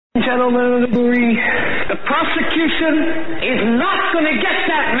Gentlemen of the jury, the prosecution is not going to get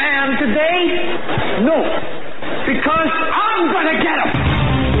that man today. No, because I'm going to get him.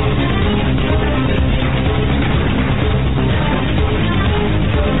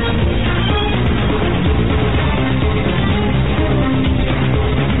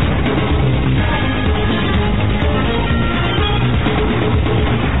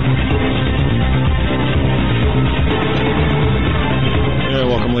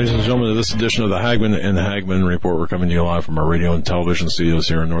 Ladies and gentlemen, to this edition of the Hagmann and the Hagmann Report. We're coming to you live from our radio and television studios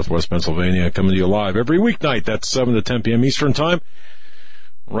here in Northwest Pennsylvania. Coming to you live every weeknight. That's 7 to 10 p.m. Eastern Time.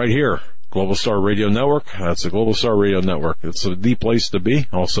 Right here, Global Star Radio Network. That's the Global Star Radio Network. It's the place to be.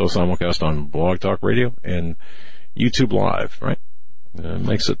 Also simulcast on Blog Talk Radio and YouTube Live, right?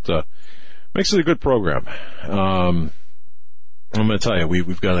 Makes it a good program. I'm going to tell you,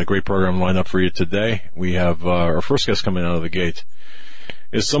 we've got a great program lined up for you today. We have our first guest coming out of the gate.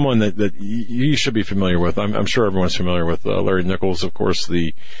 Is someone that you should be familiar with. I'm sure everyone's familiar with Larry Nichols, of course,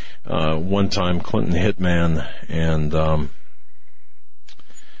 the one-time Clinton hitman, and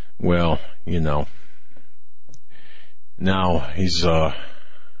well, you know, now he's got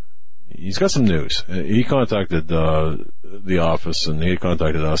some news. He contacted the office, and he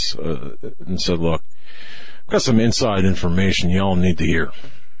contacted us and said, "Look, I've got some inside information you all need to hear."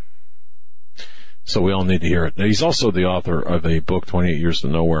 So we all need to hear it. He's also the author of a book, 28 Years to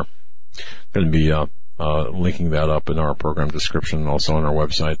Nowhere. Going to be linking that up in our program description and also on our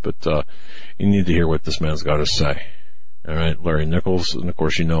website. But you need to hear what this man's got to say. All right, Larry Nichols, and of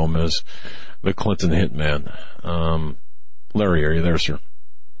course you know him as the Clinton hitman. Larry, are you there, sir?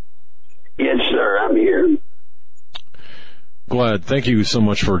 Yes, sir, I'm here. Glad. Thank you so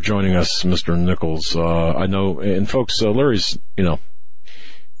much for joining us, Mr. Nichols. I know, and folks, Larry's, you know,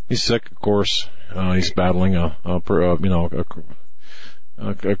 he's sick, of course. He's battling a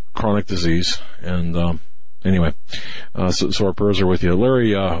chronic disease, and anyway, so our prayers are with you,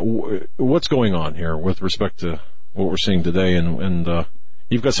 Larry. What's going on here with respect to what we're seeing today, and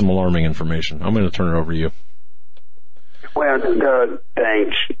you've got some alarming information. I'm going to turn it over to you. Well, Doug,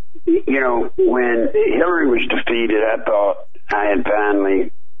 thanks. You know, when Hillary was defeated, I thought I had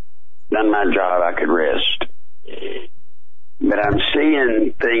finally done my job. I could rest. But I'm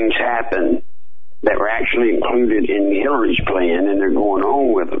seeing things happen that were actually included in Hillary's plan, and they're going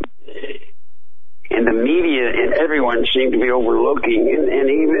on with them. And the media and everyone seem to be overlooking, and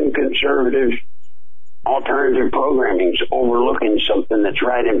even conservative alternative programming is overlooking something that's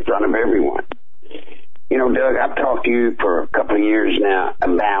right in front of everyone. You know, Doug, I've talked to you for a couple of years now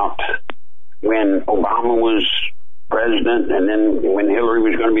about when Obama was president and then when Hillary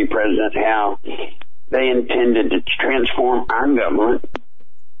was going to be president, how they intended to transform our government,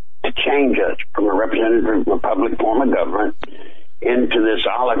 to change us from a representative republic form of government into this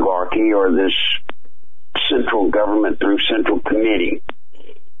oligarchy or this central government through central committee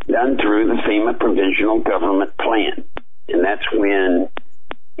done through the FEMA Provisional Government Plan. And that's when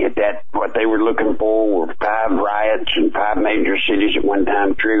what they were looking for were 5 riots in 5 major cities at one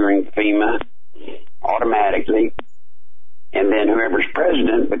time, triggering FEMA automatically. And then whoever's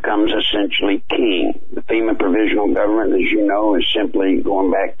president becomes essentially king. The FEMA Provisional Government, as you know, is simply going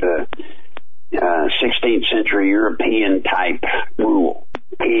back to 16th century European type rule.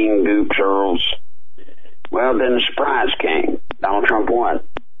 King, dukes, earls. Well, then the surprise came. Donald Trump won.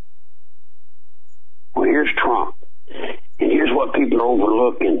 Well, here's Trump. And here's what people are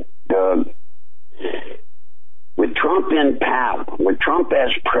overlooking, Doug. With Trump in power, with Trump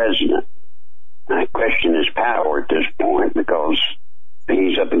as president, I question his power at this point because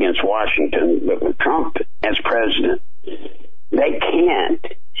he's up against Washington. But with Trump as president, they can't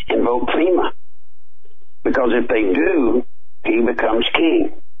invoke FEMA. Because if they do, he becomes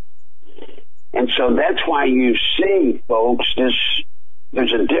king. And so that's why you see, folks,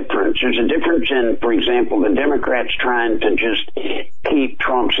 there's a difference. There's a difference in, for example, the Democrats trying to just keep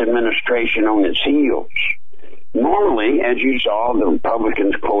Trump's administration on its heels. Normally, as you saw, the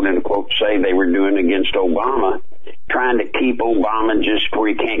Republicans, quote unquote, say they were doing against Obama, trying to keep Obama just where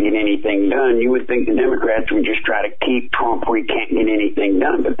he can't get anything done. You would think the Democrats would just try to keep Trump where he can't get anything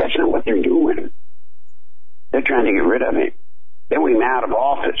done, but that's not what they're doing. They're trying to get rid of him. They want him out of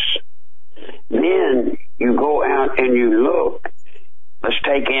office. Then you go out and you look. Let's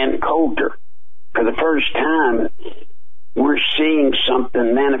take Ann Coulter. For the first time, we're seeing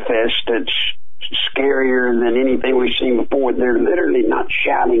something manifest that's scarier than anything we've seen before. They're literally not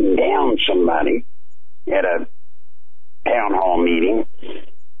shouting down somebody at a town hall meeting.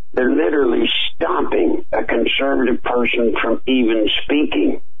 They're literally stopping a conservative person from even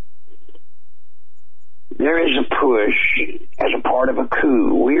speaking. there is a push as a part of a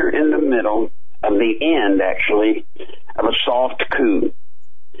coup. We're in the middle of the end, actually, of a soft coup.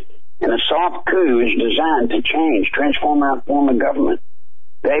 And a soft coup is designed to transform our form of government.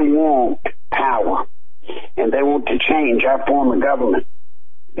 They want power, and they want to change our form of government.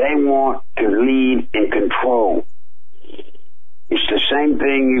 They want to lead and control. It's the same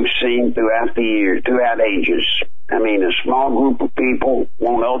thing you've seen throughout the years, throughout ages. I mean, a small group of people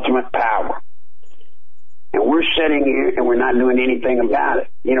want ultimate power. And we're sitting here and we're not doing anything about it.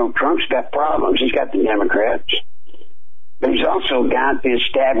 You know, Trump's got problems. He's got the Democrats. But he's also got the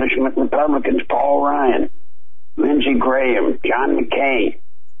establishment Republicans, Paul Ryan, Lindsey Graham, John McCain.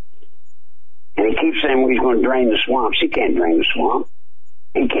 And he keeps saying, well, he's going to drain the swamps. He can't drain the swamp.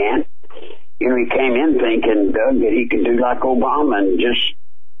 He can't. You know, he came in thinking, Doug, that he could do like Obama and just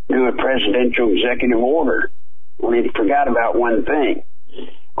do a presidential executive order. Well, he forgot about one thing.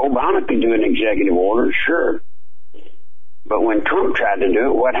 Obama could do an executive order, sure. But when Trump tried to do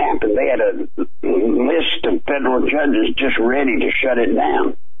it, what happened? They had a list of federal judges just ready to shut it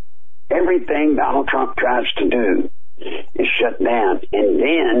down. Everything Donald Trump tries to do is shut down. And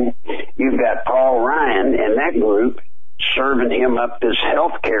then you've got Paul Ryan and that group serving him up this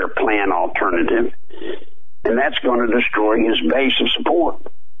health care plan alternative, and that's going to destroy his base of support.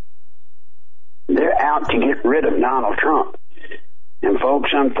 They're out to get rid of Donald Trump. And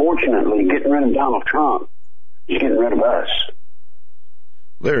folks, unfortunately, getting rid of Donald Trump is getting rid of us.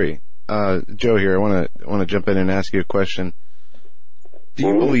 Larry, Joe here. I want to jump in and ask you a question. Do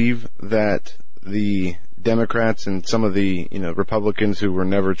you believe that the Democrats and some of the Republicans who were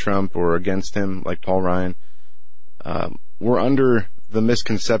never Trump or against him, like Paul Ryan, were under the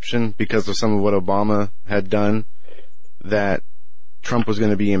misconception because of some of what Obama had done that Trump was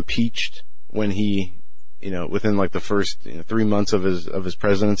going to be impeached when he, within like the first 3 months of his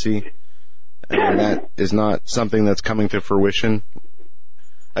presidency, and that is not something that's coming to fruition?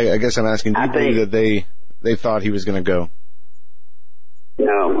 I guess I'm asking, do you believe that they thought he was going to go?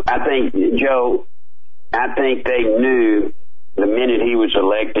 No, I think, Joe, they knew the minute he was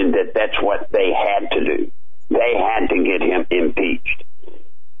elected that that's what they had to do. They had to get him impeached.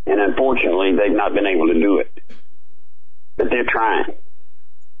 And unfortunately, they've not been able to do it. But they're trying.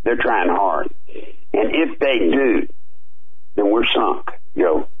 They're trying hard. And if they do, then we're sunk,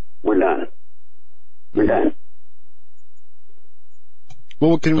 Joe. We're done. We're done.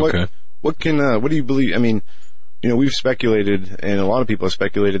 Well, what do you believe? I mean, we've speculated, and a lot of people have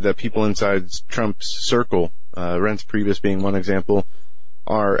speculated, that people inside Trump's circle, Reince Priebus being one example,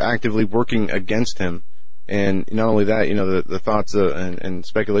 are actively working against him. And not only that, the thoughts and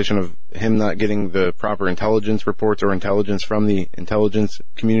speculation of him not getting the proper intelligence reports or intelligence from the intelligence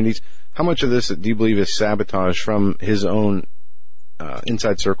communities. How much of this do you believe is sabotage from his own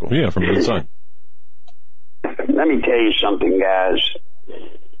inside circle? Yeah, from the inside. Let me tell you something, guys.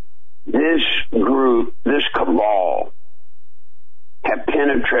 This group, this cabal, have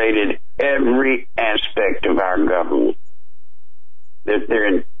penetrated every aspect of our government. They're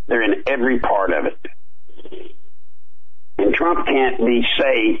in every part of it. And Trump can't be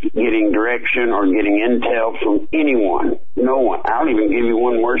safe getting direction or getting intel from anyone. No one. I'll even give you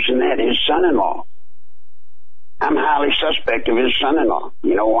one worse than that. His son-in-law. I'm highly suspect of his son-in-law.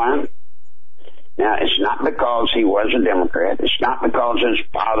 You know why? Now, it's not because he was a Democrat. It's not because his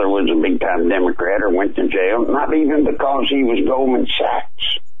father was a big-time Democrat or went to jail. Not even because he was Goldman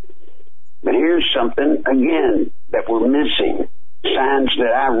Sachs. But here's something, again, that we're missing. Signs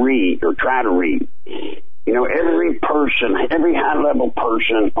that I read or try to read. Every person, every high-level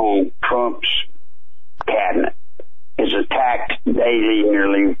person on Trump's cabinet is attacked daily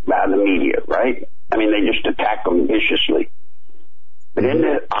nearly by the media, right? I mean, they just attack them viciously. But isn't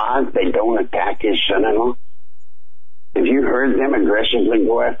it odd they don't attack his son-in-law? Have you heard them aggressively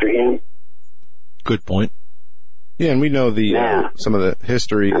go after him? Good point. Yeah, and we know some of the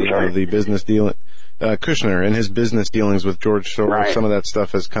history, the business deal. Kushner and his business dealings with George Soros, right. Some of that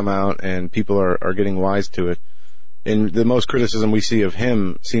stuff has come out, and people are getting wise to it. And the most criticism we see of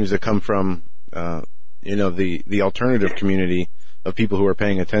him seems to come from, the alternative community of people who are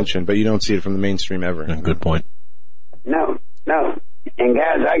paying attention, but you don't see it from the mainstream ever. Yeah, good point. No. And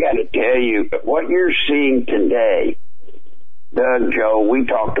guys, I got to tell you, what you're seeing today, Doug, Joe, we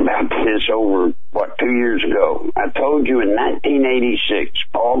talked about this over, 2 years ago. I told you in 1986,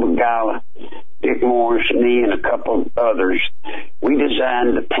 Paul Begala, Dick Morris, me, and a couple of others, we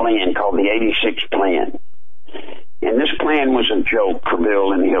designed a plan called the 86 Plan. And this plan was a joke for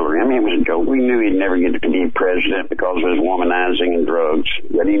Bill and Hillary. I mean, it was a joke. We knew he'd never get to be president because of his womanizing and drugs,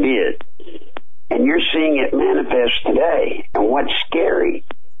 but he did. And you're seeing it manifest today. And what's scary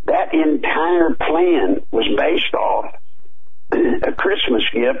That entire plan was based off a Christmas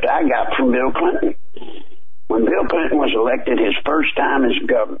gift I got from Bill Clinton. When Bill Clinton was elected his first time as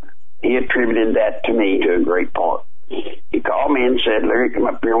governor, he attributed that to me to a great part. He called me and said, Larry, come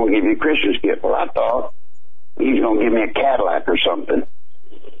up here, I'm going to give you a Christmas gift. Well, I thought he's going to give me a Cadillac or something.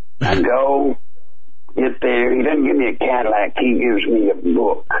 I go, get there. He doesn't give me a Cadillac. He gives me a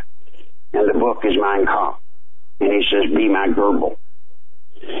book. And the book is Mein Kampf. And he says, be my Goebbels.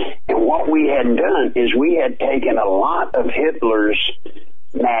 And what we had done is we had taken a lot of Hitler's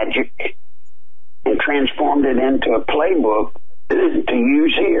magic and transformed it into a playbook to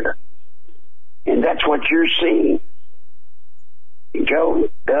use here. And that's what you're seeing. Joe,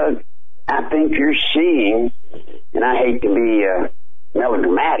 Doug, I think you're seeing, and I hate to be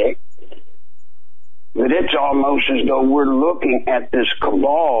melodramatic, but it's almost as though we're looking at this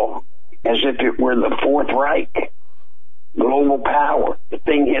cabal as if it were the Fourth Reich, global power, the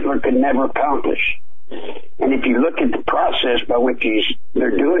thing Hitler could never accomplish. And if you look at the process by which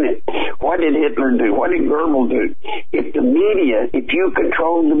they're doing it, what did Hitler do? What did Goebbels do? If the media, if you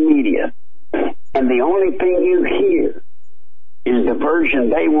control the media, and the only thing you hear is the version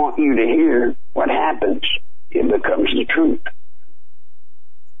they want you to hear, what happens? It becomes the truth.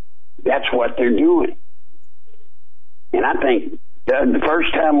 That's what they're doing. And I think the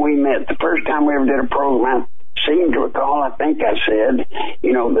first time we met, the first time we ever did a program, I seem to recall, I think I said,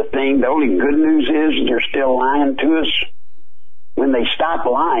 the only good news is they're still lying to us. When they stop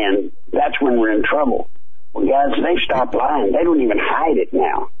lying, that's when we're in trouble. Well, guys, they stop lying. They don't even hide it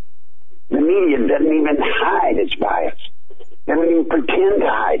now. The media doesn't even hide its bias. They don't even pretend to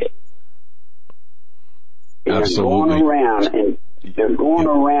hide it. And Absolutely. They're going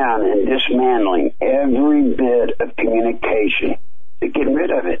around and dismantling every bit of communication to get rid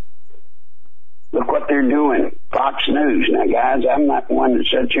of it. Look what they're doing. Fox News. Now, guys, I'm not one that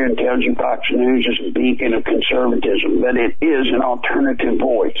sits here and tells you Fox News is a beacon of conservatism, but it is an alternative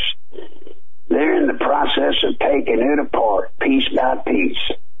voice. They're in the process of taking it apart piece by piece.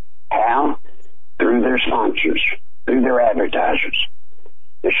 How? Through their sponsors, through their advertisers.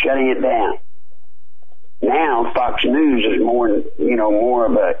 They're shutting it down. Now, Fox News is more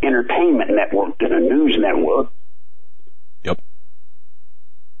of an entertainment network than a news network. Yep.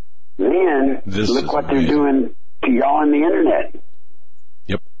 Then, look what they're doing to y'all on the internet.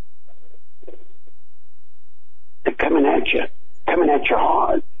 Yep. They're coming at you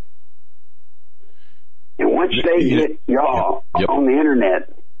hard. And once they get y'all on the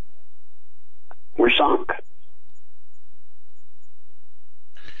internet, we're sunk.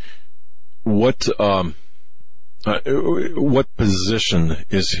 What position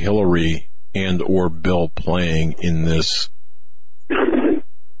is Hillary and or Bill playing in this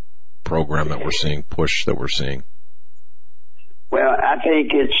program that we're seeing, push that we're seeing? Well, I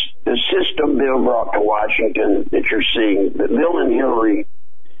think it's the system Bill brought to Washington that you're seeing. But Bill and Hillary,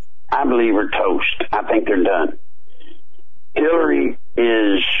 I believe, are toast. I think they're done. Hillary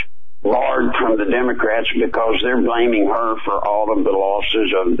is barred from the Democrats because they're blaming her for all of the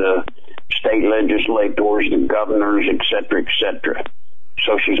losses of the state legislators, the governors, et cetera, et cetera.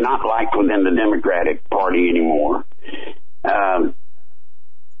 So she's not liked within the Democratic Party anymore.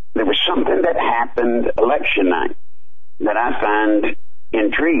 There was something that happened election night that I find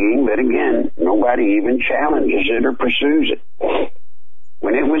intriguing, but again, nobody even challenges it or pursues it.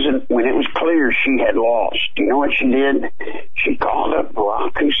 When it was clear she had lost, do you know what she did? She called up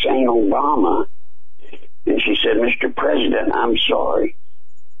Barack Hussein Obama, and she said, Mr. President, I'm sorry.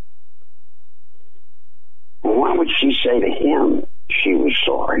 Why would she say to him she was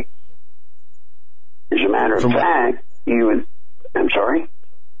sorry? As a matter of fact, I'm sorry?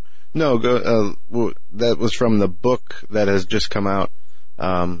 No, that was from the book that has just come out,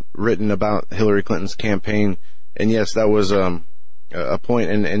 written about Hillary Clinton's campaign. And yes, that was a point,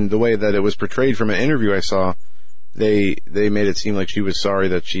 and the way that it was portrayed from an interview I saw, they made it seem like she was sorry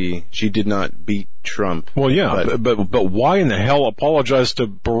that she did not beat Trump. Well, yeah, but why in the hell apologize to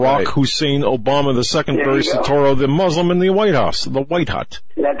Barack Hussein Obama II, Barry Soetoro, the Muslim in the White House, the White Hut?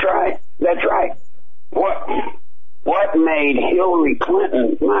 That's right. What made Hillary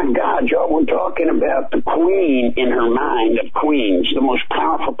Clinton, my God, y'all were talking about the queen in her mind of queens, the most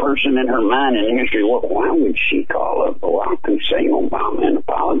powerful person in her mind in history. Well, why would she call up Barack Hussein Obama and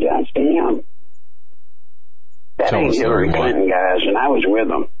apologize to him? That ain't Hillary Clinton, guys, and I was with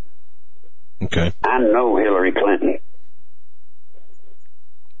them. Okay. I know Hillary Clinton.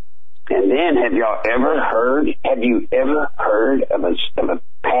 And then, have you ever heard of a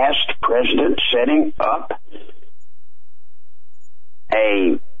past president setting up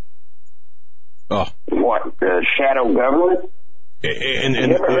a shadow government?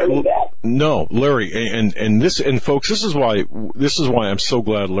 No, Larry, and folks, this is why I'm so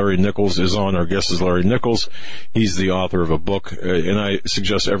glad Larry Nichols is on. Our guest is Larry Nichols. He's the author of a book, and I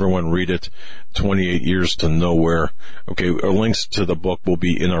suggest everyone read it. 28 Years to Nowhere. Okay, links to the book will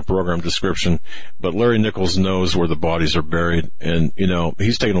be in our program description. But Larry Nichols knows where the bodies are buried, and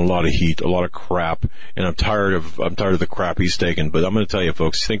he's taken a lot of heat, a lot of crap, and I'm tired of the crap he's taken. But I'm going to tell you,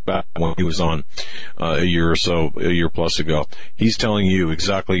 folks, think back when he was on a year plus ago. He's telling you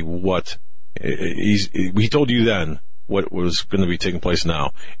exactly what he told you then, what was going to be taking place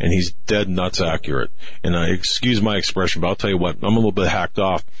now, and he's dead nuts accurate. And I excuse my expression, but I'll tell you what, I'm a little bit hacked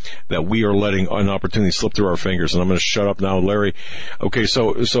off that we are letting an opportunity slip through our fingers, and I'm going to shut up now, Larry. Okay,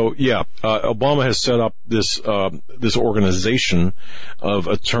 so yeah, Obama has set up this organization of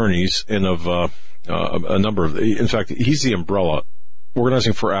attorneys and of a number of, in fact, he's the umbrella.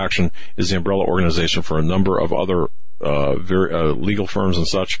 Organizing for Action is the umbrella organization for a number of other legal firms and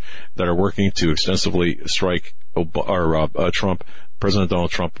such that are working to extensively strike President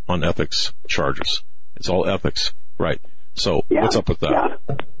Donald Trump on ethics charges. It's all ethics, right? So what's up with that?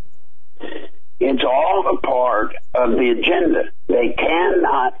 Yeah. It's all a part of the agenda. They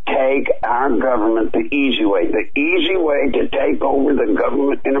cannot take our government the easy way. The easy way to take over the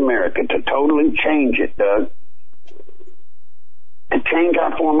government in America, to totally change it, Doug, to change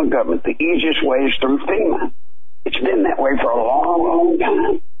our form of government, the easiest way is through FEMA. It's been that way for a long, long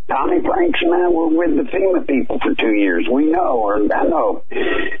time. Tommy Franks and I were with the FEMA people for 2 years. We know, or I know.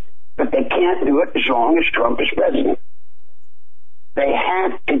 But they can't do it as long as Trump is president. They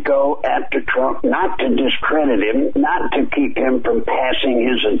have to go after Trump, not to discredit him, not to keep him from passing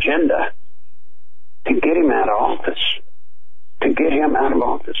his agenda, to get him out of office. To get him out of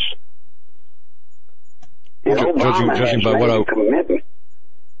office. And judging by what commitment.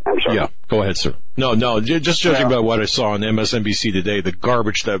 I'm sorry. Yeah, go ahead, sir. No, just judging by what I saw on MSNBC today, the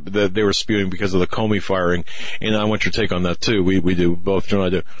garbage that they were spewing because of the Comey firing, and I want your take on that too. We do, both John and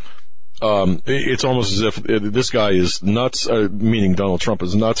I do. It's almost as if this guy is nuts, meaning Donald Trump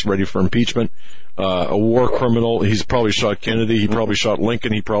is nuts, ready for impeachment, a war criminal. He's probably shot Kennedy. He probably shot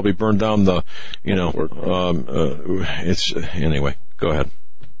Lincoln. He probably burned down it's, anyway, go ahead.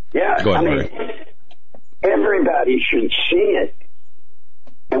 Yeah, go ahead, Larry. Everybody should see it.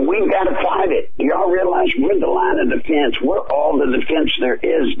 And we've got to fight it. Do y'all realize we're the line of defense? We're all the defense there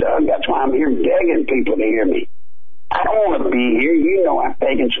is, Doug. That's why I'm here begging people to hear me. I don't want to be here. You know I've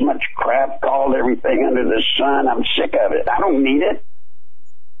taken so much crap, called everything under the sun. I'm sick of it. I don't need it.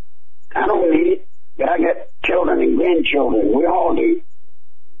 But I got children and grandchildren. We all do.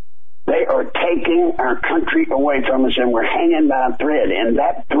 They are taking our country away from us, and we're hanging by a thread. And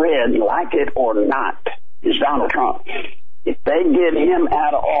that thread, like it or not, is Donald Trump. If they get him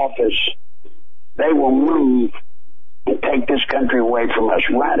out of office, they will move and take this country away from us,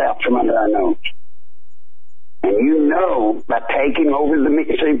 right out from under our nose. And by taking over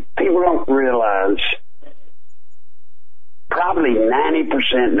see, people don't realize, probably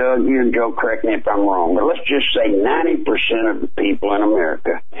 90%, Doug, you and Joe, correct me if I'm wrong, but let's just say 90% of the people in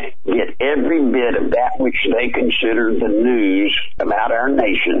America get every bit of that which they consider the news about our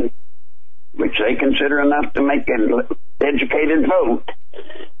nation, which they consider enough to make an educated vote.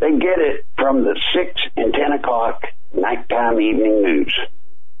 They get it from the 6 and 10 o'clock nighttime evening news.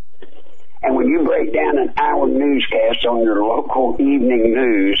 And when you break down an hour newscast on your local evening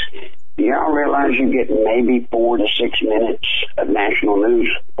news, do y'all realize you get maybe 4 to 6 minutes of national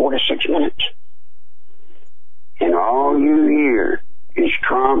news? 4 to 6 minutes. And all you hear is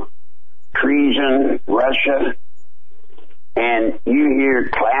Trump, treason, Russia, and you hear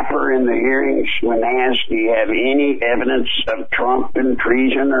Clapper in the hearings when they ask, do you have any evidence of Trump and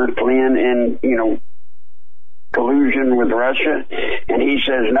treason or Flynn and, collusion with Russia? And he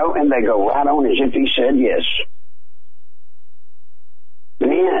says no, and they go right on as if he said yes.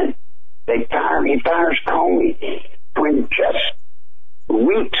 Then he fires Comey, when just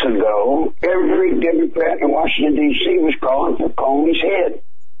weeks ago, every Democrat in Washington, D.C. was calling for Comey's head.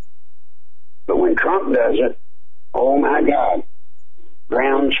 But when Trump does it, oh my God,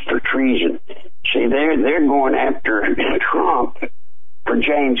 grounds for treason. See, they're going after Trump for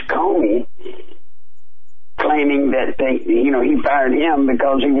James Comey, claiming that he fired him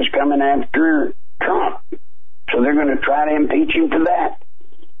because he was coming after Trump. So they're going to try to impeach him for that.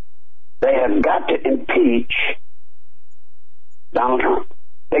 They have got to impeach Donald Trump.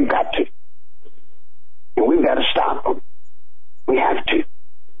 They've got to. And we've got to stop them. We have to.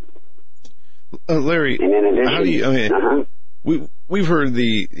 Larry, how do you, we've heard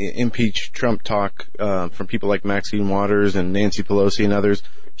the impeach Trump talk from people like Maxine Waters and Nancy Pelosi and others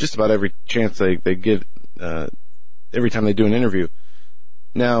just about every chance they get every time they do an interview.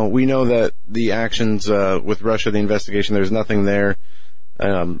 Now, we know that the actions with Russia, the investigation, there's nothing there,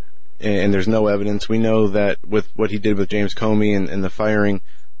 and there's no evidence. We know that with what he did with James Comey and the firing,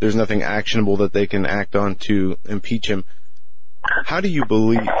 there's nothing actionable that they can act on to impeach him. What do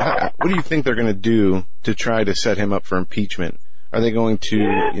you think they're going to do to try to set him up for impeachment? Are they going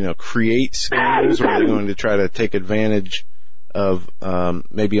to, create scandals, or are they going to try to take advantage of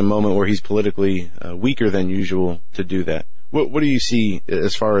maybe a moment where he's politically weaker than usual to do that? What do you see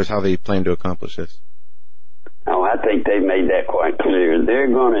as far as how they plan to accomplish this? Oh, I think they've made that quite clear. They're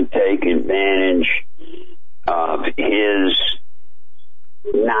going to take advantage of his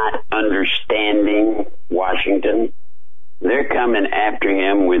not understanding Washington. They're coming after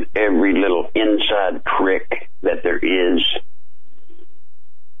him with every little inside trick that there is.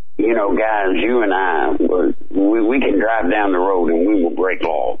 You know, guys, you and I, we can drive down the road and we will break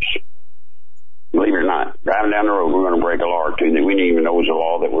laws. Believe it or not, driving down the road, we're going to break a law or two that we didn't even know was a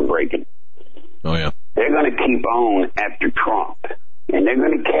law that we're breaking. Oh, yeah. They're going to keep on after Trump, and they're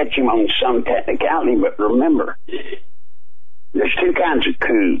going to catch him on some technicality. But remember, there's two kinds of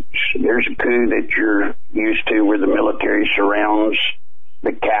coups. There's a coup that you're used to where the military surrounds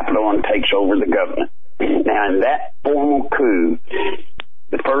the Capitol and takes over the government. Now, in that formal coup,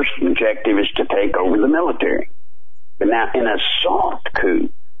 the first objective is to take over the military. But now, in a soft coup,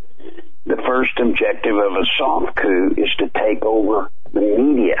 the first objective of a soft coup is to take over the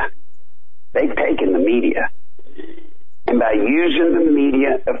media. They've taken the media. And by using the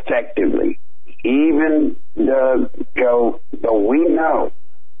media effectively, even though we know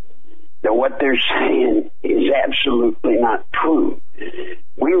that what they're saying is absolutely not true,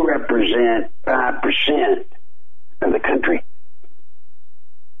 we represent 5% of the country.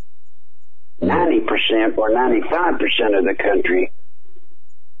 90% or 95% of the country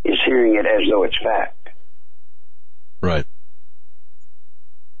is hearing it as though it's fact. Right.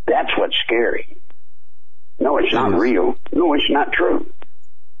 That's what's scary. No, it's not real. No, it's not true.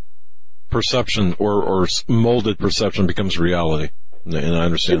 Perception or molded perception becomes reality. And I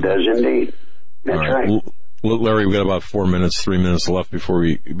understand it does indeed. That's right. Larry, we've got about 3 minutes left before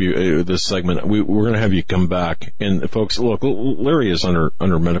we this segment. We're going to have you come back. And folks, look, Larry is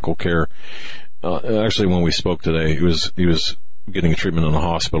under medical care. Actually, when we spoke today, he was getting a treatment in the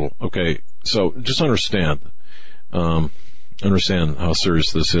hospital. Okay, so just understand how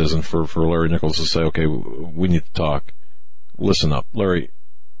serious this is, and for Larry Nichols to say, okay, we need to talk. Listen up, Larry.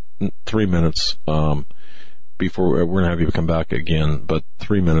 3 minutes before we're going to have you come back again, but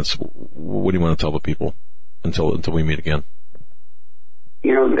 3 minutes. What do you want to tell the people until we meet again?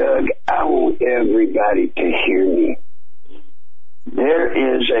 You know, Doug, I want everybody to hear me.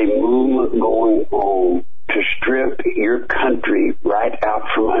 There is a movement going on to strip your country right out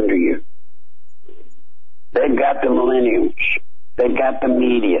from under you. They've got the millennials. They've got the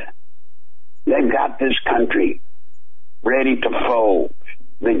media. They've got this country ready to fold.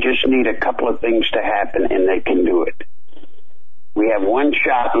 They just need a couple of things to happen, and they can do it. We have one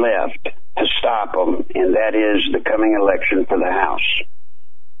shot left to stop them, and that is the coming election for the House.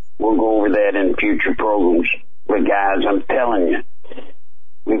 We'll go over that in future programs. But guys, I'm telling you,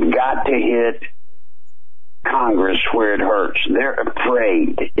 we've got to hit Congress where it hurts. They're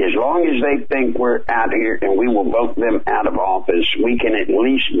afraid. As long as they think we're out here and we will vote them out of office, we can at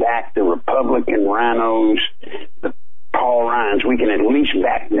least back the Republican rhinos, the Paul Ryans, we can at least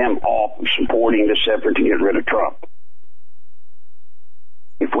back them off supporting this effort to get rid of Trump.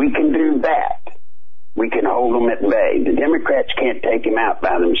 If we can do that, we can hold them at bay. The Democrats can't take him out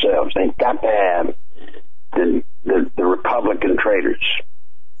by themselves. They've got to have the Republican traitors.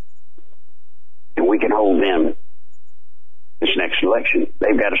 And we can hold them this next election.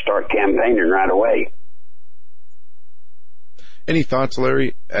 They've got to start campaigning right away. Any thoughts,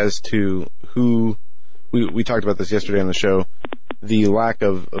 Larry, as to who, we talked about this yesterday on the show, the lack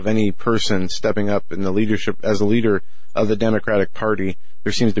of any person stepping up in the leadership as a leader of the Democratic Party.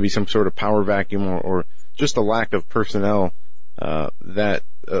 There seems to be some sort of power vacuum or just a lack of personnel that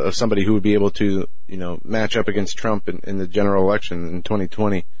of somebody who would be able to, match up against Trump in the general election in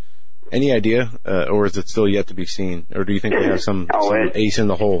 2020. Any idea, or is it still yet to be seen? Or do you think they have some ace in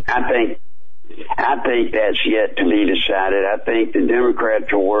the hole? I think that's yet to be decided. I think the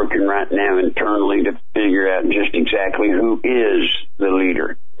Democrats are working right now internally to figure out just exactly who is the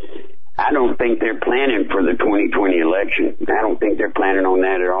leader. I don't think they're planning for the 2020 election. I don't think they're planning on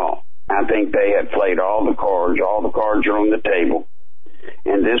that at all. I think they have played all the cards. All the cards are on the table.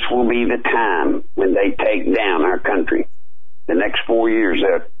 And this will be the time when they take down our country. The next 4 years,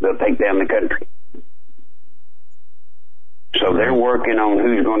 they'll take down the country. So they're working on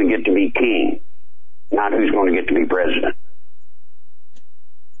who's going to get to be king. not who's going to get to be president.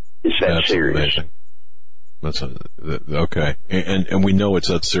 It's that serious. Amazing. That's okay, and we know it's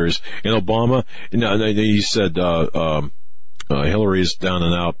that serious. And Obama, you said Hillary's down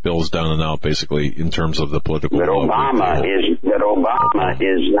and out, Bill's down and out, basically in terms of the political. But Obama is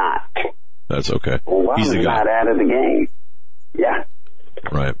not. That's okay. Obama's not out of the game. Yeah.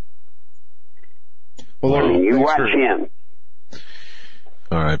 Right. Well, Larry, you watch him.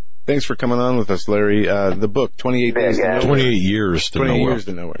 All right. Thanks for coming on with us, Larry. The book, 28 Days to Nowhere. 28 Years to Nowhere. 28 Years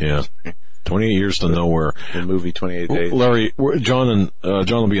to Nowhere. Yeah. 28 Years to Nowhere. The movie 28 Days. Larry, John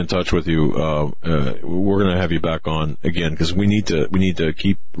will be in touch with you. We're going to have you back on again because we need to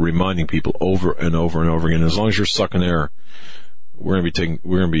keep reminding people over and over and over again. As long as you're sucking air, we're going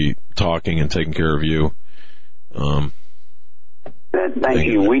to be talking and taking care of you. Thank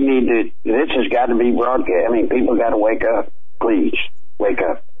you. We need to. This has got to be broadcast. I mean, people got to wake up. Please wake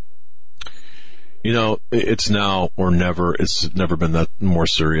up. It's now or never. It's never been that more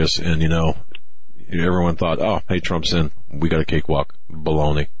serious. And, everyone thought, oh, hey, Trump's in. We got a cakewalk.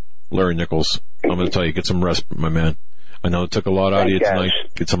 Baloney. Larry Nichols, I'm going to tell you, get some rest, my man. I know it took a lot out of you tonight.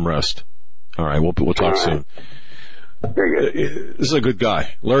 Get some rest. All right, we'll talk soon. Very good. This is a good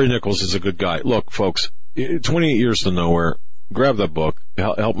guy. Larry Nichols is a good guy. Look, folks, 28 Years to Nowhere. Grab that book.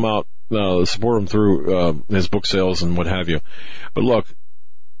 Help him out. Support him through his book sales and what have you. But look,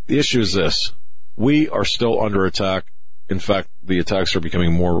 the issue is this. We are still under attack. In fact, the attacks are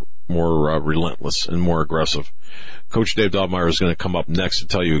becoming more relentless and more aggressive. Coach Dave Dobmeyer is going to come up next to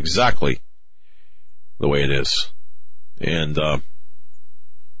tell you exactly the way it is. And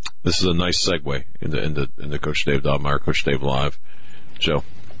this is a nice segue into Coach Dave Dobmeyer, Coach Dave Live. Joe.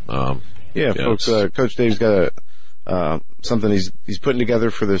 Folks, Coach Dave's got something he's putting together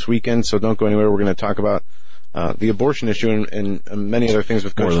for this weekend, so don't go anywhere. We're going to talk about the abortion issue and many other things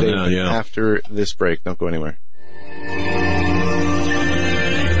with Coach Dave after this break. Don't go anywhere.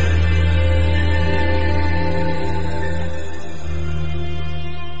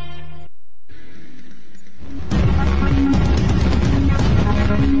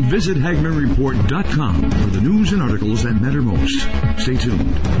 Visit HagmannReport.com for the news and articles that matter most. Stay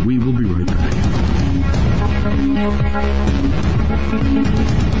tuned. We will be right back.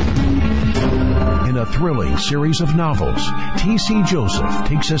 In a thrilling series of novels, T.C. Joseph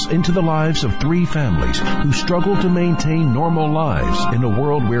takes us into the lives of three families who struggle to maintain normal lives in a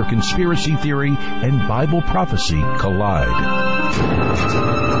world where conspiracy theory and Bible prophecy collide.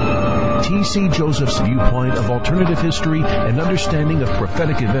 T.C. Joseph's viewpoint of alternative history and understanding of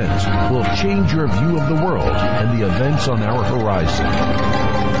prophetic events will change your view of the world and the events on our horizon.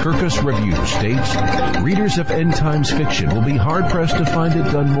 Kirkus Review states, readers of end times fiction will be hard-pressed to find it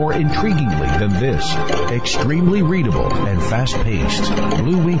done more intriguingly than this. Extremely readable and fast-paced.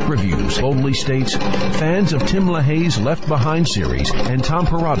 Blue Wink Reviews boldly states, fans of Tim LaHaye's Left Behind series and Tom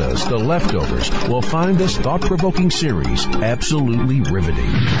Perrotta's The Leftovers will find this thought-provoking series absolutely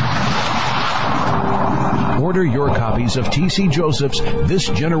riveting. Order your copies of T.C. Joseph's This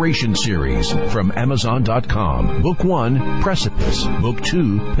Generation series from Amazon.com. Book 1, Precipice. Book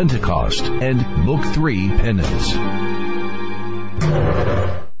 2, Pentecost. And Book 3, Penance.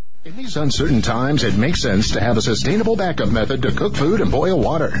 In these uncertain times, it makes sense to have a sustainable backup method to cook food and boil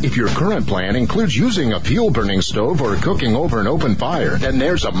water. If your current plan includes using a fuel-burning stove or cooking over an open fire, then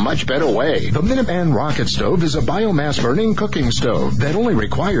there's a much better way. The Minuteman Rocket Stove is a biomass-burning cooking stove that only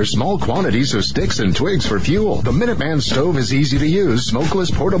requires small quantities of sticks and twigs for fuel. The Minuteman Stove is easy to use,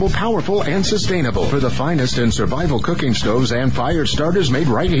 smokeless, portable, powerful, and sustainable. For the finest in survival cooking stoves and fire starters made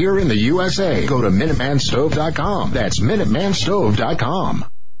right here in the USA, go to MinutemanStove.com. That's MinutemanStove.com.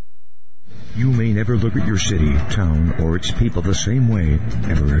 You may never look at your city, town, or its people the same way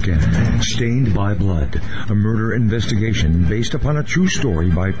ever again. Stained by Blood, a murder investigation based upon a true story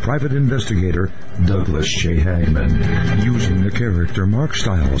by private investigator Douglas J. Hagmann. Using the character Mark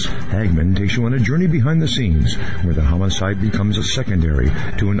Stiles, Hagmann takes you on a journey behind the scenes where the homicide becomes a secondary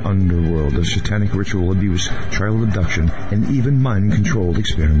to an underworld of satanic ritual abuse, child abduction, and even mind-controlled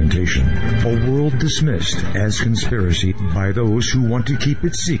experimentation. A world dismissed as conspiracy by those who want to keep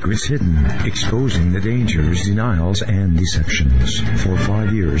its secrets hidden, exposing the dangers, denials, and deceptions. For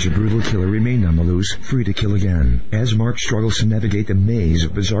 5 years, a brutal killer remained on the loose, free to kill again. As Mark struggles to navigate the maze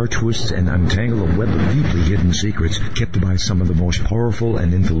of bizarre twists and untangle a web of deeply hidden secrets kept by some of the most powerful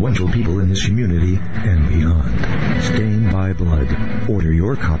and influential people in his community and beyond. Stained by Blood. Order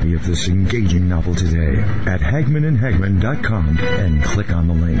your copy of this engaging novel today at HagmannandHagmann.com and click on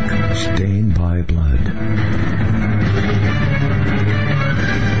the link. Stained by Blood.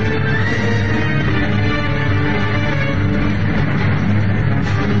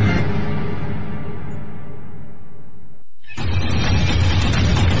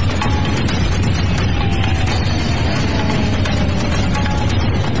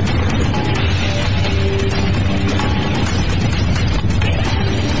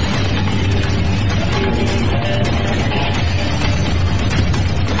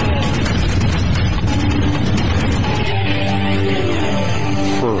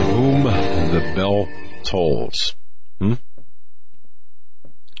 bell tolls.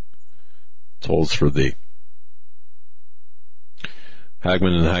 Tolls for thee.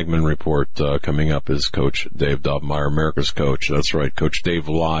 Hagmann and Hagmann report coming up is Coach Dave Dobmeyer, America's coach. That's right, Coach Dave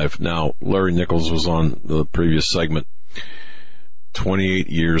Live. Now, Larry Nichols was on the previous segment. 28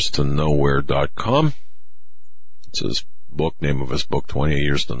 years to nowhere.com. It's his book, name of his book, 28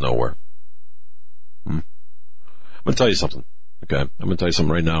 Years to Nowhere. I'm going to tell you something. Okay, I'm going to tell you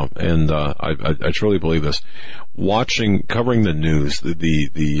something right now, and I truly believe this. Covering the news,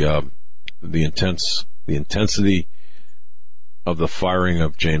 the intensity of the firing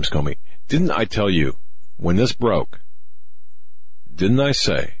of James Comey. Didn't I tell you, when this broke, didn't I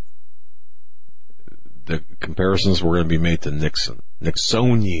say the comparisons were going to be made to Nixon?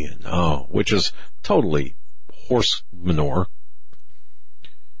 Nixonian, which is totally horse manure.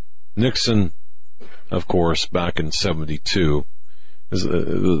 Nixon, of course, back in 72,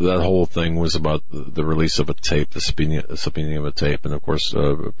 that whole thing was about the release of a tape, the subpoenaing of a tape, and of course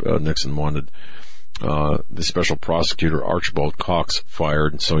Nixon wanted the special prosecutor Archibald Cox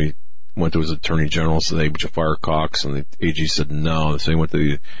fired, and so he went to his attorney general and said, "Hey, would you fire Cox?" And the AG said no. So he went to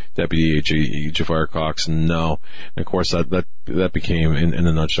the deputy AG, "Would you fire Cox?" No. And of course that became, in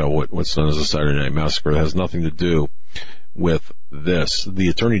a nutshell, what's known as the Saturday Night Massacre. It has nothing to do with this. The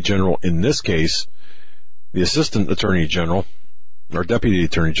attorney general in this case, the assistant attorney general or deputy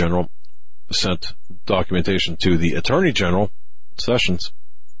attorney general, sent documentation to the attorney general, Sessions,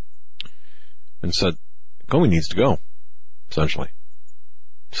 and said, Comey needs to go, essentially.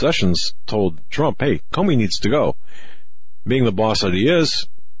 Sessions told Trump, hey, Comey needs to go. Being the boss that he is,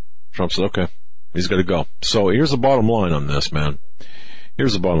 Trump said, okay, he's got to go. So here's the bottom line on this, man.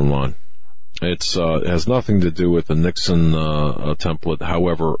 Here's the bottom line. It has nothing to do with the Nixon template.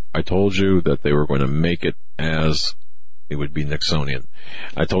 However, I told you that they were going to make it as it would be Nixonian.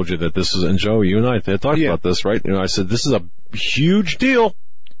 I told you that this is, and Joe, you and I had talked about this, right? You know, I said this is a huge deal.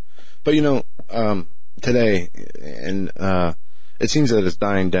 But you know, today, and it seems that it's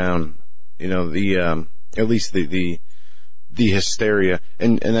dying down. You know, the at least the hysteria,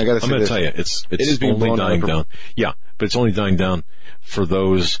 and I got to say, I'm going to tell you, it's only dying down. Yeah, but it's only dying down for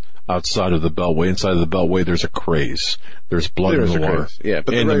those outside of the Beltway. Inside of the Beltway, there's a craze. There's blood in the water. Yeah,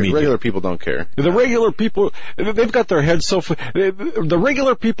 but the regular people don't care. The regular people, they've got their heads so... The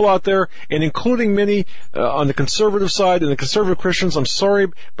regular people out there, and including many on the conservative side and the conservative Christians, I'm sorry,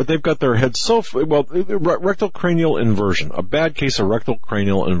 but they've got their heads so... rectal cranial inversion. A bad case of rectal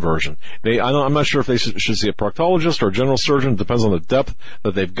cranial inversion. I'm not sure if they should see a proctologist or a general surgeon. It depends on the depth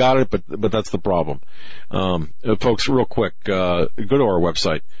that they've got it, but that's the problem. Folks, real quick, go to our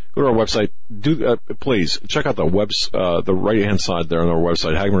website. Go to our website. Please check out the right-hand side there on our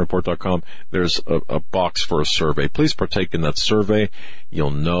website, HagmannReport.com. There's a box for a survey. Please partake in that survey.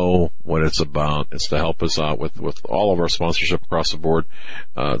 You'll know what it's about. It's to help us out with all of our sponsorship across the board.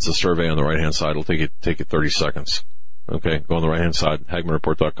 It's a survey on the right-hand side. It'll take you 30 seconds. Okay, go on the right-hand side,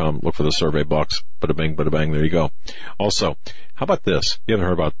 HagmannReport.com, look for the survey box, bada bang, there you go. Also, how about this? You haven't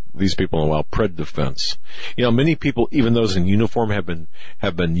heard about these people in a while, Pred Defense. You know, many people, even those in uniform, have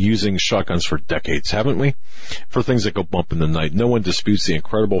been using shotguns for decades, haven't we? For things that go bump in the night. No one disputes the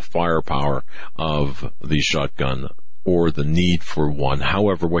incredible firepower of the shotgun or the need for one.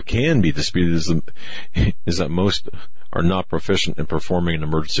 However, what can be disputed is that most are not proficient in performing an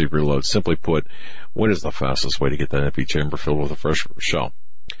emergency reload. Simply put, what is the fastest way to get that empty chamber filled with a fresh shell?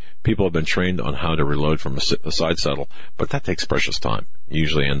 People have been trained on how to reload from a side saddle, but that takes precious time. You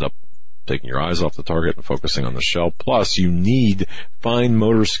usually end up taking your eyes off the target and focusing on the shell. Plus, you need fine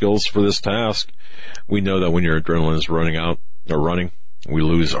motor skills for this task. We know that when your adrenaline is running, we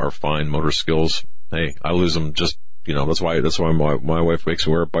lose our fine motor skills. Hey, I lose them just, you know, that's why my wife makes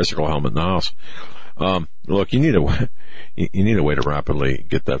me wear a bicycle helmet in the house. Look, you need a way to rapidly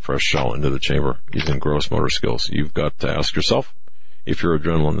get that fresh shell into the chamber using gross motor skills. You've got to ask yourself, if your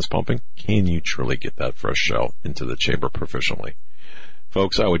adrenaline is pumping, can you truly get that fresh shell into the chamber proficiently?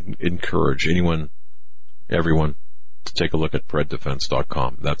 Folks, I would encourage everyone to take a look at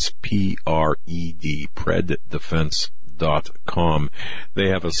PredDefense.com. That's P-R-E-D, PredDefense.com. They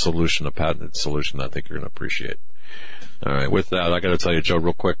have a solution, a patented solution that I think you're going to appreciate. All right. With that, I got to tell you, Joe,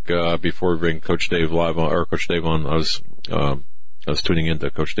 real quick, before we bring Coach Dave live on, or Coach Dave on, I was tuning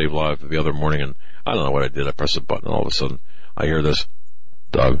into Coach Dave live the other morning, and I don't know what I did. I pressed a button, and all of a sudden, I hear this,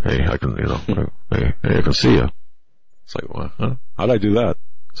 Doug, hey, I can, hey, I can see you. It's like, well, huh? How'd I do that?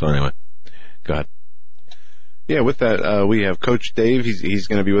 So anyway, go ahead. Yeah, with that, we have Coach Dave. He's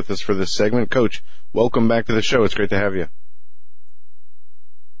going to be with us for this segment. Coach, welcome back to the show. It's great to have you.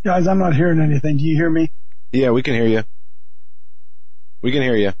 Guys, I'm not hearing anything. Do you hear me? Yeah, we can hear you. We can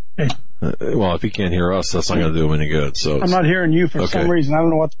hear you. Okay. Well, if he can't hear us, that's not going to do him any good. So I'm not hearing you for some reason. I don't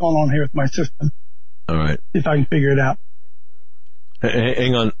know what's going on here with my system. All right. See if I can figure it out.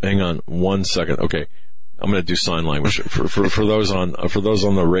 Hang on 1 second. Okay. I'm going to do sign language for those on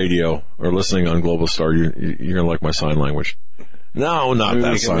the radio or listening on Global Star. You're going to like my sign language. No, not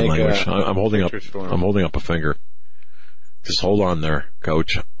that sign language. I'm holding up a finger. Just hold on there,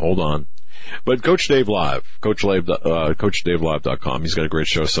 Coach. Hold on. But Coach Dave Live, CoachDaveLive.com. He's got a great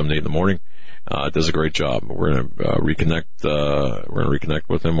show Sunday in the morning. Does a great job. We're going to reconnect. We're going to reconnect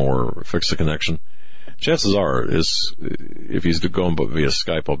with him or fix the connection. Chances are, if he's going via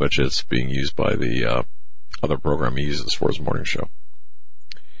Skype, I'll bet you it's being used by the other program he uses for his morning show.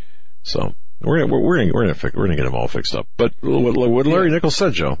 So we're gonna get him all fixed up. But what Larry Nichols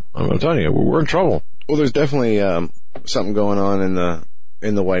said, Joe, I'm telling you, we're in trouble. Well, there's definitely something going on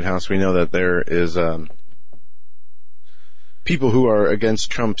in the White House. We know that there is people who are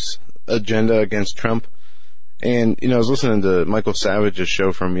against Trump's agenda, against Trump. And I was listening to Michael Savage's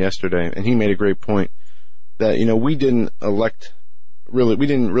show from yesterday, and he made a great point that we didn't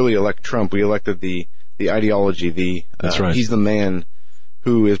really elect Trump. We elected the ideology. That's right. He's the man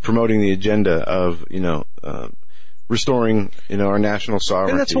who is promoting the agenda of restoring our national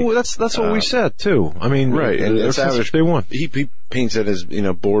sovereignty. And that's what we said too. I mean, right. And Savage, they won. He paints it as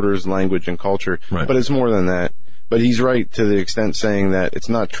borders, language, and culture. Right. But it's more than that. But he's right to the extent saying that it's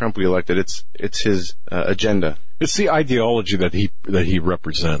not Trump we elected. It's his agenda. It's the ideology that he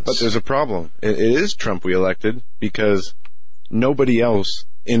represents. But there's a problem. It is Trump we elected because nobody else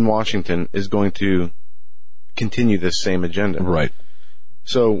in Washington is going to continue this same agenda. Right.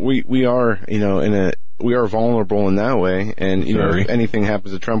 So we are we are vulnerable in that way, and if anything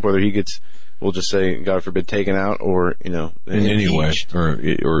happens to Trump, whether he gets, we'll just say, God forbid, taken out, or in any way,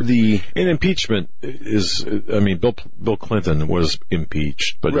 or an impeachment is. I mean, Bill Clinton was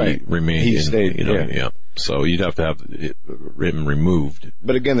impeached, but he remained. He stayed. Yeah. So you'd have to have him removed.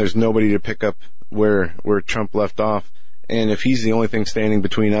 But again, there's nobody to pick up where Trump left off. And if he's the only thing standing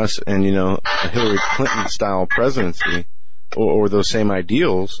between us and, a Hillary Clinton style presidency or those same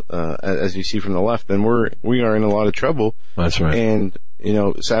ideals, as you see from the left, then we are in a lot of trouble. That's right. And,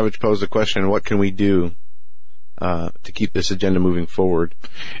 Savage posed the question, what can we do, to keep this agenda moving forward?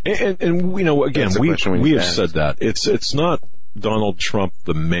 And again, we have said that. It's not Donald Trump,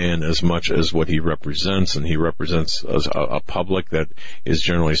 the man, as much as what he represents, and he represents a public that is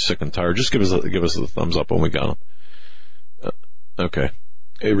generally sick and tired. Just give us the thumbs up when we got him. Okay.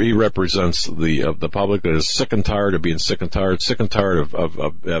 He represents the public that is sick and tired of being sick and tired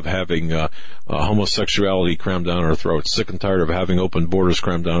of having homosexuality crammed down our throats, sick and tired of having open borders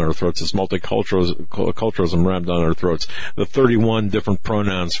crammed down our throats, this multiculturalism rammed down our throats, the 31 different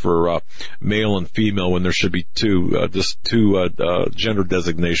pronouns for male and female when there should be two gender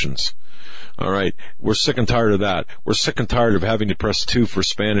designations. All right. We're sick and tired of that. We're sick and tired of having to press 2 for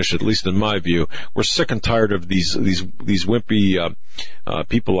Spanish, at least in my view. We're sick and tired of these wimpy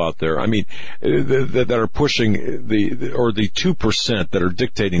people out there. I mean, that are pushing the 2% that are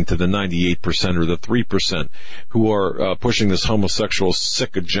dictating to the 98% or the 3% who are pushing this homosexual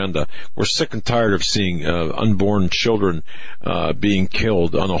sick agenda. We're sick and tired of seeing unborn children being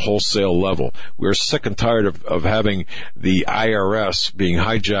killed on a wholesale level. We're sick and tired of having the IRS being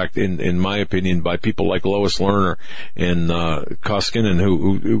hijacked, in my opinion, by people like Lois Lerner and Koskinen,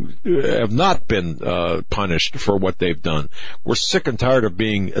 who have not been punished for what they've done. We're sick and tired of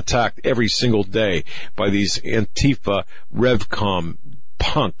being attacked every single day by these Antifa Revcom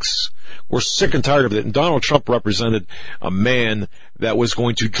punks. We're sick and tired of it. And Donald Trump represented a man that was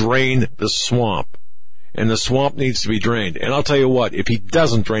going to drain the swamp. And the swamp needs to be drained. And I'll tell you what, if he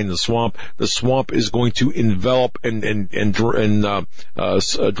doesn't drain the swamp is going to envelop and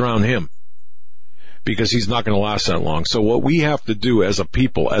drown him. Because he's not going to last that long. So what we have to do as a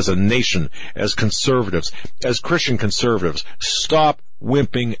people, as a nation, as conservatives, as Christian conservatives, stop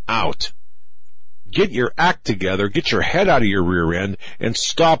wimping out. Get your act together, get your head out of your rear end, and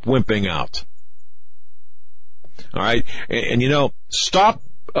stop wimping out. All right? And stop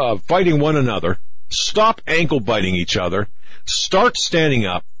fighting one another. Stop ankle biting each other. Start standing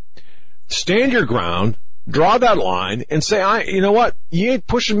up. Stand your ground. Draw that line and say, you know what? You ain't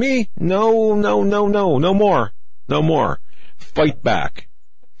pushing me. No more. Fight back.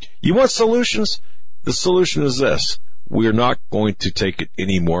 You want solutions? The solution is this. We're not going to take it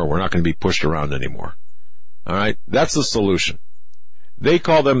anymore. We're not going to be pushed around anymore. All right? That's the solution. They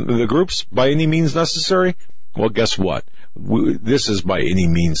call them the groups by any means necessary. Well, guess what? This is by any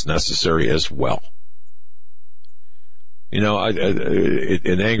means necessary as well.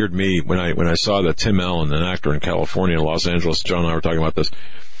 It angered me when I saw that Tim Allen, an actor in California, Los Angeles, John and I were talking about this,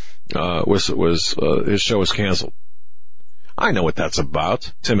 his show was canceled. I know what that's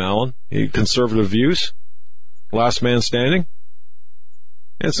about. Tim Allen, conservative views, last man standing.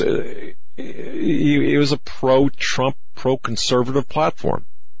 It was a pro-Trump, pro-conservative platform.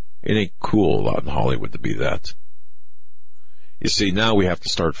 It ain't cool out in Hollywood to be that. You see, now we have to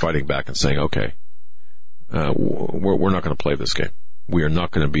start fighting back and saying, okay, we're not going to play this game. We're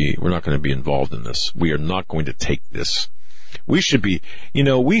not going to be involved in this. We are not going to take this. We should be,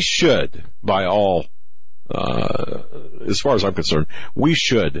 by all, as far as I'm concerned, we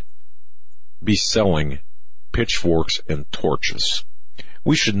should be selling pitchforks and torches.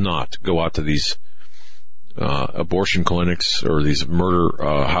 We should not go out to these abortion clinics or these murder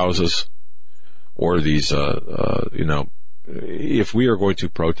houses or these, if we are going to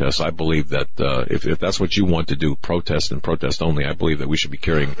protest, I believe that if that's what you want to do, protest and protest only, I believe that we should be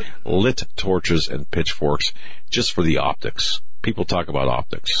carrying lit torches and pitchforks just for the optics. People talk about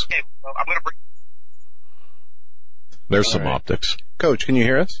optics. Okay, well, I'm going to bring... There's some optics. Coach, can you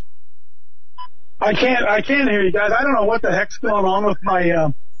hear us? I can't hear you guys. I don't know what the heck's going on with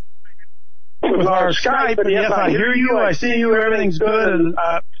my with our Skype, but yes, I hear you, I see you, everything's good, and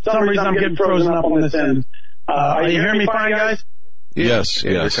for some reason I'm getting frozen up on this end. Are you hearing me fine, guys? Yes.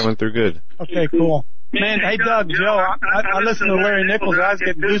 You're coming through good. Okay, cool. Man, hey, Doug, Joe, I listened to Larry Nichols. I was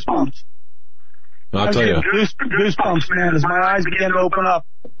getting goosebumps. I'll tell you. Goosebumps, man, as my eyes began to open up.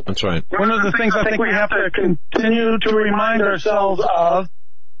 That's right. One of the things I think we have to continue to remind ourselves of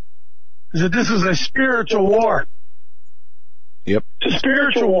is that this is a spiritual war. Yep. It's a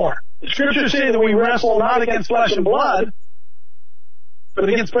spiritual war. The scriptures say that we wrestle not against flesh and blood, but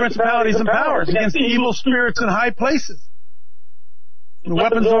against principalities and powers, against evil spirits in high places. The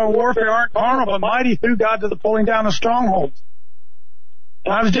weapons of our warfare aren't carnal, but mighty through God to the pulling down of strongholds.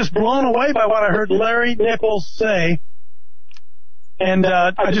 And I was just blown away by what I heard Larry Nichols say. And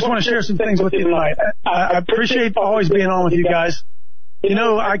I just want to share some things with you tonight. I appreciate always being on with you guys. You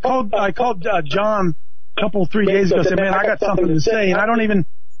know, I called John a couple, 3 days ago, said, man, I got something to say,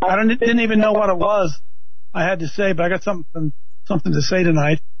 and didn't even know what it was I had to say, but I got something to say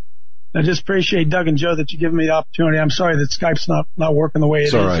tonight. I just appreciate Doug and Joe that you give me the opportunity. I'm sorry that Skype's not working the way it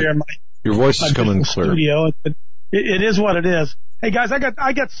is right. here. Your voice is coming clear. Studio. It is what it is. Hey guys, I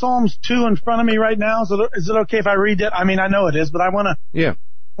got Psalms 2 in front of me right now. So is it okay if I read it? I mean, I know it is, but I want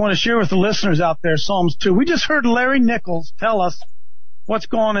to share with the listeners out there Psalms 2. We just heard Larry Nichols tell us what's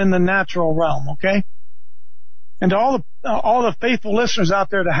going on in the natural realm, okay? And to all the faithful listeners out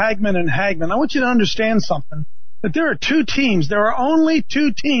there, to Hagmann and Hagmann, I want you to understand something, that there are two teams. There are only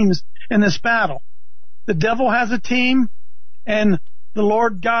two teams in this battle. The devil has a team, and the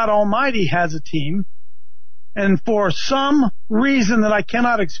Lord God Almighty has a team. And for some reason that I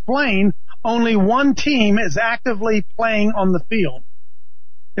cannot explain, only one team is actively playing on the field.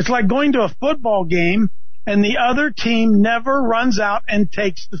 It's like going to a football game, and the other team never runs out and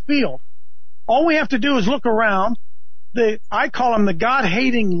takes the field. All we have to do is look around. I call them the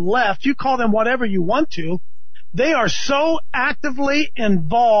God-hating left. You call them whatever you want to. They are so actively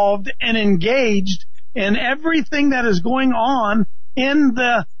involved and engaged in everything that is going on in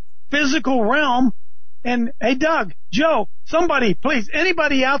the physical realm. And hey, Doug, Joe, somebody, please,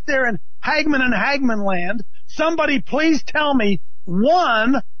 anybody out there in Hagmann and Hagmann land, somebody please tell me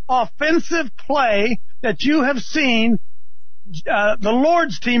one offensive play that you have seen the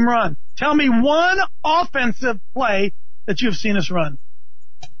Lord's team run. Tell me one offensive play that you've seen us run.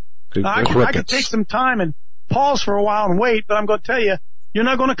 Now, I could take some time and pause for a while and wait, but I'm going to tell you, you're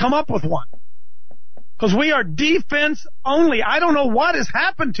not going to come up with one. Because we are defense only. I don't know what has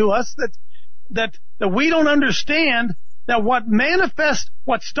happened to us that we don't understand that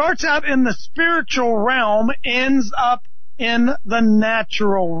what starts out in the spiritual realm ends up in the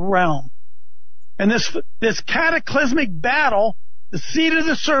natural realm. And this cataclysmic battle, the seed of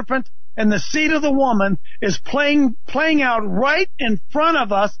the serpent and the seed of the woman, is playing out right in front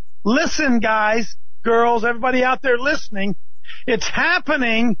of us. Listen, guys, girls, everybody out there listening, it's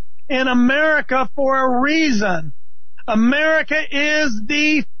happening in America for a reason. America is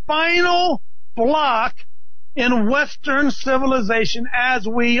the final block in Western civilization as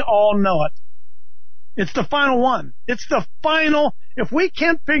we all know it. It's the final one. It's the final. If we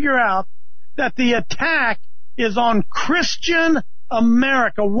can't figure out that the attack is on Christian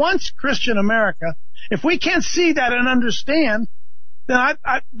America, once Christian America, if we can't see that and understand,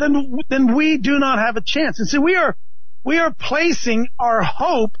 then we do not have a chance. And see, we are placing our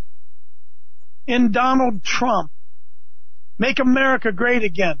hope in Donald Trump. Make America great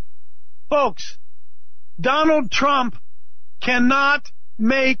again. Folks, Donald Trump cannot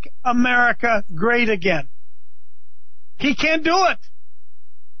make America great again. He can't do it.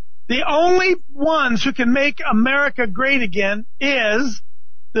 The only ones who can make America great again is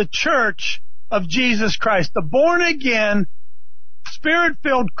the Church of Jesus Christ. The born-again,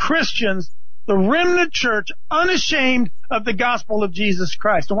 Spirit-filled Christians, the remnant church, unashamed of the gospel of Jesus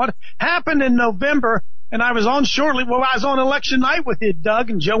Christ. And what happened in November, and I was on shortly, well, I was on election night with you, Doug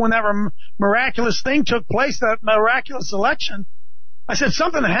and Joe, when that miraculous thing took place, that miraculous election. I said,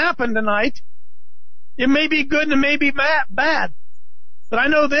 something happened tonight. It may be good and it may be bad. But I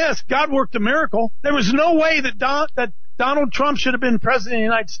know this, God worked a miracle. There was no way that Donald Trump should have been president of the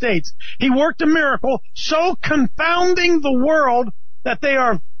United States. He worked a miracle so confounding the world that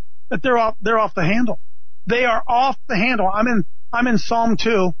they're off the handle. They are off the handle. I'm in Psalm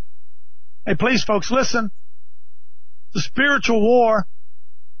 2. Hey, please, folks, listen. It's a spiritual war.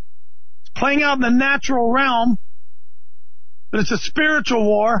 It's playing out in the natural realm, but it's a spiritual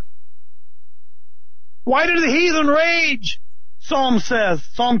war. Why did the heathen rage? Psalm says,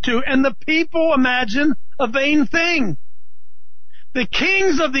 Psalm 2, and the people imagine a vain thing. The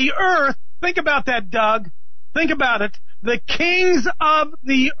kings of the earth, think about that, Doug. Think about it. The kings of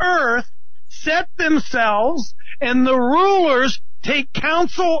the earth set themselves, and the rulers take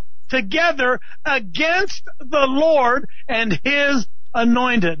counsel together against the Lord and his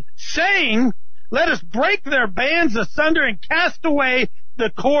anointed, saying, let us break their bands asunder and cast away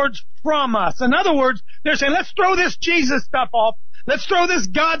the cords from us. In other words, they're saying, let's throw this Jesus stuff off. Let's throw this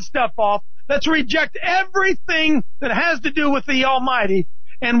God stuff off. Let's reject everything that has to do with the Almighty.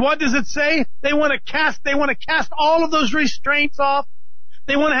 And what does it say? They want to cast all of those restraints off.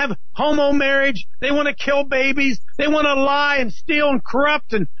 They want to have homo marriage. They want to kill babies. They want to lie and steal and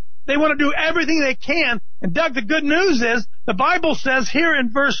corrupt, and they want to do everything they can. And Doug, the good news is the Bible says here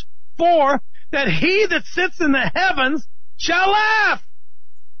in verse 4 that he that sits in the heavens shall laugh.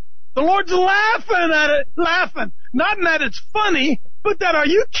 The Lord's laughing at it, laughing. Not in that it's funny, but that, are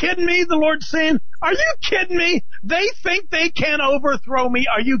you kidding me? The Lord's saying, are you kidding me? They think they can overthrow me.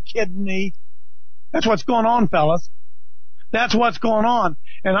 Are you kidding me? That's what's going on, fellas. That's what's going on.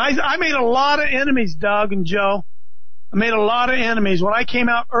 And I made a lot of enemies, Doug and Joe. I made a lot of enemies. When I came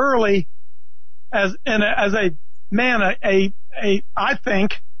out early as a man, I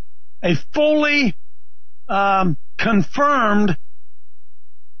think, a fully confirmed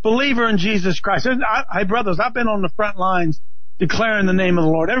believer in Jesus Christ. Hey, brothers, I've been on the front lines declaring the name of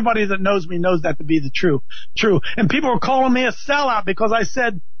the Lord. Everybody that knows me knows that to be the true. And people were calling me a sellout because I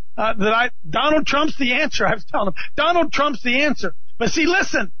said Donald Trump's the answer. I was telling them, Donald Trump's the answer. But see,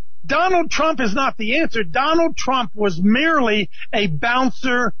 listen, Donald Trump is not the answer. Donald Trump was merely a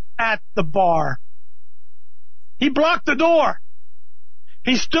bouncer at the bar. He blocked the door.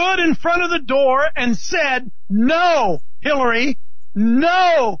 He stood in front of the door and said, no, Hillary,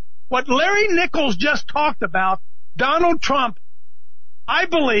 no. What Larry Nichols just talked about, Donald Trump, I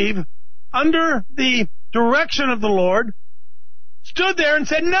believe, under the direction of the Lord, stood there and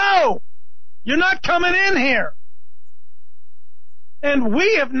said, no, you're not coming in here. And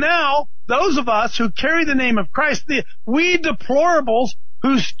we have now, those of us who carry the name of Christ, we deplorables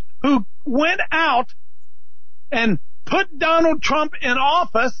who went out and put Donald Trump in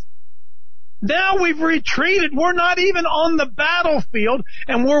office, now we've retreated. We're not even on the battlefield,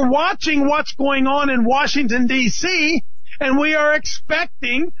 and we're watching what's going on in Washington, D.C., and we are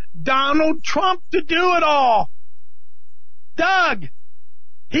expecting Donald Trump to do it all. Doug,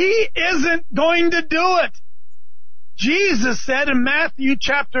 he isn't going to do it. Jesus said in Matthew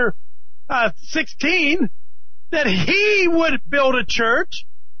chapter 16 that he would build a church,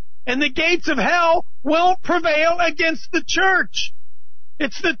 and the gates of hell won't prevail against the church.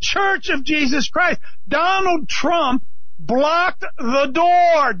 It's the church of Jesus Christ. Donald Trump blocked the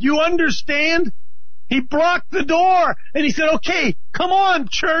door. Do you understand? He blocked the door, and he said, okay, come on,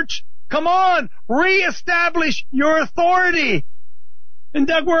 church. Come on, reestablish your authority. And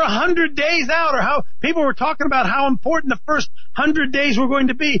Doug, we're 100 days out, or how people were talking about how important the first 100 days were going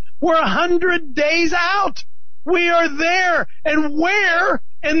to be. We're 100 days out. We are there. And where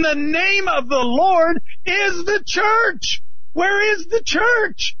in the name of the Lord is the church? Where is the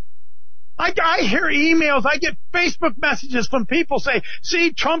church? I hear emails, I get Facebook messages from people say,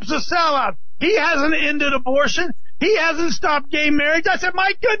 see, Trump's a sellout. He hasn't ended abortion. He hasn't stopped gay marriage. I said,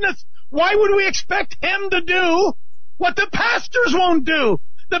 my goodness, why would we expect him to do what the pastors won't do?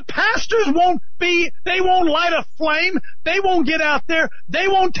 The pastors they won't light a flame. They won't get out there. They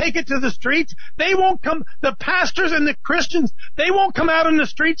won't take it to the streets. They won't come, the pastors and the Christians, they won't come out in the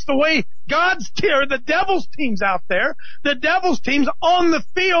streets the way the devil's team's out there. The devil's team's on the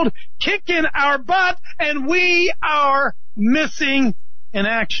field kicking our butt, and we are missing in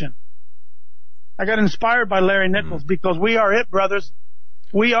action. I got inspired by Larry Nichols because we are it, brothers.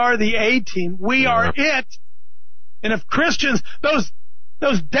 We are the A-team. We are it. And if Christians, those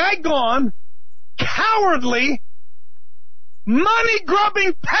daggone, cowardly,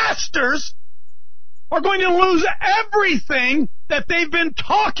 money-grubbing pastors are going to lose everything that they've been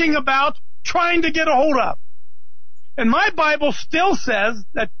talking about trying to get a hold of. And my Bible still says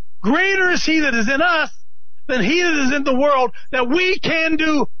that greater is he that is in us than he that is in the world, that we can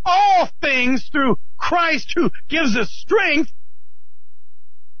do all things through Christ who gives us strength.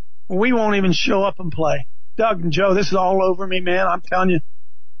 We won't even show up and play. Doug and Joe, this is all over me, man. I'm telling you,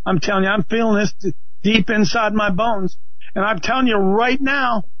 I'm feeling this deep inside my bones. And I'm telling you right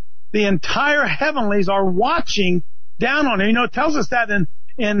now, the entire heavenlies are watching down on it. You know, it tells us that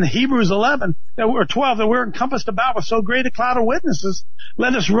in Hebrews 11, or 12, that we're encompassed about with so great a cloud of witnesses.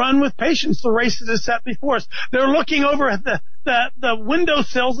 Let us run with patience the race that is set before us. They're looking over at the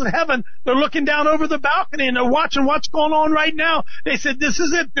windowsills of heaven. They're looking down over the balcony and they're watching what's going on right now. They said, this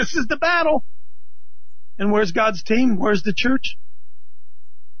is it. This is the battle. And where's God's team? Where's the church?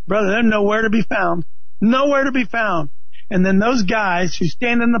 Brother, they're nowhere to be found. Nowhere to be found. And then those guys who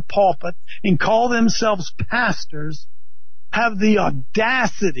stand in the pulpit and call themselves pastors have the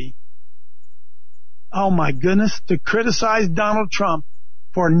audacity, oh my goodness, to criticize Donald Trump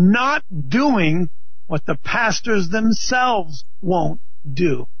for not doing what the pastors themselves won't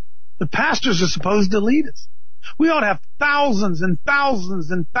do. The pastors are supposed to lead us. We ought to have thousands and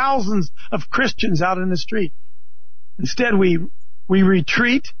thousands and thousands of Christians out in the street. Instead, we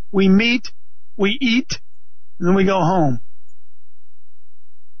retreat, we meet, we eat, and then we go home.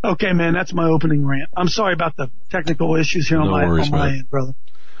 Okay, man, that's my opening rant. I'm sorry about the technical issues here on my end, brother.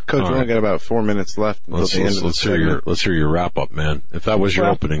 Coach, we only got about 4 minutes left until the end of the segment. Let's hear your wrap up, man. If that was your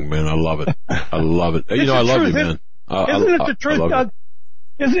opening, man, I love it. I love it. You know, I love you, man. Isn't it the truth, Doug?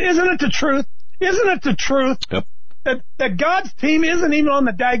 Isn't it the truth? Isn't it the truth? Yep. That God's team isn't even on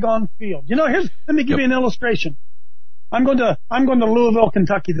the daggone field. You know, let me give you an illustration. I'm going to Louisville,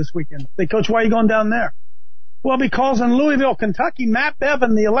 Kentucky this weekend. They, Coach, why are you going down there? Well, because in Louisville, Kentucky, Matt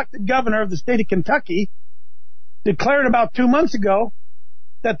Bevin, the elected governor of the state of Kentucky, declared about 2 months ago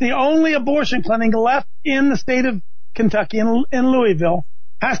that the only abortion clinic left in the state of Kentucky, in Louisville,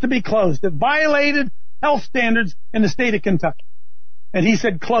 has to be closed. It violated health standards in the state of Kentucky. And he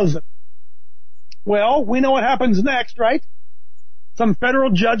said, close it. Well, we know what happens next, right? Some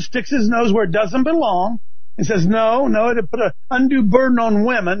federal judge sticks his nose where it doesn't belong and says, no, to put an undue burden on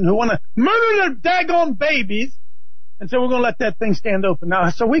women who want to murder their daggone babies. And so we're going to let that thing stand open. Now,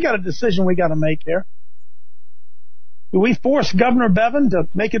 so we got a decision we got to make here. Do we force Governor Bevin to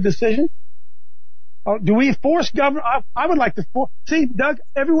make a decision? Or do we force Governor? I would like to see, Doug,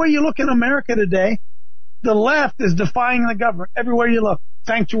 everywhere you look in America today, the left is defying the government. Everywhere you look.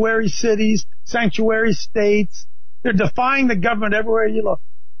 Sanctuary cities, sanctuary states. They're defying the government everywhere you look.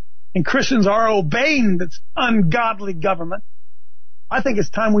 And Christians are obeying this ungodly government. I think it's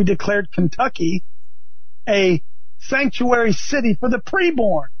time we declared Kentucky a sanctuary city for the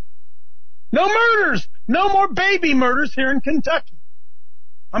preborn. No murders! No more baby murders here in Kentucky.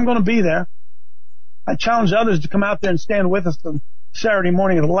 I'm going to be there. I challenge others to come out there and stand with us on Saturday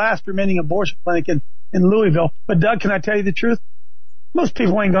morning at the last remaining abortion clinic in Louisville. But Doug, can I tell you the truth? Most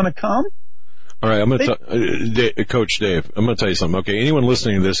people ain't going to come. All right, I'm going to Coach Dave, I'm going to tell you something. Okay, anyone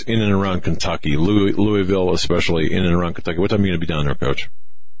listening to this in and around Kentucky, Louisville especially, in and around Kentucky, what time are you going to be down there, Coach?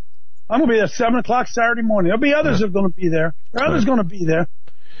 I'm going to be there 7 o'clock Saturday morning. There'll be others that are going to be there. There are others going to be there.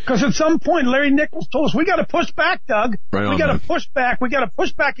 Because at some point, Larry Nichols told us, we got to push back, Doug. We got to push back. We got to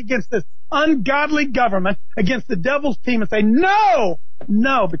push back against this ungodly government, against the devil's team, and say, no,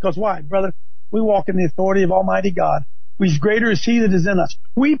 because why, brother? We walk in the authority of Almighty God. Who's greater is he that is in us.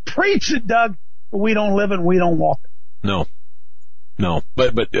 We preach it, Doug, but we don't live it and we don't walk it. No.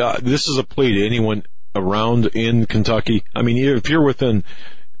 But this is a plea to anyone around in Kentucky. I mean, if you're within,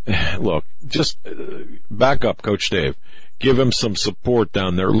 look, just back up, Coach Dave. Give him some support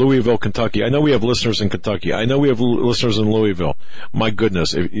down there. Louisville, Kentucky. I know we have listeners in Kentucky. I know we have listeners in Louisville. My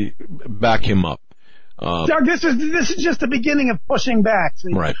goodness, back him up. Doug, this is just the beginning of pushing back.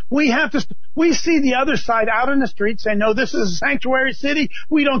 See? Right. We see the other side out in the street saying, no, this is a sanctuary city.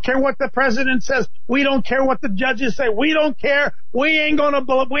 We don't care what the president says. We don't care what the judges say. We don't care. We ain't gonna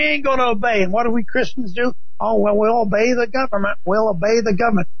obey. And what do we Christians do? Oh, well, we'll obey the government. We'll obey the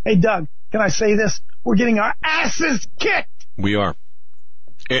government. Hey, Doug, can I say this? We're getting our asses kicked. We are.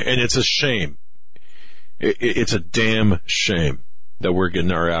 And it's a shame. It's a damn shame that we're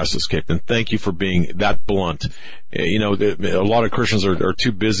getting our asses kicked. And thank you for being that blunt. You know, a lot of Christians are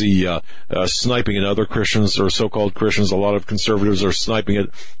too busy sniping at other Christians or so-called Christians. A lot of conservatives are sniping at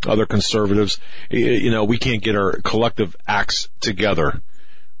other conservatives. You know, we can't get our collective acts together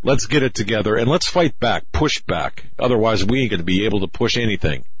Let's get it together, and let's fight back, push back. Otherwise, we ain't going to be able to push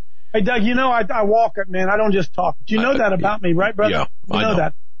anything. Hey, Doug, you know I walk it, man. I don't just talk. You know that about me, right, brother? Yeah, you know I know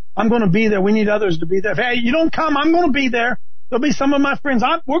that. I'm going to be there. We need others to be there. Hey, you don't come, I'm going to be there. There'll be some of my friends.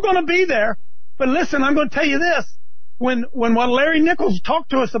 We're going to be there. But listen, I'm going to tell you this. When what Larry Nichols talked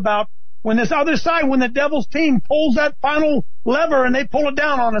to us about, when this other side, when the Devils team pulls that final lever and they pull it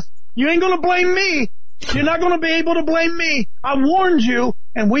down on us, you ain't going to blame me. You're not going to be able to blame me. I warned you,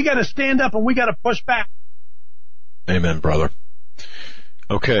 and we got to stand up and we got to push back. Amen, brother.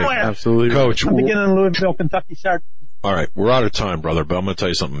 Okay. Absolutely. Coach. I'm beginning in Louisville, Kentucky. All right. We're out of time, brother, but I'm going to tell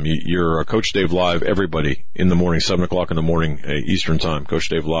you something. You're Coach Dave Live, everybody, in the morning, 7 o'clock in the morning, Eastern time,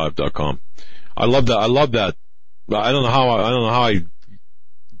 CoachDaveLive.com. I love that. I don't know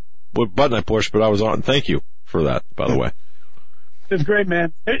what button I pushed, but I was on. Thank you for that, by the way. It's great,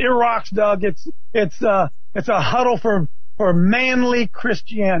 man. It rocks, Doug. It's a huddle for manly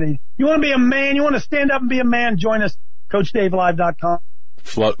Christianity. You want to be a man? You want to stand up and be a man? Join us, CoachDaveLive.com.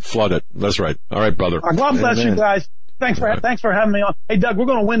 Flood it. That's right. All right, brother. God bless you guys. Thanks for having me on. Hey, Doug, we're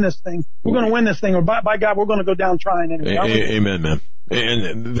going to win this thing. We're going to win this thing, or by God, we're going to go down trying anyway. Amen, man.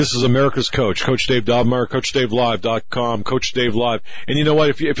 And this is America's coach, Coach Dave Dobmeyer, CoachDaveLive.com, Coach Dave Live. And you know what?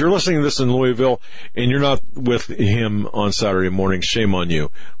 If you're listening to this in Louisville and you're not with him on Saturday morning, shame on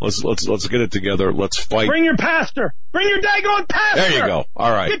you. Let's get it together. Let's fight. Bring your pastor. Bring your daggone pastor. There you go.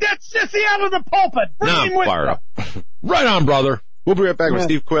 All right. Get that sissy out of the pulpit. Bring him with fire up. Right on, brother. We'll be right back with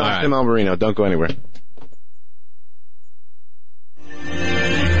Steve Quayle and Tim Alberino. Don't go anywhere.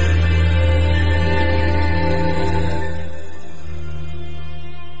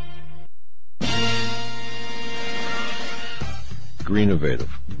 Greenovative.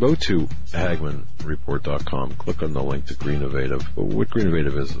 Go to HagmannReport.com. Click on the link to Greenovative. What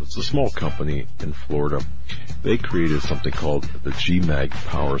Greenovative is, it's a small company in Florida. They created something called the GMAG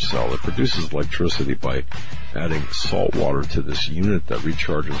Power Cell. It produces electricity by adding salt water to this unit that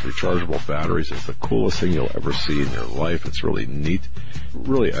recharges rechargeable batteries. It's the coolest thing you'll ever see in your life. It's really neat.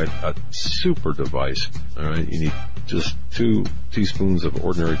 Really a super device. All right, you need just 2 teaspoons of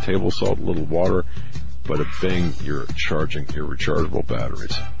ordinary table salt, a little water. Bada bing, you're charging your rechargeable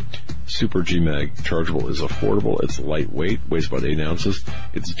batteries. Super GMAG chargeable is affordable, it's lightweight, weighs about 8 ounces,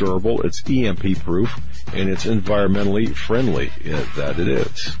 it's durable, it's EMP proof, and it's environmentally friendly, that it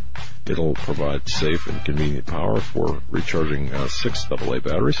is. It'll provide safe and convenient power for recharging 6 AA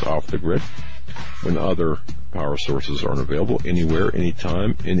batteries off the grid when other power sources aren't available, anywhere,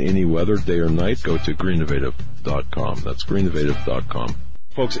 anytime, in any weather, day or night. Go to Greenovative.com. That's Greenovative.com.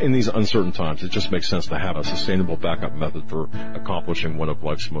 Folks, in these uncertain times, it just makes sense to have a sustainable backup method for accomplishing one of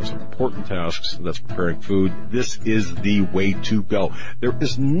life's most important tasks, and that's preparing food. This is the way to go. There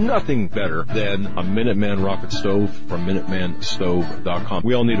is nothing better than a Minuteman rocket stove from MinutemanStove.com.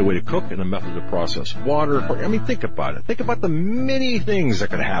 We all need a way to cook and a method to process water. I mean, think about it. Think about the many things that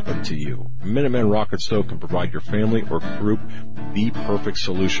could happen to you. A Minuteman rocket stove can provide your family or group the perfect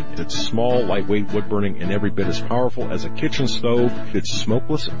solution. It's small, lightweight, wood-burning, and every bit as powerful as a kitchen stove. It's smokeless,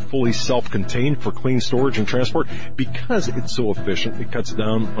 fully self-contained for clean storage and transport. Because it's so efficient, it cuts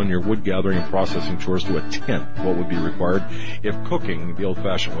down on your wood gathering and processing chores to a tenth what would be required if cooking the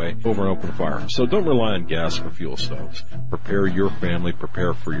old-fashioned way over an open fire. So don't rely on gas or fuel stoves. Prepare your family,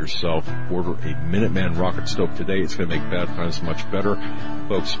 prepare for yourself. Order a Minuteman rocket stove today. It's going to make bad times much better.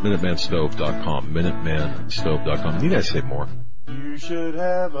 Folks, MinutemanStove.com, MinutemanStove.com. Need I say more? You should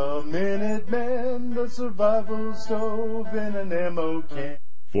have a Minuteman, the survival stove in an ammo can.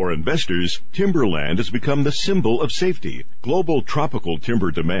 For investors, timberland has become the symbol of safety. Global tropical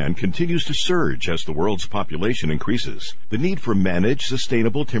timber demand continues to surge as the world's population increases. The need for managed,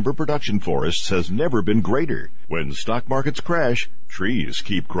 sustainable timber production forests has never been greater. When stock markets crash, trees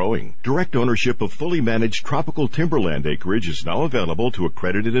keep growing. Direct ownership of fully managed tropical timberland acreage is now available to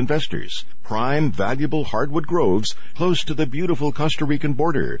accredited investors. Prime, valuable hardwood groves close to the beautiful Costa Rican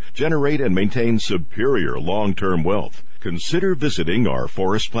border generate and maintain superior long-term wealth. Consider visiting our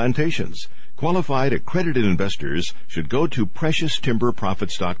forest plantations. Qualified accredited investors should go to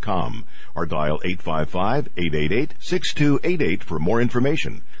PreciousTimberProfits.com or dial 855-888-6288 for more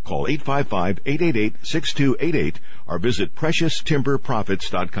information. Call 855-888-6288 or visit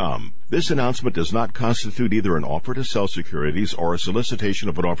PreciousTimberProfits.com. This announcement does not constitute either an offer to sell securities or a solicitation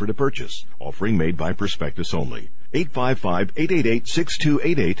of an offer to purchase. Offering made by prospectus only.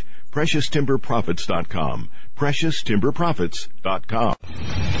 855-888-6288, PreciousTimberProfits.com. PreciousTimberProfits.com.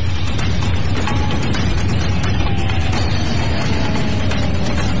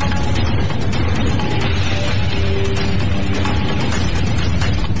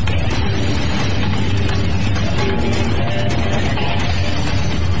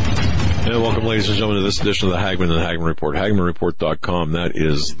 And welcome, ladies and gentlemen, to this edition of the Hagmann and the Hagmann Report. HagmannReport.com, that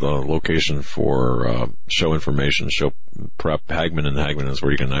is the location for show information, show prep. Hagmann and Hagmann is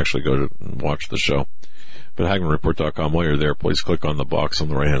where you can actually go to and watch the show. But HagmannReport.com, while you're there, please click on the box on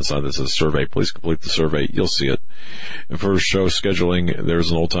the right-hand side that says survey. Please complete the survey. You'll see it. And for show scheduling,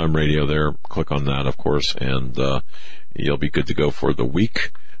 there's an old-time radio there. Click on that, of course, and you'll be good to go for the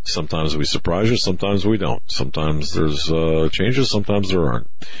week. Sometimes we surprise you, sometimes we don't. Sometimes there's changes, sometimes there aren't.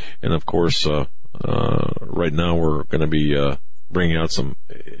 And of course, right now we're going to be bringing out some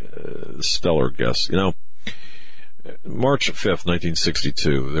stellar guests. You know, March 5th,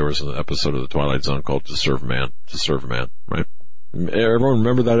 1962, there was an episode of The Twilight Zone called To Serve Man, right? Everyone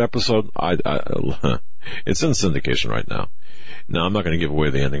remember that episode? It's in syndication right now. Now, I'm not going to give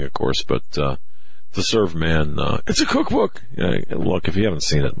away the ending, of course, but To Serve Man, it's a cookbook. Look, if you haven't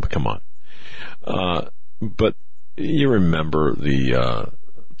seen it, come on. But you remember the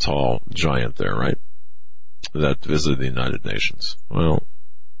tall giant there, right? That visited the United Nations. Well,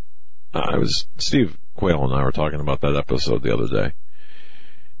 Steve Quayle and I were talking about that episode the other day.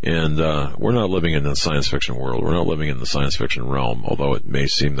 And we're not living in the science fiction world. We're not living in the science fiction realm, although it may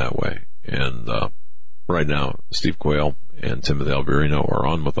seem that way. And right now, Steve Quayle and Timothy Alberino are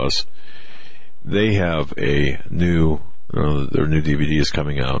on with us. They have a new, their new DVD is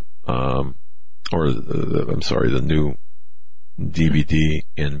coming out, the new DVD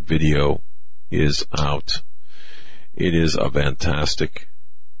and video is out. It is a fantastic,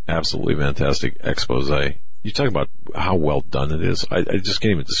 absolutely fantastic expose. You talk about how well done it is. I just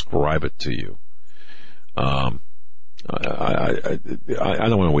can't even describe it to you. I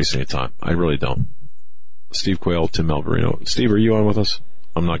don't want to waste any time. I really don't. Steve Quayle, Tim Alberino. Steve, are you on with us?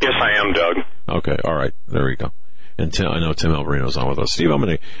 I'm not. Yes, I am, Doug. Okay, all right, there we go. And I know Tim Alberino's on with us. Steve,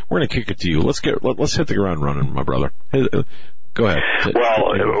 we're gonna kick it to you. Let's hit the ground running, my brother. Go ahead.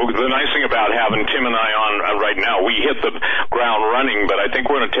 Well, the nice thing about having Tim and I on right now, we hit the ground running, but I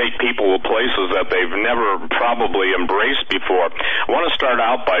think we're going to take people to places that they've never probably embraced before. I want to start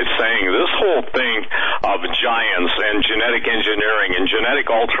out by saying this whole thing of giants and genetic engineering and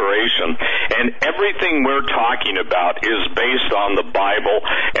genetic alteration and everything we're talking about is based on the Bible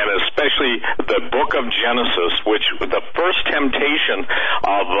and especially the book of Genesis, which the first temptation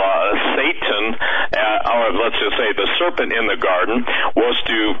of Satan, or let's just say the serpent in the garden, was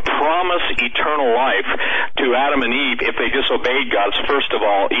to promise eternal life to Adam and Eve if they disobeyed God's, first of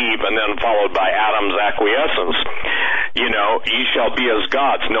all, Eve, and then followed by Adam's acquiescence. You know, ye shall be as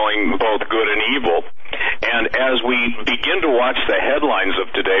gods, knowing both good and evil. And as we begin to watch the headlines of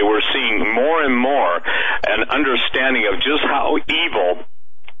today, we're seeing more and more an understanding of just how evil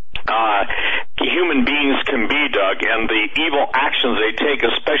human beings can be, Doug, and the evil actions they take,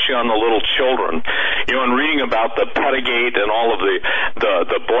 especially on the little children. You know, and reading about the Pedigate and all of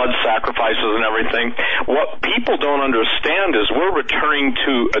the blood sacrifices and everything, what people don't understand is we're returning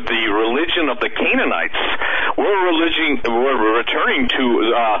to the religion of the Canaanites. We're returning to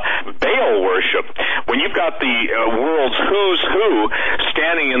Baal worship. When you've got the world's who's who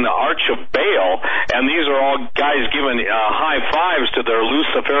standing in the Arch of Baal, and these are all guys giving high fives to their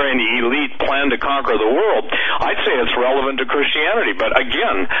Luciferian elite plan to conquer the world, I'd say it's relevant to Christianity. But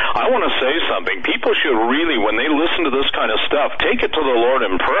again, I want to say something. People should really, when they listen to this kind of stuff, take it to the Lord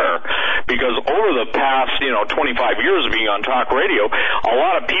in prayer, because over the past, 25 years of being on talk radio, a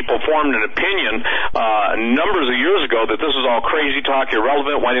lot of people formed an opinion numbers of years ago that this is all crazy talk,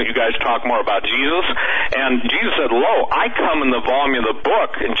 irrelevant. Why don't you guys talk more about Jesus? And Jesus said, lo, I come in the volume of the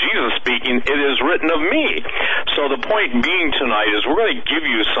book, and Jesus speaking, it is written of me. So the point being tonight is we're going to give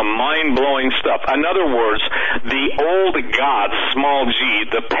you some mind-blowing stuff. In other words, the old gods, small g,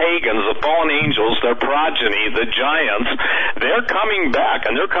 the pagans, the fallen angels, their progeny, the giants, they're coming back,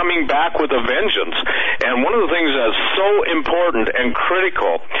 and they're coming back with a vengeance. And one of the things that's so important and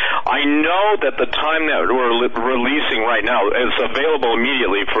critical, I know that the time that we're releasing right now is available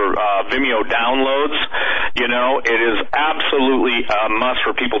immediately for Vimeo downloads. You know, it is absolutely a must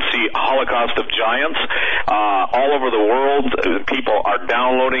for people to see Holocaust of Giants. All over the world, people are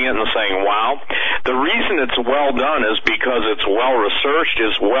downloading it and saying, wow. The reason it's well done is because it's well researched,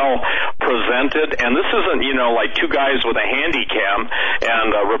 it's well presented, and this isn't, like two guys with a handy cam and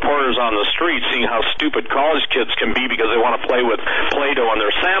reporters on the street seeing how stupid college kids can be because they want to play with Play-Doh on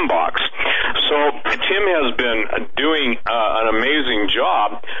their sandbox. So Tim has been doing an amazing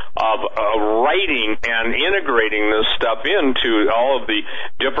job of writing and integrating this stuff into all of the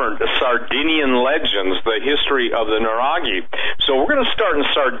different Sardinian legends, the history of the Nuragi. So we're going to start in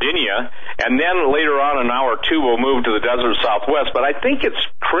Sardinia, and then later on in hour two we'll move to the desert Southwest. But I think it's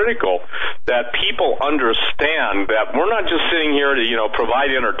critical that people understand that we're not just sitting here to, provide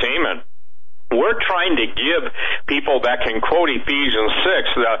entertainment. We're trying to give people that can quote Ephesians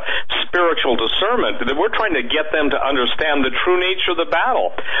 6, the spiritual discernment, that we're trying to get them to understand the true nature of the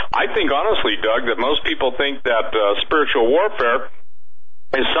battle. I think, honestly, Doug, that most people think that spiritual warfare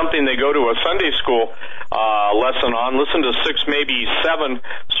is something they go to a Sunday school lesson on, listen to 6, maybe 7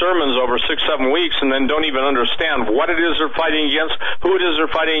 sermons over 6-7 weeks, and then don't even understand what it is they're fighting against, who it is they're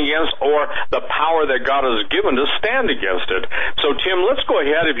fighting against, or the power that God has given to stand against it. So, Tim, let's go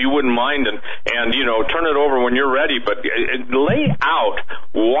ahead, if you wouldn't mind, and turn it over when you're ready, but lay out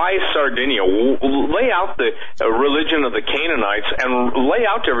why Sardinia, lay out the religion of the Canaanites, and lay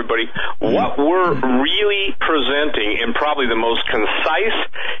out to everybody what we're really presenting in probably the most concise,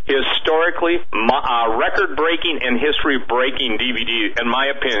 historically record-breaking and history-breaking DVD, in my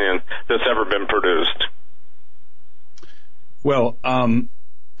opinion, that's ever been produced. Well,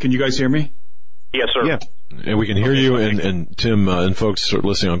 can you guys hear me? Yes, sir. Yeah. And we can hear you, and Tim, and folks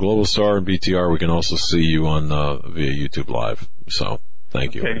listening on Global Star and BTR, we can also see you on via YouTube Live. So,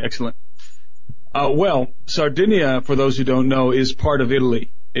 thank you. Okay, excellent. Well, Sardinia, for those who don't know, is part of Italy.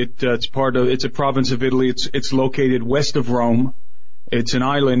 It's a province of Italy. It's located west of Rome. It's an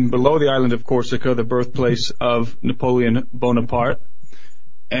island below the island of Corsica, the birthplace of Napoleon Bonaparte.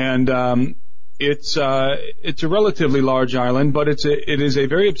 And it's a relatively large island, but it is a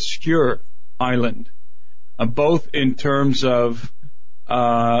very obscure island, both in terms of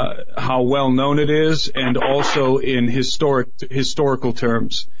how well known it is and also in historical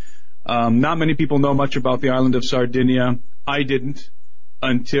terms. Not many people know much about the island of Sardinia. I didn't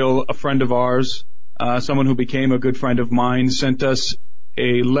until a friend of ours, someone who became a good friend of mine, sent us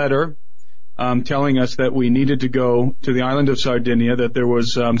a letter telling us that we needed to go to the island of Sardinia, that there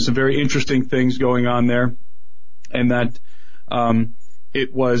was some very interesting things going on there, and that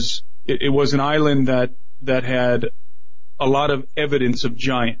it was an island that had a lot of evidence of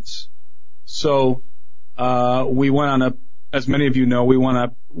giants. So we went on as many of you know, we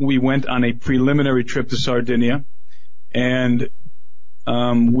went on a preliminary trip to Sardinia, and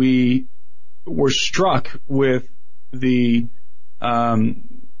we were struck with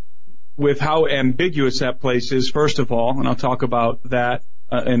with how ambiguous that place is, first of all, and I'll talk about that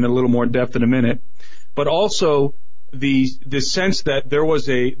in a little more depth in a minute, but also the sense that there was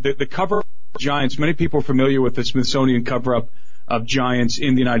the cover-up of giants. Many people are familiar with the Smithsonian cover-up of giants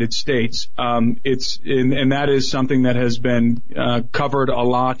in the United States. And that is something that has been covered a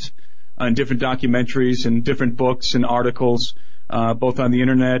lot in different documentaries and different books and articles, both on the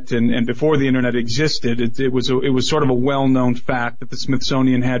internet and before the internet existed. It was sort of a well-known fact that the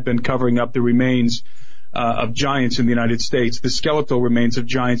Smithsonian had been covering up the remains of giants in the United States, the skeletal remains of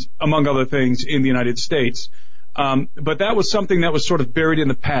giants, among other things, in the United States. But that was something that was sort of buried in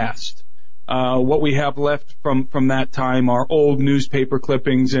the past. What we have left from that time are old newspaper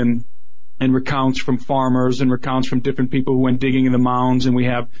clippings and recounts from farmers and recounts from different people who went digging in the mounds, and we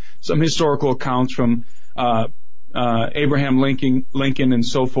have some historical accounts from Abraham Lincoln and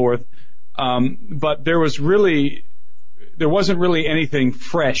so forth. But there wasn't really anything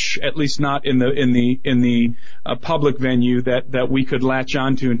fresh, at least not in the public venue that we could latch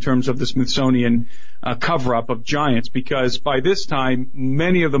onto in terms of the Smithsonian cover-up of giants, because by this time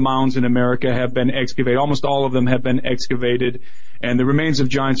many of the mounds in America have been excavated. Almost all of them have been excavated, and the remains of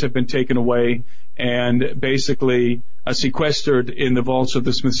giants have been taken away and basically sequestered in the vaults of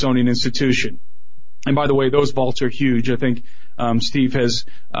the Smithsonian Institution. And by the way, those vaults are huge. I think Steve has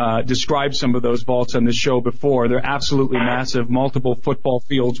described some of those vaults on this show before. They're absolutely massive, multiple football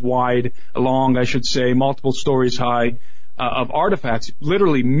fields long, I should say, multiple stories high, of artifacts,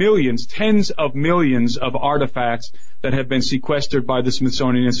 literally millions, tens of millions of artifacts that have been sequestered by the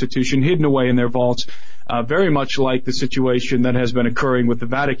Smithsonian Institution, hidden away in their vaults, very much like the situation that has been occurring with the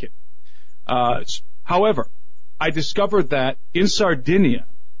Vatican. However, I discovered that in Sardinia,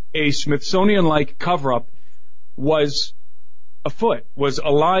 a Smithsonian-like cover-up was afoot, was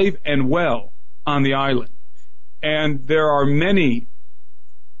alive and well on the island. And there are many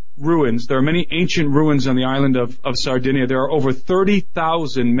ruins, there are many ancient ruins on the island of Sardinia. There are over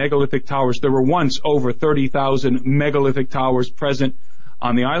 30,000 megalithic towers. There were once over 30,000 megalithic towers present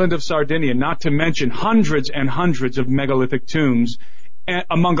on the island of Sardinia, not to mention hundreds and hundreds of megalithic tombs,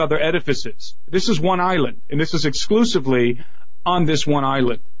 among other edifices. This is one island, and this is exclusively on this one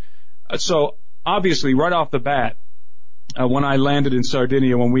island. So, obviously, right off the bat, when I landed in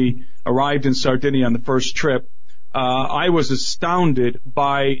Sardinia, when we arrived in Sardinia on the first trip, I was astounded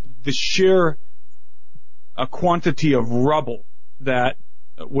by the sheer quantity of rubble that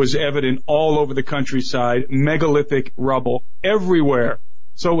was evident all over the countryside, megalithic rubble everywhere.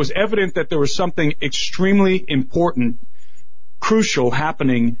 So it was evident that there was something extremely important, crucial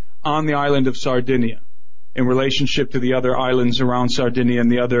happening on the island of Sardinia in relationship to the other islands around Sardinia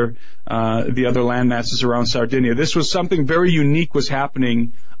and the other land masses around Sardinia. This was something very unique was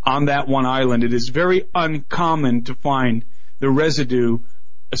happening on that one island. It is very uncommon to find the residue,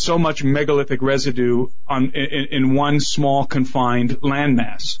 so much megalithic residue in one small confined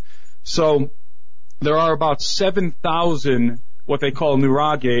landmass. So there are about 7,000 what they call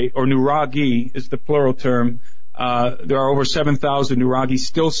nuraghe, or nuraghi is the plural term. There are over 7,000 nuraghi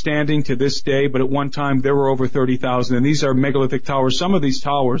still standing to this day, but at one time there were over 30,000. And these are megalithic towers. Some of these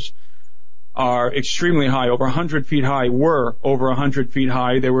towers are extremely high, over 100 feet high, were over 100 feet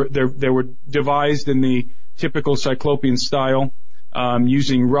high. They were devised in the typical Cyclopean style,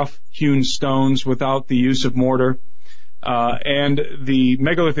 using rough-hewn stones without the use of mortar. And the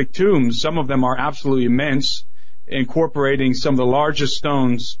megalithic tombs, some of them are absolutely immense, incorporating some of the largest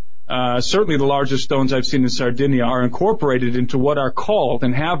stones, certainly the largest stones I've seen in Sardinia, are incorporated into what are called,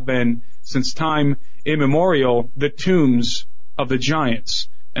 and have been since time immemorial, the tombs of the giants.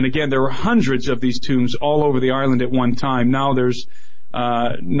 And again, there were hundreds of these tombs all over the island at one time. Now there's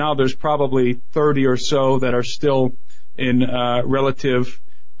probably 30 or so that are still in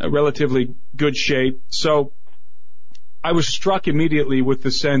relatively good shape. So I was struck immediately with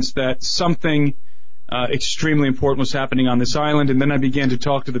the sense that something extremely important was happening on this island, and then I began to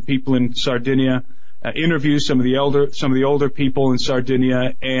talk to the people in Sardinia, interview some of the older people in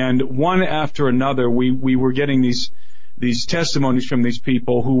Sardinia, and one after another we were getting these testimonies from these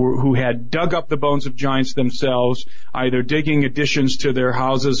people who had dug up the bones of giants themselves, either digging additions to their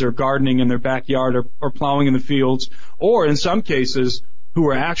houses or gardening in their backyard or plowing in the fields, or in some cases who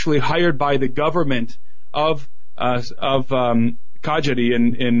were actually hired by the government of Cagliari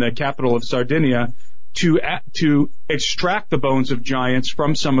in the capital of Sardinia to extract the bones of giants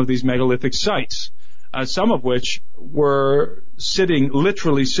from some of these megalithic sites, some of which were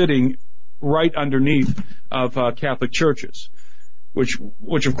literally sitting right underneath of Catholic churches, which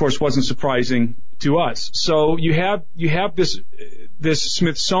of course wasn't surprising to us. So you have this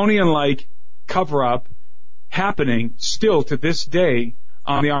Smithsonian-like cover-up happening still to this day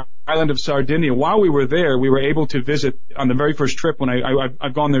on the island of Sardinia. While we were there, we were able to visit on the very first trip. When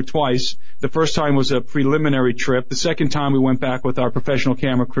I've gone there twice. The first time was a preliminary trip. The second time we went back with our professional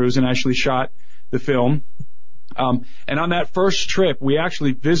camera crews and actually shot the film. And on that first trip, we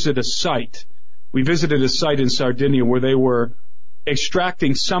actually visited a site. We visited a site in Sardinia where they were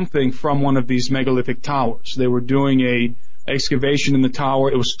extracting something from one of these megalithic towers. They were doing a excavation in the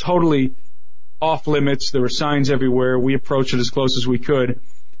tower. It was totally off limits. There were signs everywhere. We approached it as close as we could,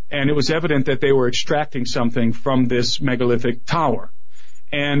 and it was evident that they were extracting something from this megalithic tower.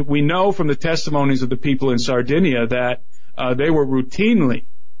 And we know from the testimonies of the people in Sardinia that they were routinely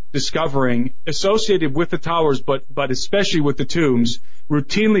discovering, associated with the towers, but especially with the tombs,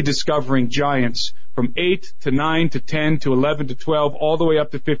 routinely discovering giants from 8 to 9 to 10 to 11 to 12, all the way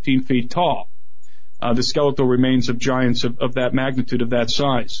up to 15 feet tall. The skeletal remains of giants of that magnitude, of that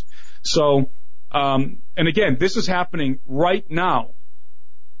size. So, and again, this is happening right now.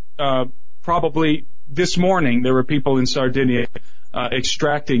 Probably this morning, there were people in Sardinia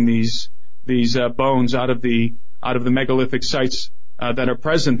extracting these bones out of the megalithic sites that are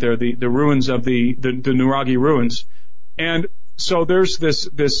present there, the ruins of the nuraghi ruins. And so there's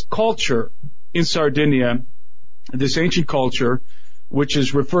this culture in Sardinia, this ancient culture, which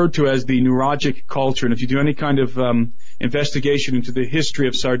is referred to as the nuragic culture. And if you do any kind of investigation into the history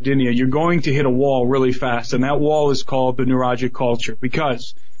of Sardinia, you're going to hit a wall really fast, and that wall is called the nuragic culture,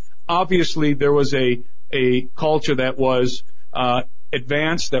 because obviously there was a culture that was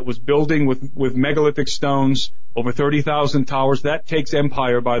advanced, that was building with megalithic stones, over 30,000 towers. That takes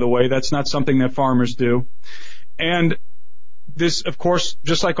empire, by the way. That's not something that farmers do. And this, of course,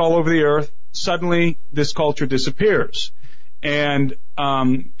 just like all over the earth, suddenly this culture disappears and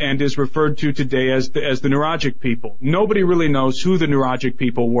is referred to today as the nuragic people. Nobody really knows who the nuragic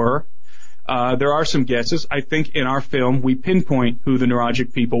people were. There are some guesses. I think in our film we pinpoint who the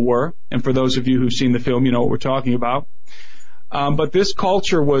nuragic people were, and for those of you who've seen the film, you know what we're talking about. But this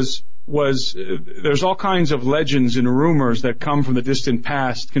culture was there's all kinds of legends and rumors that come from the distant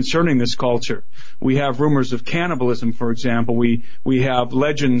past concerning this culture. We have rumors of cannibalism, for example. We have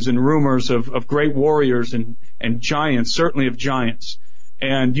legends and rumors of great warriors and giants, certainly of giants.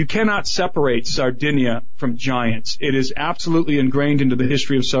 And you cannot separate Sardinia from giants. It is absolutely ingrained into the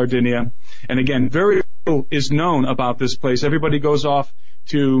history of Sardinia. And again, very little is known about this place. Everybody goes off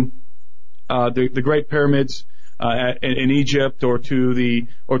to the Great Pyramids in Egypt, or to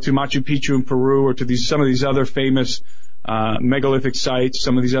Machu Picchu in Peru, or to some of these other famous megalithic sites,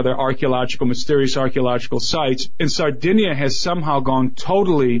 some of these other mysterious archaeological sites. And Sardinia has somehow gone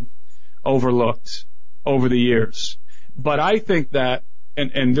totally overlooked over the years. But I think that,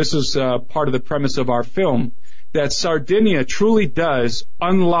 and this is part of the premise of our film, that Sardinia truly does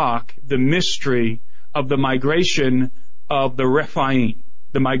unlock the mystery of the migration of the Rephaim,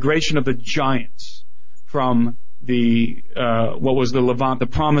 the migration of the giants from what was the Levant, the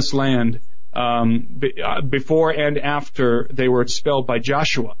Promised Land, before and after they were expelled by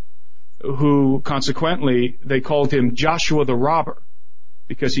Joshua, who consequently they called him Joshua the Robber,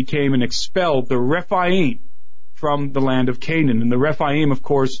 because he came and expelled the Rephaim from the land of Canaan. And the Rephaim, of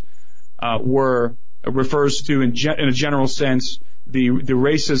course, refers to, in a general sense, the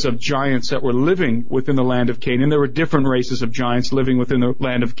races of giants that were living within the land of Canaan. There were different races of giants living within the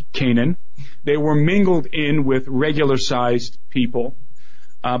land of Canaan. They were mingled in with regular-sized people.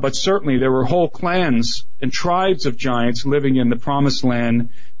 But certainly there were whole clans and tribes of giants living in the Promised Land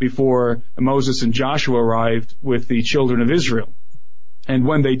before Moses and Joshua arrived with the children of Israel. And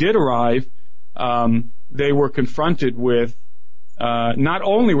when they did arrive, they were confronted with, not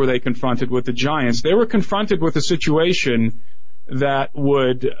only were they confronted with the giants, they were confronted with a situation that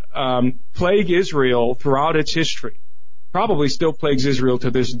would plague Israel throughout its history, probably still plagues Israel to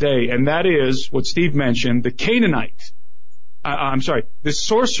this day, and that is what Steve mentioned, the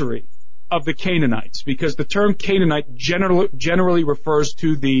sorcery of the Canaanites, because the term Canaanite generally refers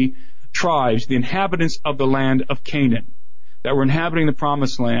to the tribes, the inhabitants of the land of Canaan that were inhabiting the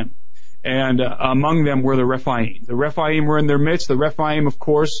Promised Land. And among them were the Rephaim. The Rephaim were in their midst. The Rephaim, of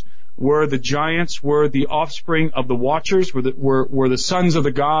course, were the giants, were the offspring of the Watchers, were the sons of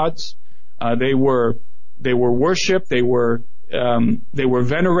the gods. They were worshipped. They were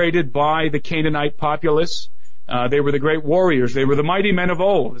venerated by the Canaanite populace. They were the great warriors. They were the mighty men of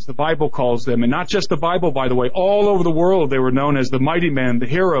old, as the Bible calls them. And not just the Bible, by the way. All over the world, they were known as the mighty men, the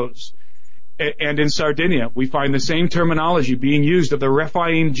heroes. And in Sardinia, we find the same terminology being used of the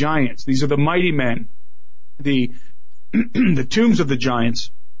Rephaim giants. These are the mighty men. The tombs of the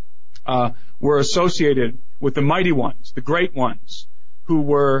giants were associated with the mighty ones, the great ones, who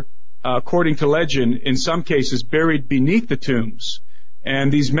were, according to legend, in some cases buried beneath the tombs.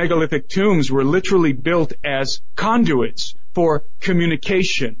 And these megalithic tombs were literally built as conduits for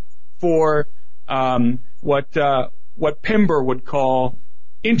communication, for what Pember would call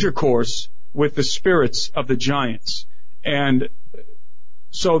intercourse with the spirits of the giants. And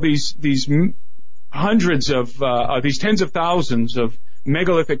so these hundreds of these tens of thousands of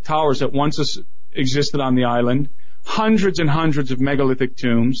megalithic towers that once existed on the island, hundreds and hundreds of megalithic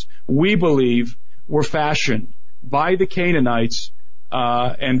tombs, we believe were fashioned by the Canaanites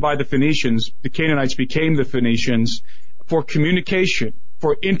and by the Phoenicians. The Canaanites became the Phoenicians for communication,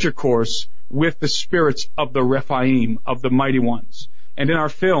 for intercourse with the spirits of the Rephaim, of the mighty ones. And in our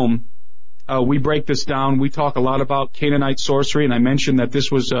film, we break this down. We talk a lot about Canaanite sorcery, and I mentioned that this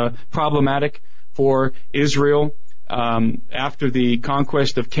was problematic for Israel. After the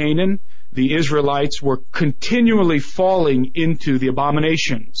conquest of Canaan, the Israelites were continually falling into the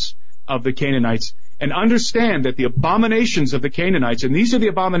abominations of the Canaanites. And understand that the abominations of the Canaanites, and these are the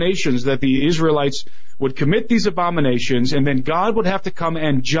abominations that the Israelites would commit these abominations, and then God would have to come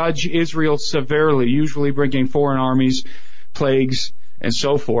and judge Israel severely, usually bringing foreign armies, plagues, and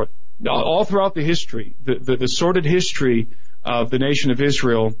so forth. All throughout the history, the sordid history of the nation of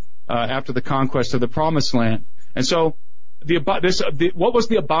Israel after the conquest of the Promised Land. And so, what was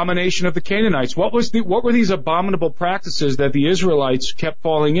the abomination of the Canaanites? What were these abominable practices that the Israelites kept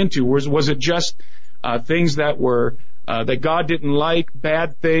falling into? Was it just things that were that God didn't like,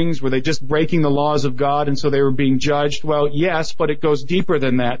 bad things? Were they just breaking the laws of God, and so they were being judged? Well, yes, but it goes deeper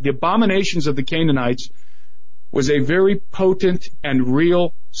than that. The abominations of the Canaanites was a very potent and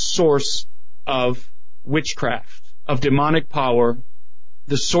real source of witchcraft, of demonic power,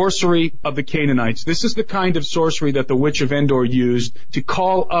 the sorcery of the Canaanites. This is the kind of sorcery that the witch of Endor used to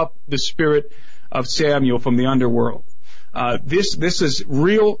call up the spirit of Samuel from the underworld. This is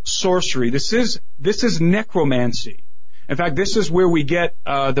real sorcery. This is necromancy. In fact, this is where we get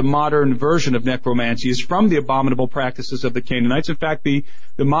the modern version of necromancy, is from the abominable practices of the Canaanites. In fact, the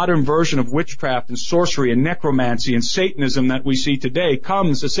modern version of witchcraft and sorcery and necromancy and Satanism that we see today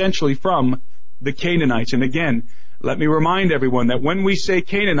comes essentially from the Canaanites. And again, let me remind everyone that when we say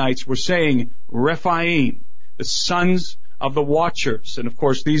Canaanites, we're saying Rephaim, the sons of the Watchers. And of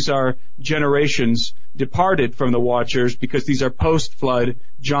course, these are generations departed from the Watchers, because these are post-flood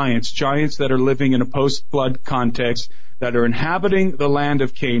giants that are living in a post-flood context, that are inhabiting the land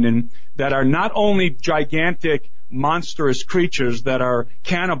of Canaan, that are not only gigantic monstrous creatures that are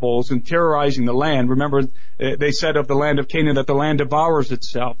cannibals and terrorizing the land. Remember, they said of the land of Canaan that the land devours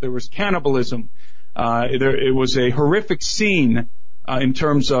itself. There was cannibalism. It was a horrific scene in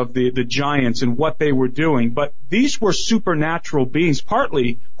terms of the giants and what they were doing. But these were supernatural beings,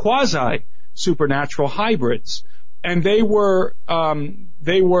 partly quasi-supernatural hybrids. And they were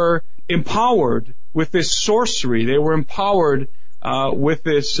empowered with this sorcery. They were empowered with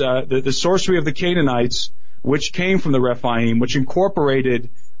this the sorcery of the Canaanites, which came from the Rephaim, which incorporated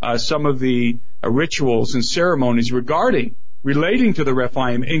some of the rituals and ceremonies relating to the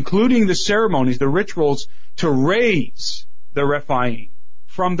Rephaim, including the ceremonies, the rituals to raise the Rephaim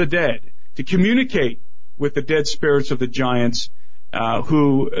from the dead, to communicate with the dead spirits of the giants,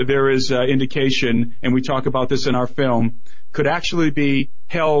 who there is indication, and we talk about this in our film, could actually be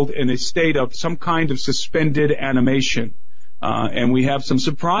held in a state of some kind of suspended animation. And we have some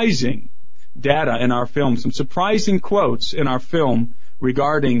surprising data in our film, some surprising quotes in our film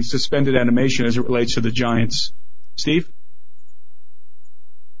regarding suspended animation as it relates to the giants. Steve?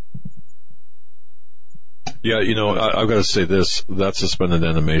 Yeah, I've got to say this. That's suspended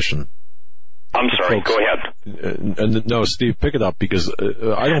animation. I'm sorry. Folks, go ahead. No, Steve, pick it up because I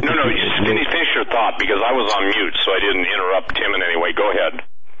don't. No, you just finish your thought because I was on mute, so I didn't interrupt Tim in any way. Go ahead.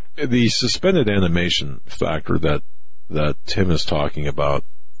 The suspended animation factor that Tim is talking about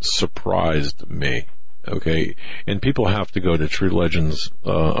surprised me. Okay, and people have to go to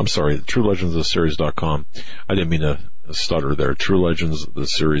TrueLegendsTheSeries.com. I didn't mean to stutter there.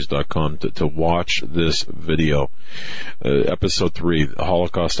 TrueLegendsTheSeries.com to watch this video, episode 3, the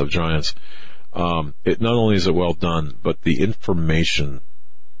Holocaust of Giants. It not only is it well done, but the information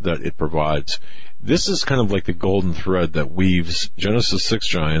that it provides. This is kind of like the golden thread that weaves Genesis 6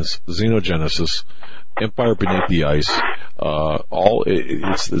 giants, Xenogenesis, Empire Beneath the Ice.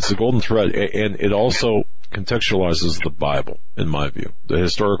 It's a golden thread, and it also contextualizes the Bible, in my view, the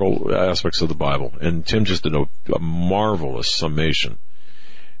historical aspects of the Bible. And Tim just did a marvelous summation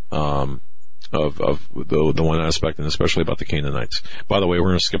of the one aspect, and especially about the Canaanites. By the way, we're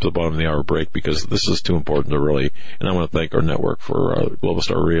going to skip the bottom of the hour break because this is too important to really, and I want to thank our network for Global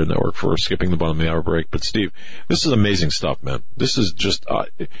Star Radio Network for skipping the bottom of the hour break. But Steve, this is amazing stuff, man. This is just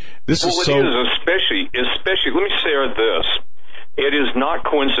this is so. It is especially. Let me say this. It is not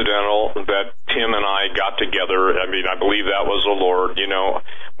coincidental that Tim and I got together. I mean, I believe that was the Lord.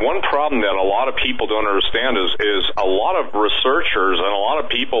 One problem that a lot of people don't understand is a lot of researchers and a lot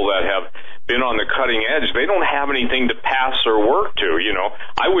of people that have been on the cutting edge, they don't have anything to pass or work to.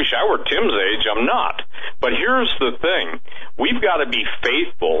 I wish I were Tim's age. I'm not. But here's the thing. We've got to be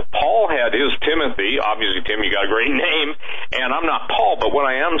faithful. Paul had his Timothy. Obviously, Tim, you got a great name. And I'm not Paul, but what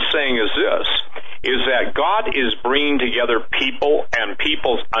I am saying is this, is that God is bringing together people and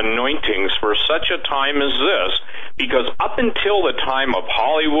people's anointings for such a time as this, because up until the time of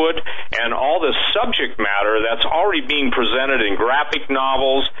Hollywood and all the subject matter that's already being presented in graphic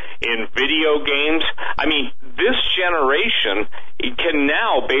novels, in video games, I mean, this generation can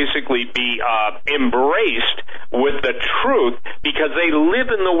now basically be embraced with the truth because they live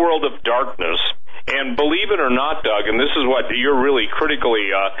in the world of darkness. And believe it or not, Doug, and this is what you're really critically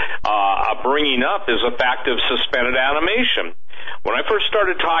bringing up, is the fact of suspended animation. When I first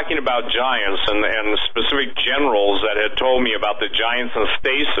started talking about giants and the specific generals that had told me about the giants in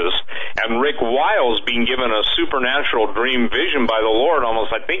stasis, and Rick Wiles being given a supernatural dream vision by the Lord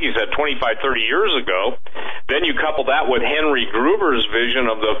almost, I think he said 25, 30 years ago, then you couple that with Henry Gruber's vision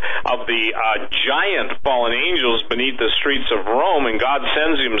of the giant fallen angels beneath the streets of Rome, and God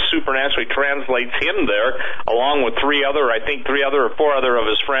sends him, supernaturally translates him there, along with three other or four other of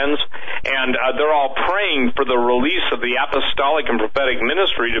his friends, and they're all praying for the release of the apostolic and prophetic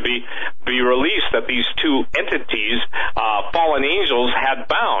ministry to be released that these two entities, fallen angels, had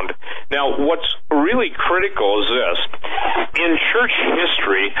bound. Now, what's really critical is this. In church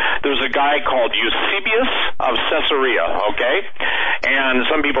history, there's a guy called Eusebius of Caesarea, okay? And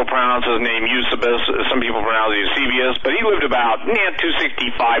some people pronounce his name Eusebius, some people pronounce it Eusebius, but he lived about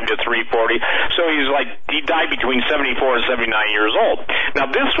 265 to 340, so he died between 74 and 79 years old. Now,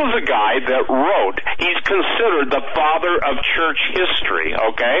 this was a guy that wrote, he's considered the father of church history,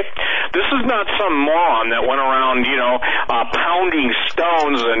 okay? This is not some moron that went around, pounding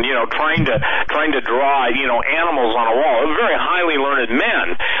stones and, trying to draw, animals on a wall. A very highly learned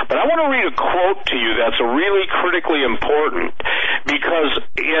man. But I want to read a quote to you that's really critically important, because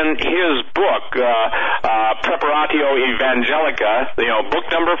in his book, Preparatio Evangelica, book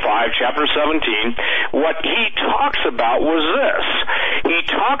number 5, chapter 17, what he talks about was this. He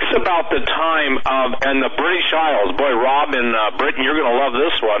talks about the time in the British Isles. Boy, Rob, in Britain, you're going to love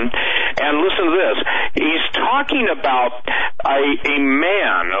this one. And listen to this. He's talking about a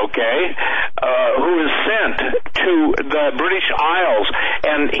man, who is sent to the British Isles,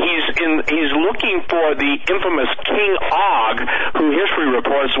 and he's looking for the infamous King Og, who history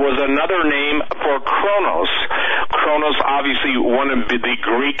reports was another name for Kronos. Kronos, obviously one of the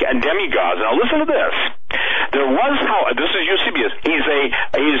Greek demigods. Now listen to this. There was this is Eusebius. He's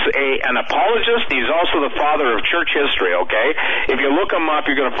an apologist. He's also the father of church history. If you look him up,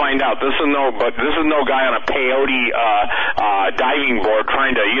 you're going to find out this is no guy on a peyote diving board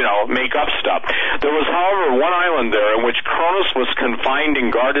trying to make up stuff. There was, however, one island there in which Kronos was confined and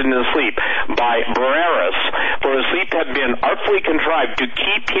guarded in his sleep by Breris, for his sleep had been artfully contrived to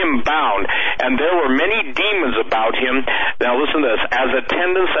keep him bound, and there were many demons about him. Now listen to this, as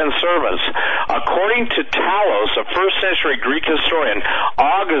attendants and servants. According to Talos, a first-century Greek historian,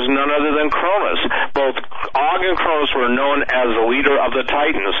 Og is none other than Kronos. Both Og and Kronos were known as the leader of the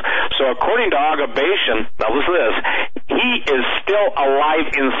Titans. So according to Agabation, now listen to this, he is still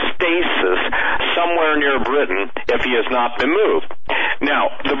alive in stasis somewhere near Britain if he has not been moved.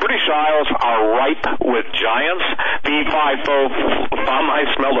 Now, the British Isles are ripe with giants. I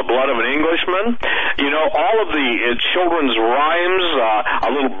smell the blood of an Englishman. All of the children's rhymes, a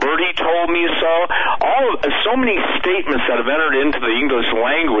little birdie told me so, so many statements that have entered into the English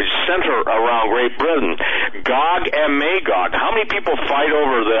language center around Great Britain. Gog and Magog. How many people fight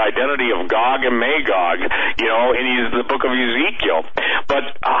over the identity of Gog and Magog, in the book of Ezekiel?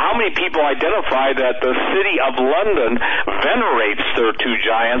 But how many people identify that the city of London venerates their two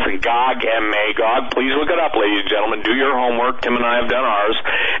giants, Gog and Magog? Please look it up, ladies and gentlemen. Do your homework. Tim and I have done ours.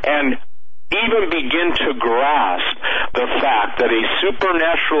 And even begin to grasp the fact that a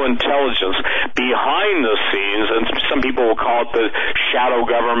supernatural intelligence behind the scenes, and some people will call it the shadow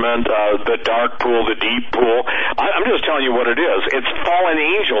government, the dark pool, the deep pool. I'm just telling you what it is. It's fallen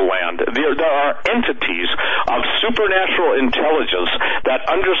angel land. There are entities of supernatural intelligence that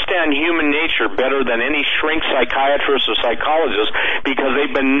understand human nature better than any shrink psychiatrist or psychologist, because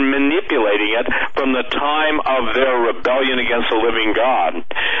they've been manipulating it from the time of their rebellion against the living God.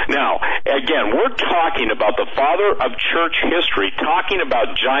 Now, again, we're talking about the father of church history, talking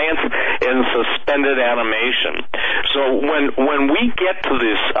about giants in suspended animation. So when we get to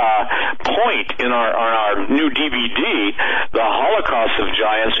this point in our new DVD, The Holocaust of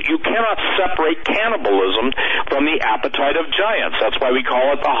Giants, you cannot separate cannibalism from the appetite of giants. That's why we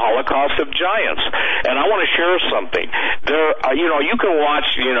call it the Holocaust of Giants. And I want to share something. There, you can watch,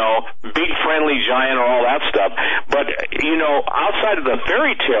 Big Friendly Giant or all that stuff, but, outside of the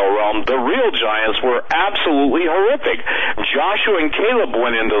fairy tale realm, the real giants were absolutely horrific. Joshua and Caleb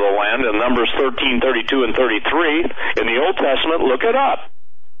went into the land in Numbers 13, 32, and 33 in the Old Testament. Look it up.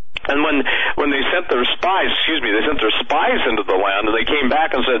 And when they sent their spies, into the land, and they came back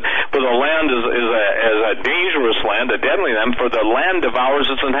and said, for the land is a dangerous land, a deadly land, for the land devours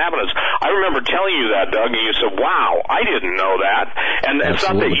its inhabitants. I remember telling you that, Doug, and you said, wow, I didn't know that. And it's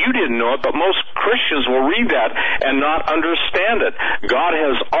not that you didn't know it, but most Christians will read that and not understand it. God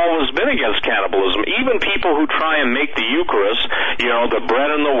has always been against cannibalism. Even people who try and make the Eucharist, the bread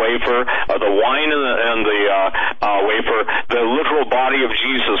and the wafer, the wine and the wafer, the literal body of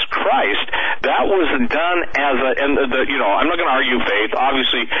Jesus Christ, that was done as I'm not going to argue faith.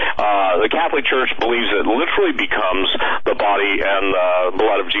 Obviously, the Catholic Church believes it literally becomes the body and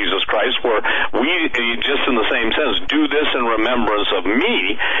blood of Jesus Christ, where we, just in the same sense, do this in remembrance of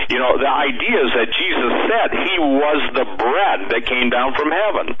me. The idea is that Jesus said he was the bread that came down from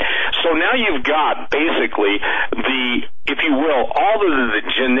heaven. So now you've got basically if you will, all of the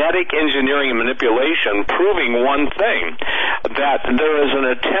genetic engineering and manipulation proving one thing, that there is an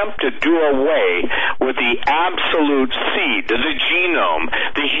attempt to do away with the absolute seed, the genome,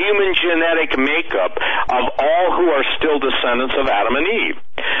 the human genetic makeup of all who are still descendants of Adam and Eve.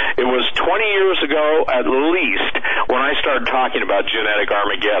 It was 20 years ago, at least, when I started talking about genetic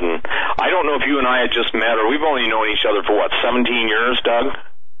Armageddon. I don't know if you and I had just met, or we've only known each other for, 17 years, Doug?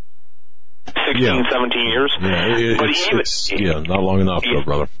 17 years. Yeah, not long enough, though,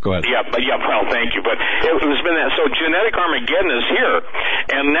 brother. Go ahead. Well, thank you. But it's been that. So genetic Armageddon is here,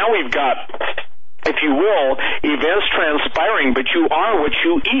 and now we've got, if you will, events transpiring, but you are what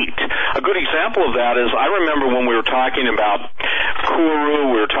you eat. A good example of that is, I remember when we were talking about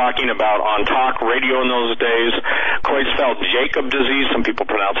Kuru, we were talking about on talk radio in those days. Creutzfeldt-Jakob disease, some people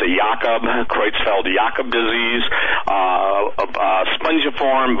pronounce it Jakob, Creutzfeldt-Jakob disease,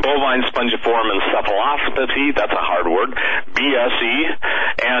 spongiform, bovine spongiform encephalopathy, that's a hard word, BSE,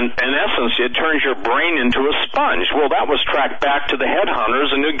 and in essence, it turns your brain into a sponge. Well, that was tracked back to the headhunters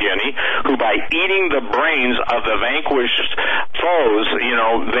in New Guinea, who by eating the brains of the vanquished foes,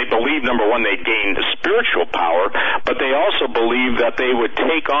 they believed, number one, they gained spiritual power, but they also believed that they would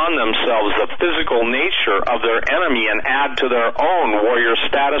take on themselves the physical nature of their enemy and add to their own warrior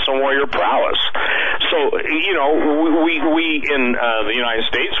status and warrior prowess. So, we in the United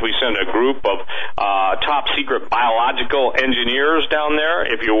States, we send a group of top secret biological engineers down there,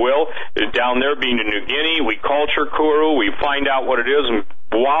 if you will, down there being in New Guinea. We culture Kuru, we find out what it is, and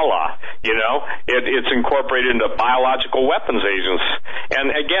voila, it's incorporated into biological weapons agents. And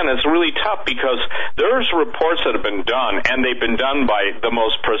again, it's really tough because there's reports that have been done, and they've been done by the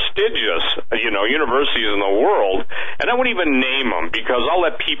most prestigious, universities in the world. And I won't even name them because I'll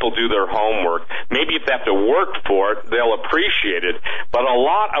let people do their homework. Maybe if they have to work for it, they'll appreciate it. But a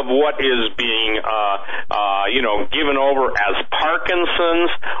lot of what is being, given over as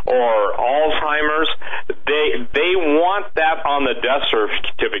Parkinson's or Alzheimer's, they want that on the death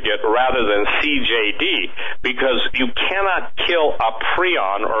certificate rather than CJD, because you cannot kill a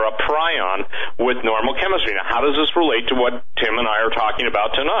prion or a prion with normal chemistry. Now, how does this relate to what Tim and I are talking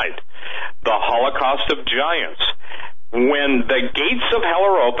about tonight? The Holocaust of Giants. When the gates of hell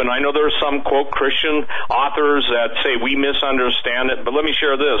are open, I know there's some, quote, Christian authors that say we misunderstand it, but let me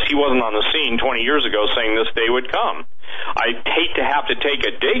share this. He wasn't on the scene 20 years ago saying this day would come. I hate to have to take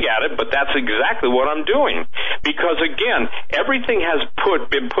a dig at it, but that's exactly what I'm doing. Because, again, everything has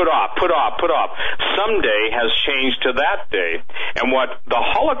been put off. Someday has changed to that day. And what the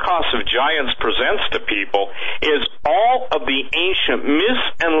Holocaust of Giants presents to people is all of the ancient myths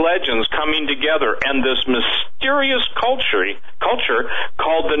and legends coming together, and this mysterious culture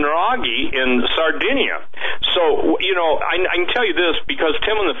called the Nuragi in Sardinia. So, I can tell you this, because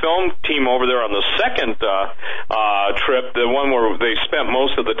Tim and the film team over there on the second trip, the one where they spent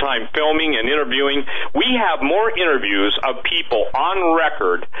most of the time filming and interviewing, we have more interviews of people on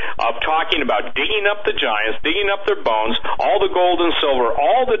record of talking about digging up the giants, digging up their bones, all the gold and silver,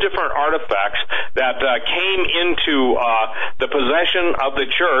 all the different artifacts that came into the possession of the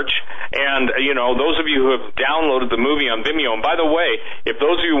church. And, those of you who have downloaded the movie on Vimeo, and by the way, if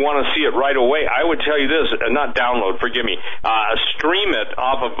those of you want to see it right away, I would tell you this, not download, forgive me, stream it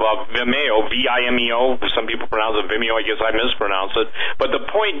off of Vimeo, V-I-M-E-O, some people pronounce it Vimeo, I guess I mispronounce it, but the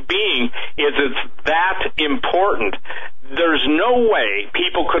point being is it's that important. There's no way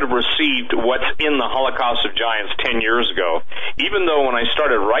people could have received what's in the Holocaust of Giants 10 years ago. Even though when I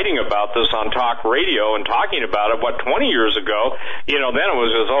started writing about this on talk radio and talking about it, 20 years ago, then it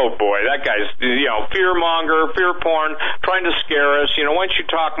was just, oh boy, that guy's, fear-monger, fear porn, trying to scare us. Why don't you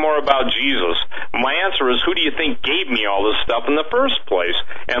talk more about Jesus? My answer is, who do you think gave me all this stuff in the first place?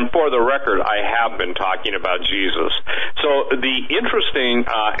 And for the record, I have been talking about Jesus. So the interesting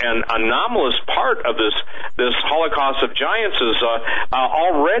and anomalous part of this Holocaust of Giants is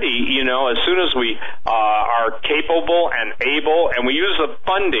already, as soon as we are capable and able, and we use the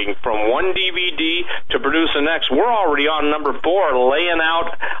funding from one DVD to produce the next, we're already on number 4 laying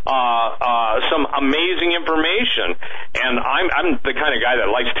out some amazing information. And I'm the kind of guy that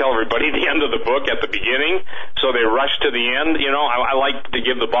likes to tell everybody the end of the book at the beginning, so they rush to the end. I like to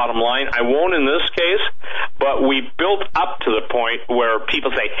give the bottom line. I won't in this case, but we built up to the point where people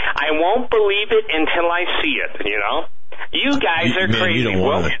say, I won't believe it until I see it, You guys are crazy.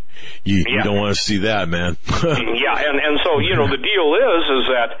 You don't want to see that, man. Yeah, and so, the deal is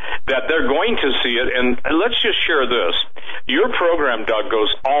that they're going to see it, and let's just share this. Your program, Doug, goes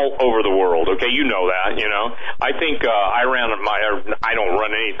all over the world, okay? You know that, I think I don't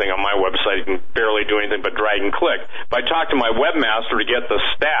run anything on my website. I can barely do anything but drag and click. But I talked to my webmaster to get the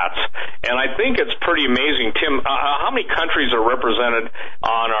stats, and I think it's pretty amazing. Tim, how many countries are represented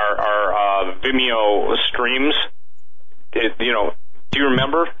on our Vimeo streams? Do you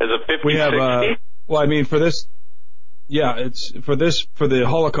remember? Is it 50, we have, 60? For this, for the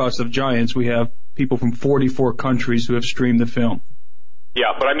Holocaust of Giants, we have people from 44 countries who have streamed the film.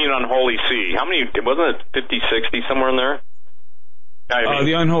 Yeah, but on Holy See. How many, wasn't it 50, 60, somewhere in there?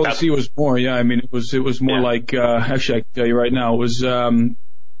 The Unholy See was more, it was more like, actually I can tell you right now, it was, the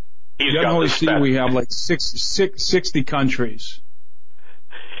Unholy See, we have like 60 countries.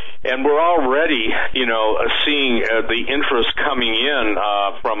 And we're already, seeing the interest coming in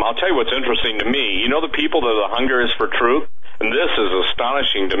from, I'll tell you what's interesting to me. The people that the hunger is for truth, And this is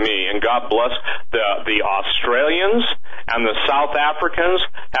astonishing to me, and God bless the Australians and the South Africans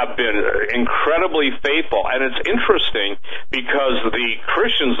have been incredibly faithful. And it's interesting because the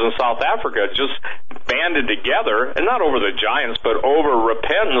Christians in South Africa just banded together, and not over the giants, but over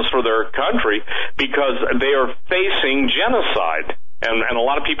repentance for their country, because they are facing genocide. And a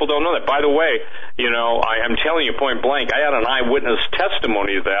lot of people don't know that. By the way, I'm telling you point blank, I had an eyewitness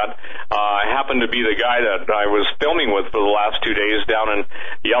testimony of that. I happened to be the guy that I was filming with for the last 2 days down in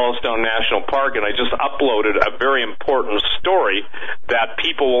Yellowstone National Park, and I just uploaded a very important story that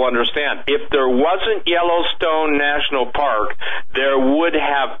people will understand. If there wasn't Yellowstone National Park, there would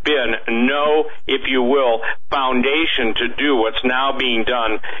have been no, if you will, foundation to do what's now being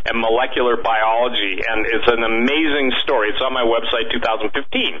done in molecular biology, and it's an amazing story. It's on my website,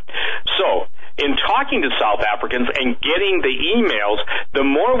 2015. So, in talking to South Africans and getting the emails, the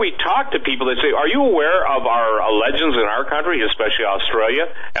more we talk to people, they say, are you aware of our legends in our country, especially Australia,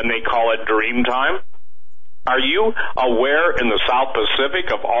 and they call it dream time? Are you aware in the South Pacific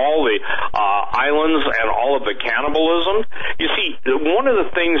of all the islands and all of the cannibalism? You see, one of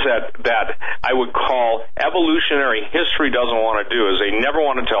the things that I would call evolutionary history doesn't want to do is they never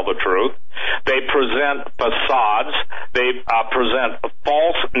want to tell the truth. They present facades. They present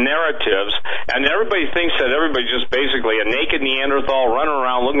false narratives, and everybody thinks that everybody's just basically a naked Neanderthal running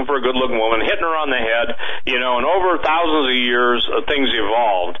around looking for a good-looking woman, hitting her on the head, and over thousands of years, things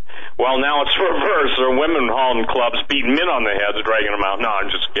evolved. Well, now it's reversed. There are women hauling clubs beating men on the heads, dragging them out. No, I'm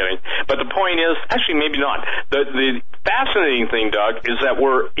just kidding. But the point is, actually, maybe not. The fascinating thing, Doug, is that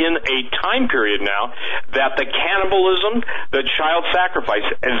we're in a time period now that the cannibalism, the child sacrifice,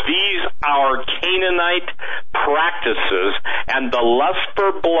 and these are Canaanite practices, and the lust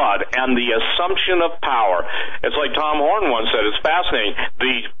for blood and the assumption of power. It's like Tom Horn once said, it's fascinating.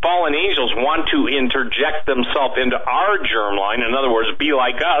 The fallen angels want to interject themselves into our germline, in other words, be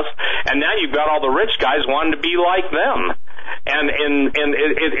like us, and now you've got all the rich guys wanting to be like them. And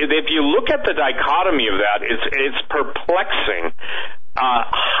if you look at the dichotomy of that, it's perplexing.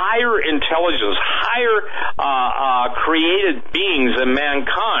 Higher intelligence, higher created beings than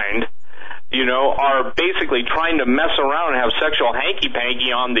mankind, are basically trying to mess around and have sexual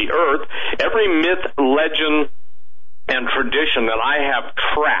hanky-panky on the earth. Every myth, legend, and tradition that I have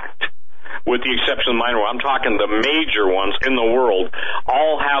tracked, with the exception of mine, I'm talking the major ones in the world,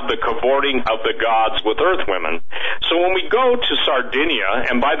 all have the cavorting of the gods with earth women. So when we go to Sardinia,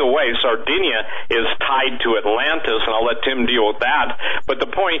 and by the way, Sardinia is tied to Atlantis, and I'll let Tim deal with that, but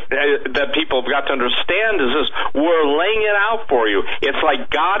the point that people have got to understand is this: we're laying it out for you. It's like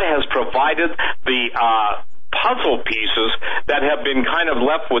God has provided the puzzle pieces that have been kind of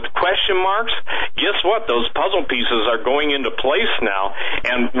left with question marks. Guess what? Those puzzle pieces are going into place now,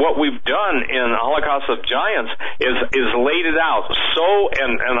 and what we've done in Holocaust of Giants is laid it out. So,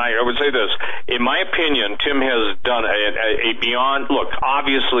 and I would say this, in my opinion, Tim has done a beyond, look,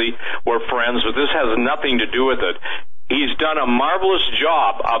 obviously we're friends, but this has nothing to do with it. He's done a marvelous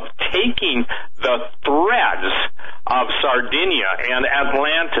job of taking the threads of Sardinia and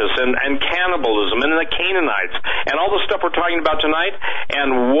Atlantis and cannibalism and the Canaanites and all the stuff we're talking about tonight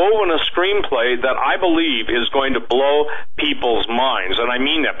and woven a screenplay that I believe is going to blow people's minds. And I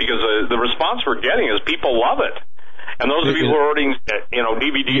mean that because the response we're getting is people love it. And those of you who are ordering,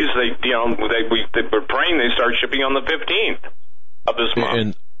 DVDs, we're praying they start shipping on the 15th of this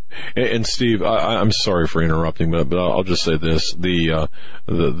month. And Steve, I'm sorry for interrupting, but I'll just say this: the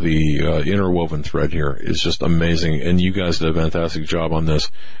interwoven thread here is just amazing, and you guys did a fantastic job on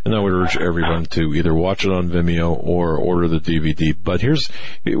this. And I would urge everyone to either watch it on Vimeo or order the DVD. But here's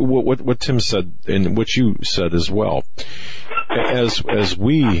what Tim said, and what you said as well. As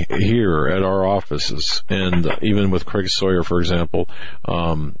we here at our offices, and even with Craig Sawyer, for example,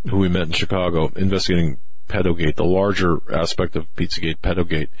 who we met in Chicago, investigating Pedogate, the larger aspect of Pizzagate,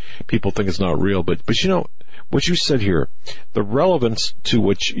 Pedogate. People think it's not real, but what you said here, the relevance to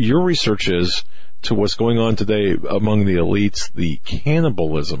what your research is to what's going on today among the elites, the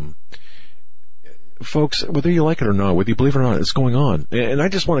cannibalism. Folks, whether you like it or not, whether you believe it or not, it's going on. And I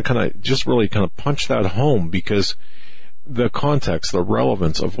just want to really punch that home, because the context, the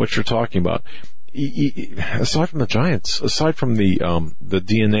relevance of what you're talking about, aside from the giants, aside from the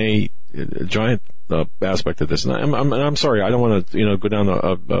DNA giant aspect of this, and I'm sorry, I don't want to go down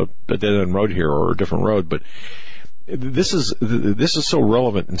a dead end road here or a different road, but this is so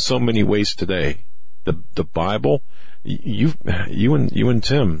relevant in so many ways today. The Bible, you and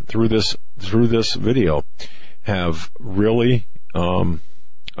Tim through this video have really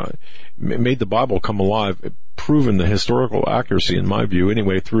made the Bible come alive, proven the historical accuracy, in my view,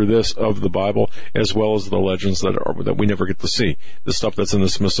 anyway, through this of the Bible, as well as the legends that we never get to see, the stuff that's in the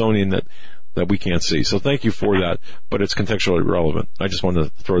Smithsonian that we can't see. So thank you for that, but it's contextually relevant. I just wanted to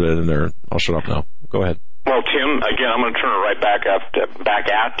throw that in there. I'll shut up now. Go ahead. Well, Tim, again, I'm going to turn it right back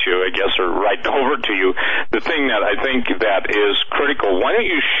at you, I guess, or right over to you. The thing that I think that is critical, why don't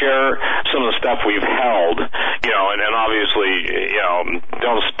you share some of the stuff we've held, and obviously,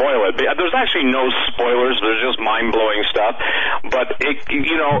 don't spoil it. There's actually no spoilers. There's just mind-blowing stuff. But,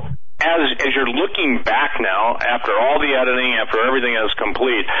 as you're looking back now, after all the editing, after everything is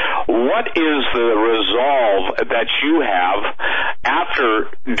complete, what is the resolve that you have after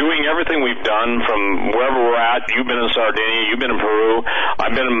doing everything we've done from wherever we're at? You've been in Sardinia, you've been in Peru,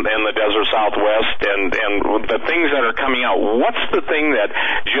 I've been in the desert Southwest, and the things that are coming out. What's the thing that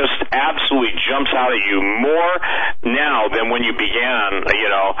just absolutely jumps out at you more now than when you began,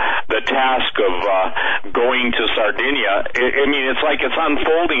 the task of going to Sardinia? I mean, it's like it's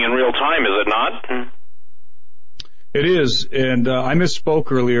unfolding in real time, is it not? It is, and I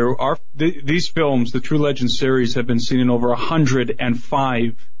misspoke earlier. These films, the True Legends series, have been seen in over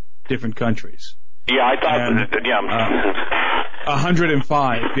 105 different countries. Yeah, I thought,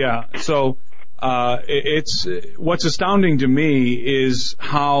 105, yeah. So it's what's astounding to me is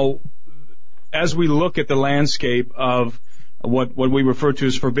how, as we look at the landscape of what we refer to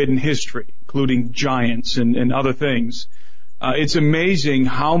as forbidden history, including giants and other things, it's amazing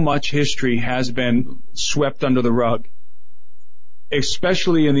how much history has been swept under the rug,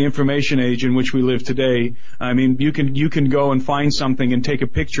 especially in the information age in which we live today. I mean, you can go and find something and take a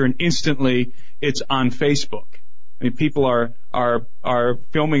picture, and instantly it's on Facebook. I mean, people are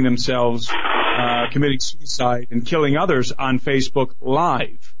filming themselves committing suicide and killing others on Facebook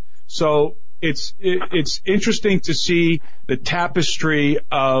live. So it's interesting to see the tapestry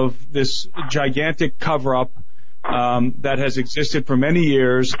of this gigantic cover-up that has existed for many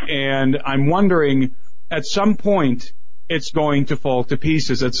years, and I'm wondering, at some point, it's going to fall to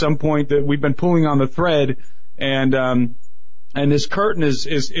pieces. At some point, that we've been pulling on the thread, and this curtain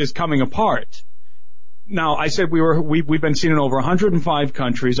is coming apart. Now, I said we've been seen in over 105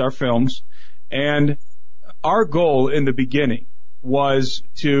 countries, our films, and our goal in the beginning was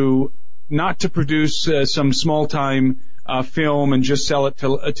not to produce some small-time film and just sell it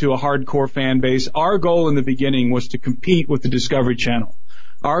to a hardcore fan base. Our goal in the beginning was to compete with the Discovery Channel.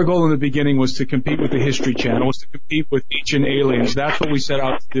 Our goal in the beginning was to compete with the History Channel, was to compete with Ancient Aliens. That's what we set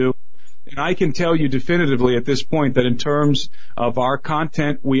out to do. And I can tell you definitively at this point that in terms of our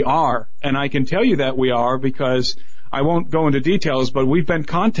content, we are. And I can tell you that we are because I won't go into details, but we've been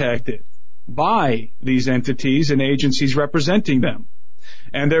contacted by these entities and agencies representing them.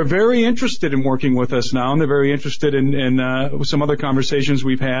 And they're very interested in working with us now, and they're very interested in some other conversations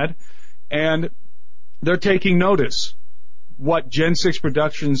we've had. And they're taking notice what Gen 6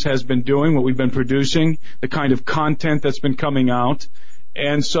 Productions has been doing, what we've been producing, the kind of content that's been coming out.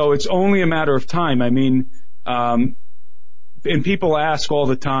 And so it's only a matter of time. I mean, and people ask all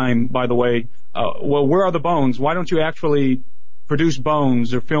the time, by the way, well, where are the bones? Why don't you actually produce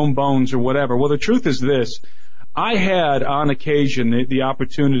bones or film bones or whatever? Well, the truth is this. I had, on occasion, the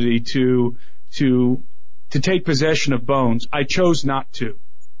opportunity to take possession of bones. I chose not to,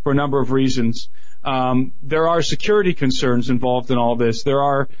 for a number of reasons. There are security concerns involved in all this. There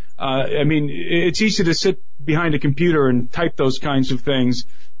are, it's easy to sit behind a computer and type those kinds of things,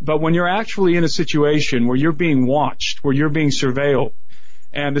 but when you're actually in a situation where you're being watched, where you're being surveilled,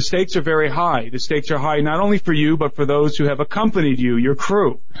 and the stakes are very high. The stakes are high not only for you, but for those who have accompanied you, your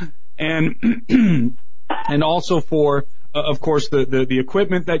crew. And and also for, of course, the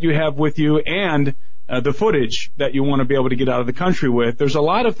equipment that you have with you and the footage that you want to be able to get out of the country with. There's a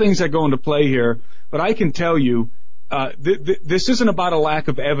lot of things that go into play here, but I can tell you this isn't about a lack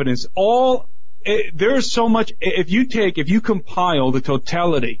of evidence. There's so much. If you compile the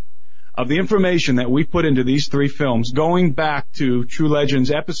totality of the information that we put into these three films, going back to True Legends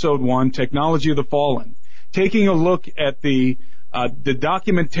Episode 1, Technology of the Fallen, taking a look at the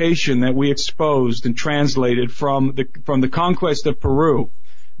documentation that we exposed and translated from the conquest of Peru,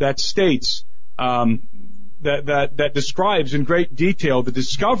 that states that describes in great detail the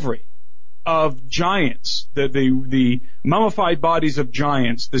discovery of giants, the mummified bodies of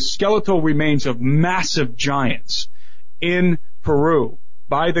giants, the skeletal remains of massive giants in Peru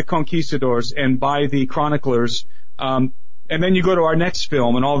by the conquistadors and by the chroniclers. And then you go to our next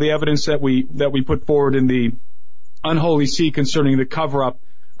film and all the evidence that we put forward in the Unholy Sea concerning the cover-up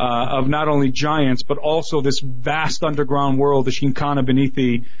not only giants, but also this vast underground world, the Shinkana beneath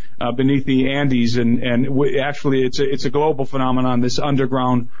the Andes, actually it's a global phenomenon, this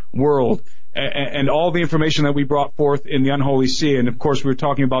underground world, and all the information that we brought forth in the Unholy Sea, and of course we were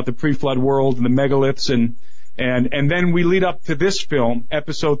talking about the pre-flood world and the megaliths, and then we lead up to this film,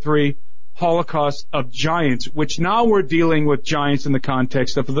 Episode 3, Holocaust of Giants, which now we're dealing with giants in the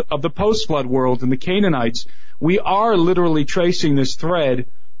context of the post-flood world and the Canaanites. We are literally tracing this thread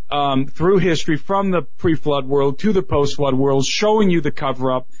through history from the pre-flood world to the post-flood world, showing you the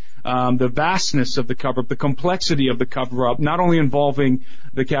cover-up, the vastness of the cover-up, the complexity of the cover-up, not only involving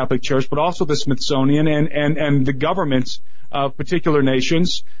the Catholic Church, but also the Smithsonian and the governments of particular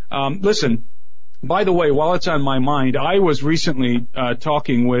nations. Listen, by the way, while it's on my mind, I was recently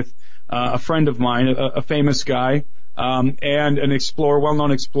talking with a friend of mine, a famous guy, and an explorer,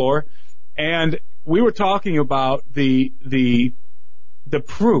 well-known explorer, and we were talking about the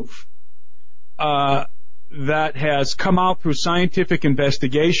proof that has come out through scientific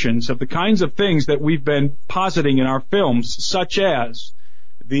investigations of the kinds of things that we've been positing in our films, such as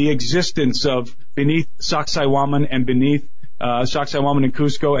the existence of beneath Sacsayhuaman and beneath Sacsayhuaman in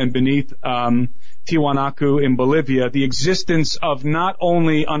Cusco and beneath Tiwanaku in Bolivia, the existence of not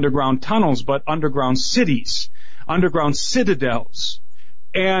only underground tunnels, but underground cities, underground citadels,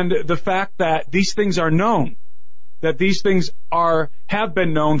 and the fact that these things are known, that these things have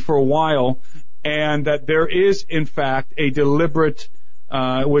been known for a while, and that there is, in fact, a deliberate,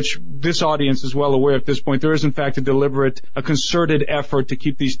 which this audience is well aware at this point, there is, in fact, a concerted effort to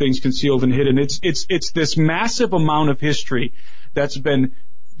keep these things concealed and hidden. It's this massive amount of history that's been,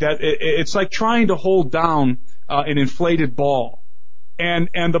 it's like trying to hold down an inflated ball.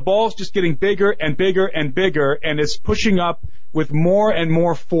 And the ball's just getting bigger and bigger and bigger, and it's pushing up with more and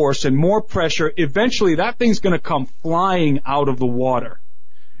more force and more pressure. Eventually, that thing's going to come flying out of the water.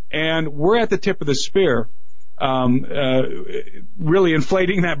 And we're at the tip of the spear, really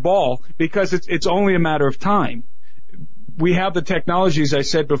inflating that ball, because it's only a matter of time. We have the technology, as I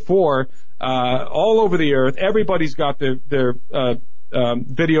said before, all over the earth. Everybody's got their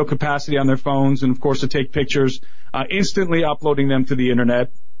video capacity on their phones, and of course to take pictures, instantly uploading them to the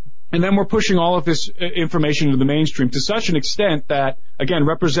internet. And then we're pushing all of this information into the mainstream to such an extent that, again,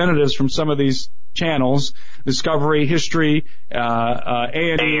 representatives from some of these channels, Discovery, History, A&E,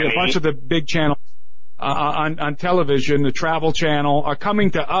 a bunch of the big channels on television, the Travel Channel, are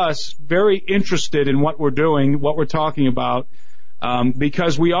coming to us very interested in what we're doing, what we're talking about,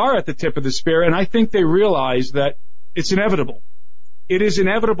 because we are at the tip of the spear, and I think they realize that it's inevitable. It is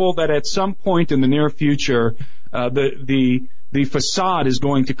inevitable that at some point in the near future, the facade is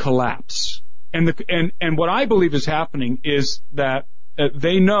going to collapse. And what I believe is happening is that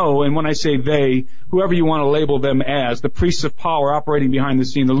they know, and when I say they, whoever you want to label them as, the priests of power operating behind the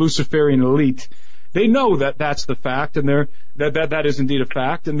scene, the Luciferian elite, they know that that's the fact, and that is indeed a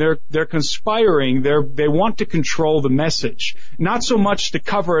fact, and they're conspiring. They want to control the message, not so much to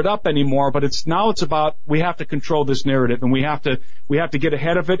cover it up anymore, but it's about we have to control this narrative, and we have to get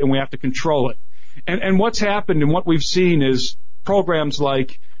ahead of it, and we have to control it. And what's happened and what we've seen is programs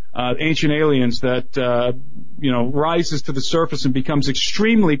like Ancient Aliens that rises to the surface and becomes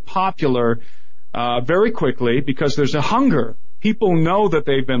extremely popular very quickly because there's a hunger. People know that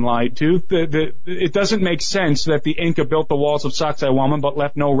they've been lied to. It doesn't make sense that the Inca built the walls of Sacsayhuaman but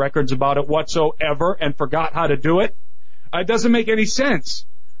left no records about it whatsoever and forgot how to do it. It doesn't make any sense.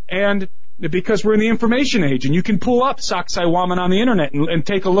 And because we're in the information age, and you can pull up Sacsayhuaman on the internet and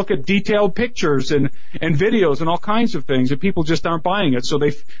take a look at detailed pictures and videos and all kinds of things, and people just aren't buying it.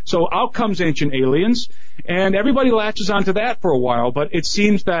 So out comes Ancient Aliens, and everybody latches onto that for a while, but it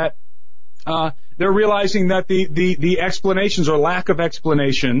seems that they're realizing that the explanations or lack of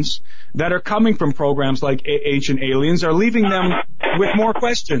explanations that are coming from programs like Ancient Aliens are leaving them with more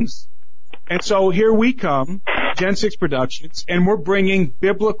questions. And so here we come, Gen 6 Productions, and we're bringing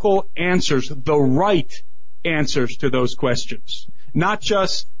biblical answers, the right answers to those questions. Not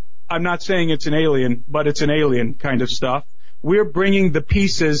just, I'm not saying it's an alien, but it's an alien kind of stuff. We're bringing the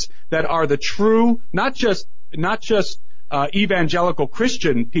pieces that are the true, not just evangelical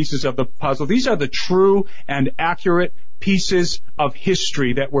Christian pieces of the puzzle. These are the true and accurate pieces of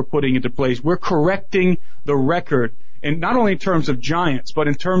history that we're putting into place. We're correcting the record, and not only in terms of giants, but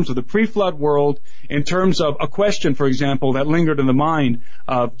in terms of the pre-flood world, in terms of a question, for example, that lingered in the mind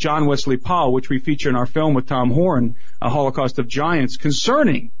of John Wesley Powell, which we feature in our film with Tom Horn, A Holocaust of Giants,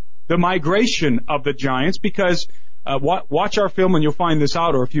 concerning the migration of the giants, because watch our film and you'll find this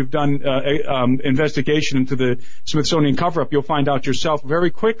out, or if you've done investigation into the Smithsonian cover-up, you'll find out yourself very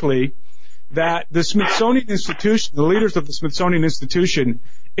quickly that the Smithsonian Institution, the leaders of the Smithsonian Institution,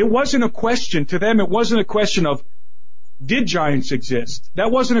 it wasn't a question to them. It wasn't a question of, did giants exist?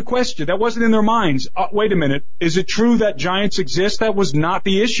 That wasn't a question. That wasn't in their minds. Wait a minute. Is it true that giants exist? That was not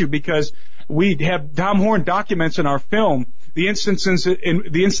the issue, because we have Tom Horn documents in our film the instances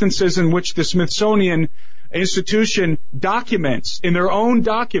in which the Smithsonian Institution documents, in their own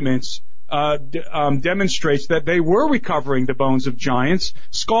documents, demonstrates that they were recovering the bones of giants,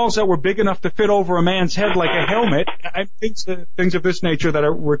 skulls that were big enough to fit over a man's head like a helmet, things of this nature that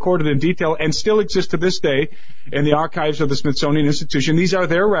are recorded in detail and still exist to this day in the archives of the Smithsonian Institution. These are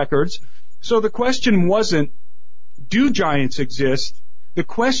their records. So the question wasn't, do giants exist? The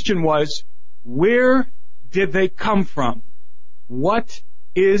question was, where did they come from? What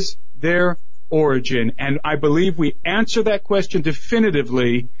is their origin? And I believe we answer that question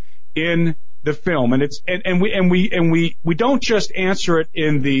definitively in the film. And we don't just answer it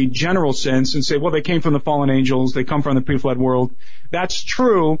in the general sense and say, well, they came from the fallen angels, they come from the pre-flood world. That's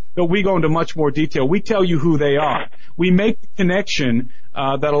true, but we go into much more detail. We tell you who they are. We make the connection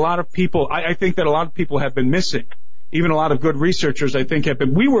that a lot of people, I think that a lot of people have been missing. Even a lot of good researchers, I think,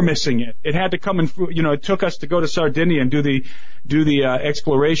 we were missing it. It had to come in, it took us to go to Sardinia and do the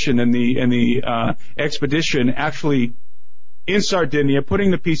exploration and the expedition actually in Sardinia,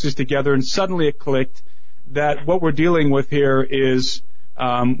 putting the pieces together, and suddenly it clicked that what we're dealing with here is,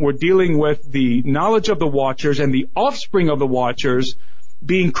 we're dealing with the knowledge of the Watchers and the offspring of the Watchers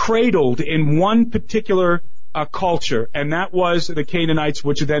being cradled in one particular culture, and that was the Canaanites,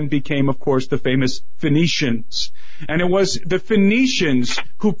 which then became, of course, the famous Phoenicians. And it was the Phoenicians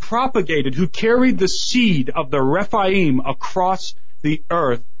who propagated, who carried the seed of the Rephaim across the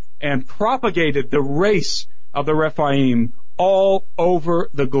earth and propagated the race of the Rephaim all over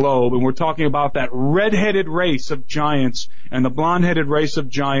the globe. And we're talking about that red-headed race of giants and the blonde-headed race of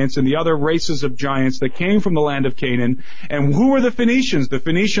giants and the other races of giants that came from the land of Canaan. And who were the Phoenicians? The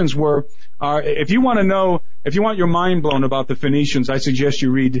Phoenicians were, if you want your mind blown about the Phoenicians, I suggest you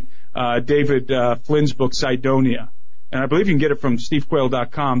read David Flynn's book, Sidonia. And I believe you can get it from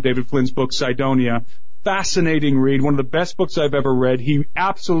stevequayle.com, David Flynn's book, Sidonia. Fascinating read, one of the best books I've ever read. He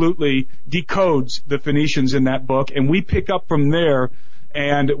absolutely decodes the Phoenicians in that book, and we pick up from there,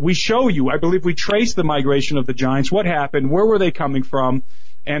 and we show you, I believe we trace the migration of the giants, what happened, where were they coming from,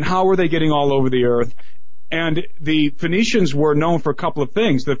 and how were they getting all over the earth. And the Phoenicians were known for a couple of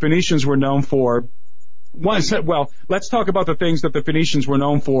things. The Phoenicians were known for, let's talk about the things that the Phoenicians were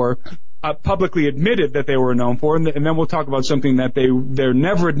known for, publicly admitted that they were known for, and then we'll talk about something that they're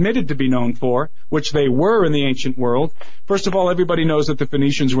never admitted to be known for, which they were in the ancient world. First of all, everybody knows that the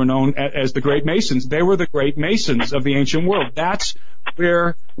Phoenicians were known as the Great Masons. They were the Great Masons of the ancient world. That's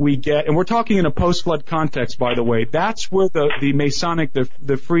where we get, and we're talking in a post-flood context, by the way, that's where the Masonic,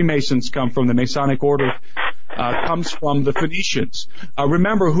 the Freemasons come from, the Masonic order comes from the Phoenicians.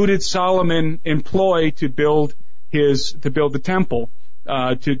 Remember, who did Solomon employ to build the temple?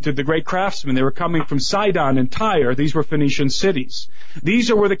 To the great craftsmen. They were coming from Sidon and Tyre. These were Phoenician cities. These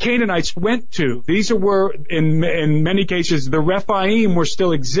are where the Canaanites went to. These are where, in many cases, the Rephaim were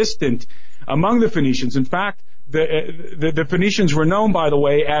still existent among the Phoenicians. In fact, the Phoenicians were known, by the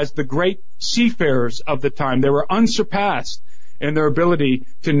way, as the great seafarers of the time. They were unsurpassed in their ability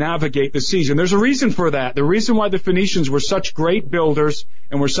to navigate the seas. And there's a reason for that. The reason why the Phoenicians were such great builders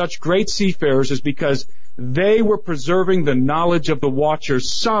and were such great seafarers is because they were preserving the knowledge of the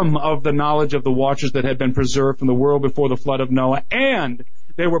Watchers, some of the knowledge of the Watchers that had been preserved from the world before the flood of Noah, and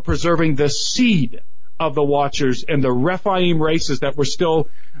they were preserving the seed of the Watchers and the Rephaim races that were still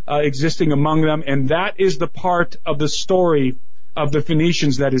existing among them. And that is the part of the story of the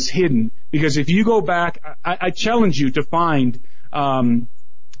Phoenicians that is hidden. Because if you go back, I challenge you to find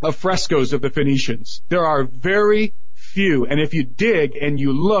frescoes of the Phoenicians. There are very few. And if you dig and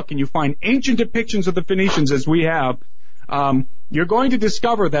you look and you find ancient depictions of the Phoenicians as we have, you're going to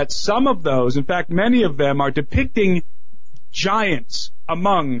discover that some of those, in fact, many of them are depicting giants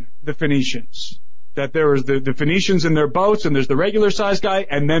among the Phoenicians. That there is the Phoenicians in their boats, and there's the regular-sized guy,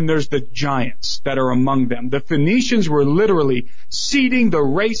 and then there's the giants that are among them. The Phoenicians were literally seeding the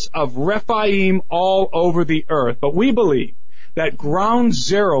race of Rephaim all over the earth. But we believe that ground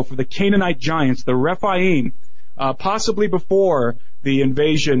zero for the Canaanite giants, the Rephaim, possibly before the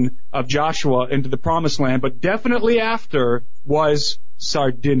invasion of Joshua into the Promised Land, but definitely after, was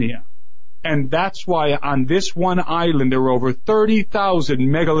Sardinia. And that's why on this one island there were over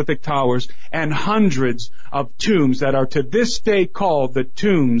 30,000 megalithic towers and hundreds of tombs that are to this day called the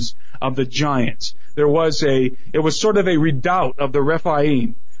tombs of the giants. It was sort of a redoubt of the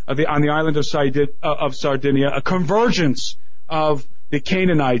Rephaim on the island of Sardinia, a convergence of the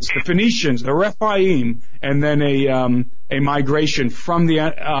Canaanites, the Phoenicians, the Rephaim, and then a migration from the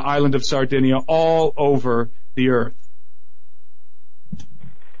island of Sardinia all over the earth.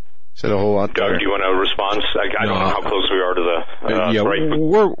 Said a whole lot there. Doug, do you want to respond? I don't know how close we are to the break.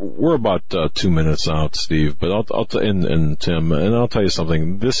 We're about 2 minutes out, Steve. But and Tim, and I'll tell you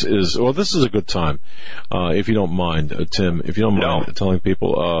something. This is a good time, if you don't mind, Tim. If you don't mind telling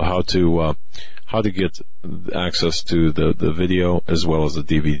people how to get access to the video as well as the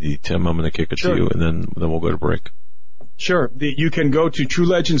DVD. Tim, I'm going to kick it to you, and then we'll go to break. Sure. You can go to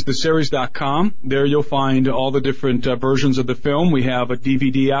TrueLegendsTheSeries.com. There you'll find all the different versions of the film. We have a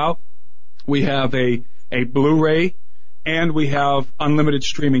DVD out. We have a Blu-ray, and we have unlimited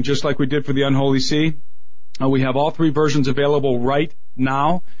streaming, just like we did for the Unholy See. We have all 3 versions available right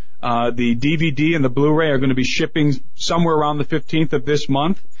now. The DVD and the Blu-ray are going to be shipping somewhere around the 15th of this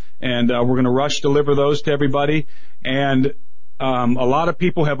month, and we're going to rush deliver those to everybody. And a lot of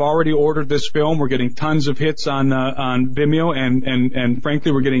people have already ordered this film. We're getting tons of hits on Vimeo, and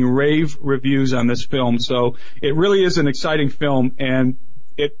frankly, we're getting rave reviews on this film. So it really is an exciting film, and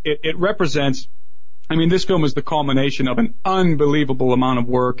it represents, this film is the culmination of an unbelievable amount of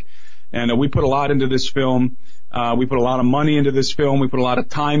work, and we put a lot into this film. We put a lot of money into this film. We put a lot of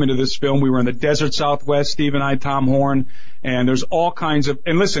time into this film. We were in the desert Southwest, Steve and I, Tom Horn, and there's all kinds of,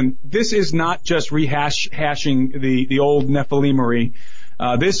 and listen, this is not just rehashing the old Nephilimery.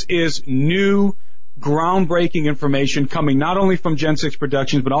 This is new, groundbreaking information coming not only from Gen 6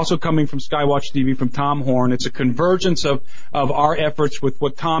 Productions, but also coming from Skywatch TV, from Tom Horn. It's a convergence of our efforts with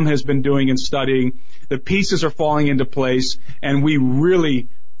what Tom has been doing and studying. The pieces are falling into place, and we really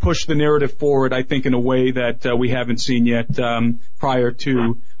push the narrative forward, I think, in a way that we haven't seen yet prior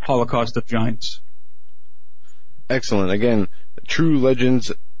to Holocaust of Giants. Excellent. Again,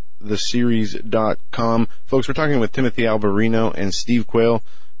 TrueLegendsTheSeries.com. Folks, we're talking with Timothy Alberino and Steve Quayle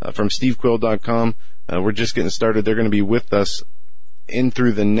from SteveQuayle.com. We're just getting started. They're going to be with us in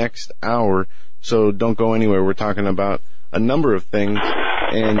through the next hour, so don't go anywhere. We're talking about a number of things,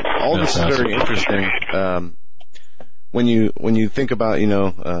 and all this is very interesting. When you think about,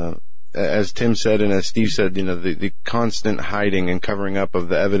 as Tim said and as Steve said, the constant hiding and covering up of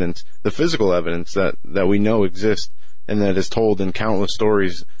the evidence, the physical evidence that we know exists and that is told in countless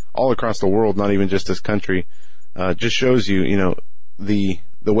stories all across the world, not even just this country, just shows you,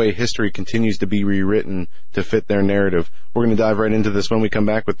 the way history continues to be rewritten to fit their narrative. We're going to dive right into this when we come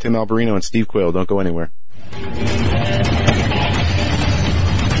back with Tim Alberino and Steve Quayle. Don't go anywhere.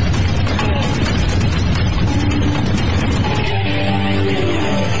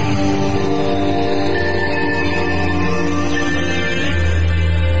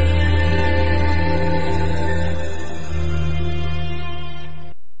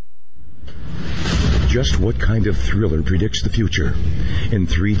 Just what kind of thriller predicts the future? In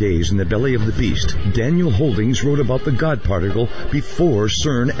 3 days in the belly of the beast, Daniel Holdings wrote about the God particle before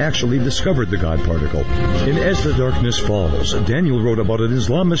CERN actually discovered the God particle. In As the Darkness Falls, Daniel wrote about an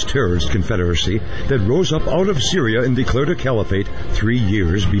Islamist terrorist confederacy that rose up out of Syria and declared a caliphate 3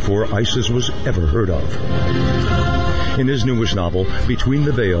 years before ISIS was ever heard of. In his newest novel, Between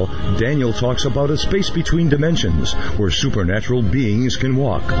the Veil, Daniel talks about a space between dimensions where supernatural beings can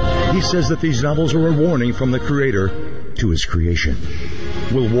walk. He says that these novels are a warning from the Creator to his creation.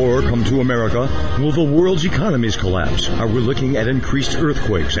 Will war come to America? Will the world's economies collapse? Are we looking at increased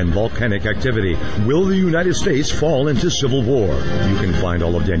earthquakes and volcanic activity? Will the United States fall into civil war? You can find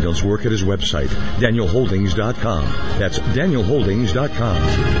all of Daniel's work at his website, DanielHoldings.com. That's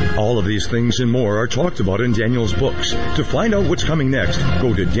DanielHoldings.com. All of these things and more are talked about in Daniel's books. To find out what's coming next,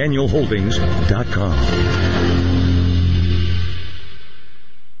 go to DanielHoldings.com.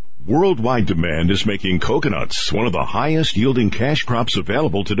 Worldwide demand is making coconuts one of the highest yielding cash crops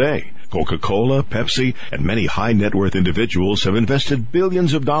available today. Coca-Cola, Pepsi, and many high net worth individuals have invested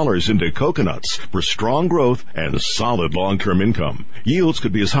billions of dollars into coconuts for strong growth and solid long-term income. Yields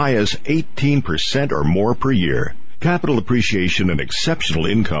could be as high as 18% or more per year. Capital appreciation and exceptional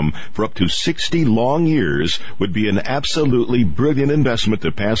income for up to 60 long years would be an absolutely brilliant investment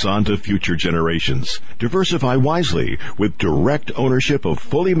to pass on to future generations. Diversify wisely with direct ownership of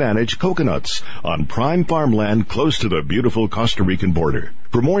fully managed coconuts on prime farmland close to the beautiful Costa Rican border.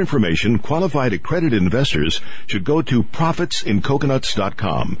 For more information, qualified accredited investors should go to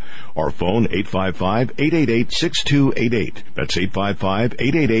profitsincoconuts.com or phone 855-888-6288. That's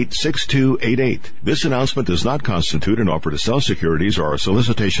 855-888-6288. This announcement does not constitute an offer to sell securities or a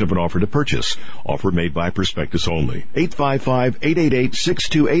solicitation of an offer to purchase. Offer made by prospectus only.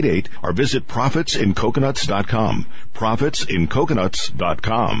 855-888-6288 or visit profitsincoconuts.com.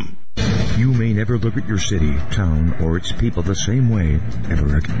 profitsincoconuts.com. You may never look at your city, town, or its people the same way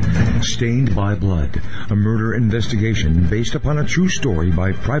ever again. Stained by Blood, a murder investigation based upon a true story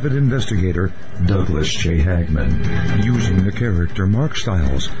by private investigator Douglas J. Hagmann. Using the character Mark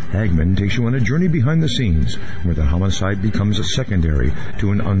Stiles, Hagmann takes you on a journey behind the scenes where the homicide becomes a secondary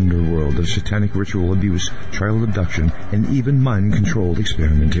to an underworld of satanic ritual abuse, child abduction, and even mind-controlled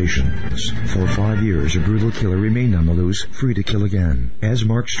experimentation. For 5 years, a brutal killer remained on the loose, free to kill again. As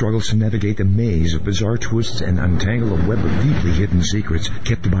Mark struggles to navigate a maze of bizarre twists and untangle a web of deeply hidden secrets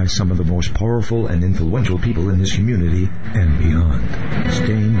kept by some of the most powerful and influential people in his community and beyond.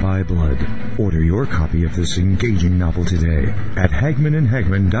 Stained by Blood. Order your copy of this engaging novel today at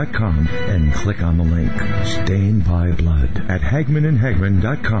HagmannandHagmann.com and click on the link. Stained by Blood at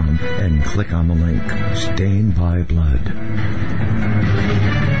HagmannandHagmann.com and click on the link. Stained by Blood.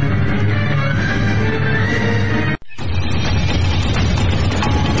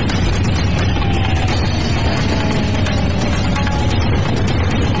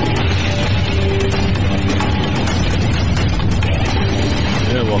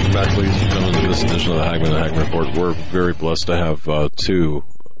 Welcome back, ladies and gentlemen, to this edition of the Hagmann and Hagmann Report. We're very blessed to have two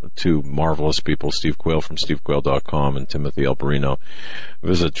marvelous people, Steve Quayle from stevequayle.com and Timothy Alberino.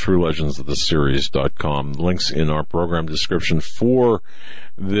 Visit TrueLegendsOfTheSeries.com. Links in our program description for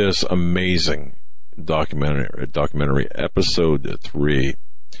this amazing documentary, episode 3.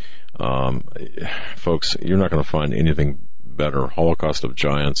 Folks, you're not going to find anything better. Holocaust of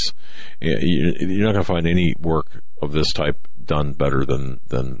Giants. You're not going to find any work of this type done better than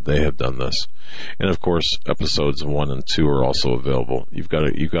they have done this. And of course, episodes 1 and 2 are also available. You've got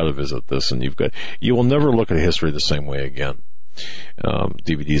to visit this, and you will never look at history the same way again.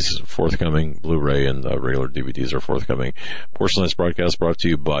 DVDs forthcoming, Blu-ray and regular DVDs are forthcoming. Portion of this broadcast brought to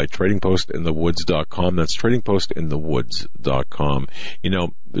you by TradingPostInTheWoods.com. That's TradingPostInTheWoods.com. You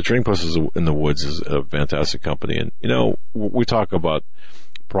know, the Trading Post in the Woods is a fantastic company, and you know, we talk about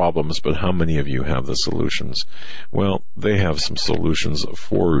problems, but how many of you have the solutions? Well, they have some solutions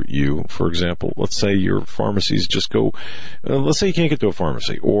for you. For example, let's say your pharmacies just go, let's say you can't get to a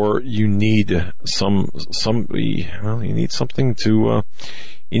pharmacy, or you need you need something to,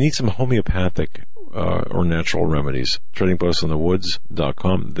 you need some homeopathic or natural remedies.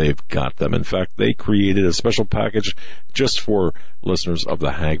 TradingPostInTheWoods.com, they've got them. In fact, they created a special package just for listeners of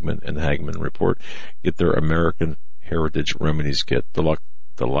the Hagmann and Hagmann Report. Get their American Heritage Remedies Kit,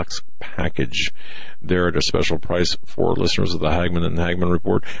 Deluxe package there at a special price for listeners of the Hagmann and Hagmann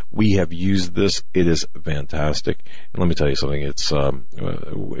Report. We have used this. It is fantastic. And let me tell you something. It's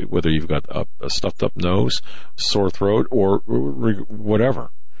whether you've got a stuffed up nose, sore throat, or whatever,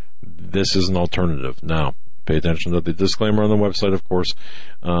 this is an alternative. Now, pay attention to the disclaimer on the website, of course.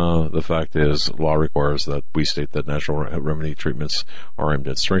 The fact is, law requires that we state that natural remedy treatments are aimed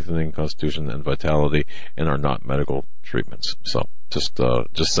at strengthening constitution and vitality and are not medical treatments. So, just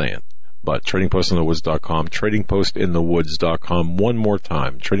saying. But TradingPostInTheWoods.com, TradingPostInTheWoods.com, one more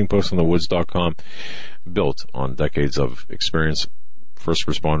time, TradingPostInTheWoods.com, built on decades of experience, first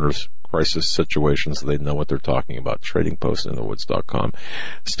responders, crisis situations. They know what they're talking about. TradingPostInTheWoods.com.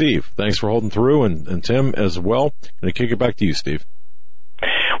 Steve, thanks for holding through, and Tim as well. Going to kick it back to you, Steve.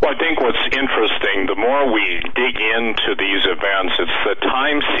 Well, I think what's interesting, the more we dig into these events, it's the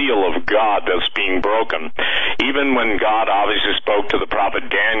time seal of God that's being broken. Even when God obviously spoke to the prophet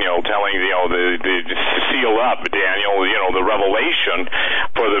Daniel, telling, the seal up, Daniel, the revelation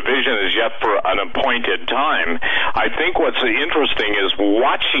for the vision is yet for an appointed time. I think what's interesting is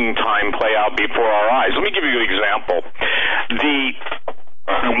watching time play out before our eyes. Let me give you an example.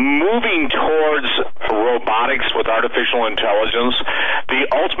 Moving towards robotics with artificial intelligence, the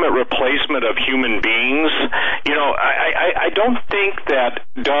ultimate replacement of human beings, I don't think that,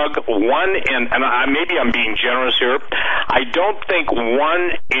 Doug, maybe I'm being generous here, I don't think 1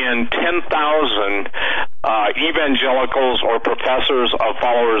 in 10,000 evangelicals or professors of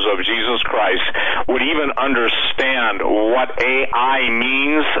followers of Jesus Christ would even understand what AI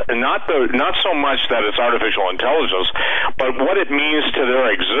means, not so much that it's artificial intelligence, but what it means to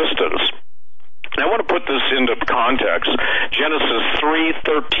their existence. And I want to put this into context. Genesis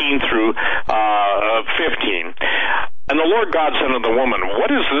 3:13 through 15. And the Lord God said unto the woman,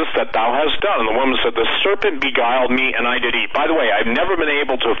 what is this that thou hast done? And the woman said, the serpent beguiled me, and I did eat. By the way, I've never been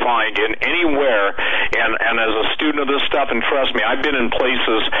able to find in anywhere, and as a student of this stuff, and trust me, I've been in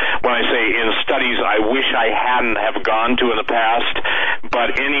places, when I say in studies, I wish I hadn't have gone to in the past,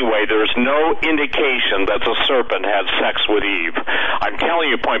 But anyway, there's no indication that the serpent had sex with Eve. I'm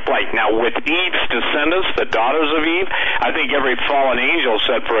telling you point blank. Now, with Eve's descendants, the daughters of Eve, I think every fallen angel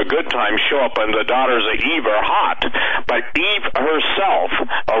said for a good time, show up and the daughters of Eve are hot. But Eve herself,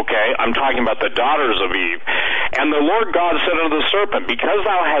 okay, I'm talking about the daughters of Eve. And the Lord God said unto the serpent, because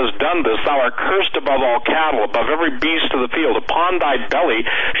thou hast done this, thou art cursed above all cattle, above every beast of the field. Upon thy belly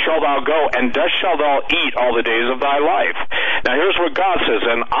shalt thou go, and dust shalt thou eat all the days of thy life. Now here's what God says,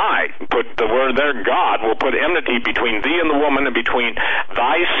 and I, put the word there, God, will put enmity between thee and the woman, and between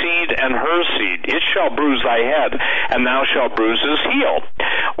thy seed and her seed. It shall bruise thy head, and thou shalt bruise his heel.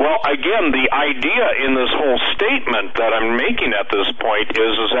 Well, again, the idea in this whole statement that I'm making at this point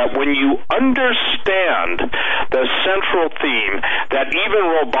is that when you understand the central theme that even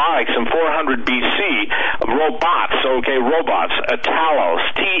robotics in 400 BC, robots, talos,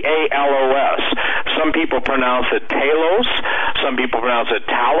 T-A-L-O-S. Some people pronounce it talos, some people pronounce it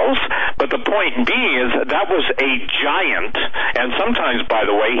talos, but the point being is that was a giant, and sometimes, by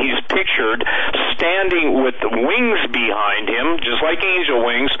the way, he's pictured standing with wings behind him, just like angel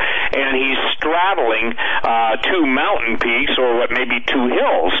wings, and he's straddling two mountain peaks, or what may be two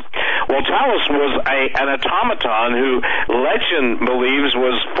hills. Well, Talos was an automaton who legend believes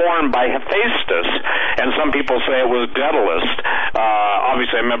was formed by Hephaestus, and some people say it was Daedalus.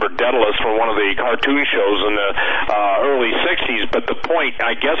 Obviously, I remember Daedalus from one of the cartoon shows in the early 60s, but the point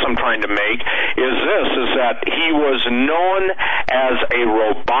I guess I'm trying to make is that he was known as a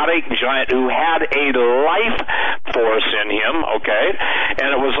robotic giant who had a life force in him, okay? And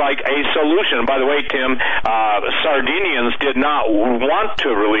it was like a solution. By the way, Tim, Sardinians did not want to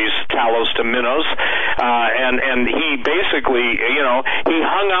release Talos to Minos, and he basically, he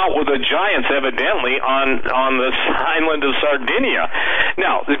hung out with the giants evidently on this island of Sardinia.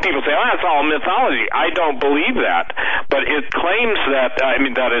 Now, people say, that's all mythology. I don't believe that, but it claims that,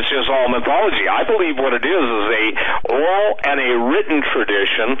 that it's just all mythology. I believe what it is a oral and a written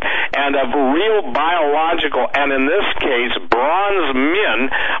tradition, and of real biological, and in this case, bronze men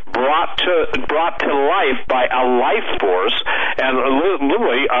brought to life by a life force, and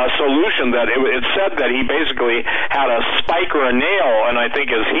literally a solution that it said that he basically had a spike or a nail, and I think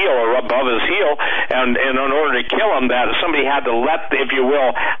his heel, or above his heel, and in order to kill him, that somebody had to let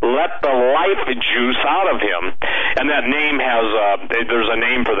the life juice out of him, and that name has there's a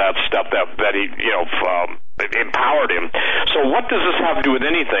name for that stuff that he empowered him. So what does this have to do with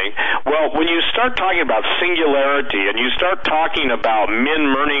anything? Well, when you start talking about singularity and you start talking about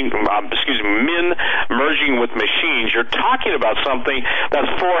men merging with machines, you're talking about something that's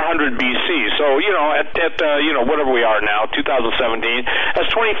 400 BC. So, at whatever we are now, 2017,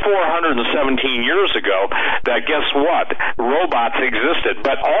 that's 2,417 years ago that, guess what? Robots existed.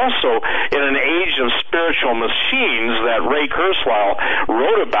 But also in an age of spiritual machines that Ray Kurzweil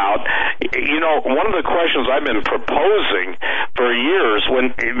wrote about, one of the questions I've been proposing for years,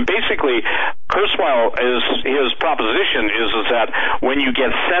 when basically Kurzweil his proposition is that when you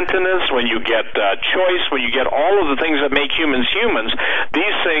get sentience, when you get choice, when you get all of the things that make humans humans,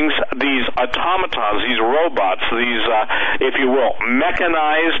 these automatons, these robots, these if you will,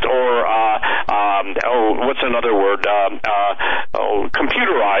 mechanized or what's another word?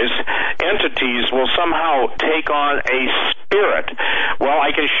 Computerized entities will somehow take on a spirit. Well,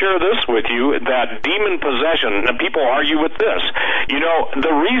 I can share this with you, that demon possession, and people argue with this.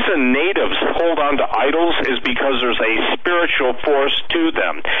 The reason natives hold on to idols is because there's a spiritual force to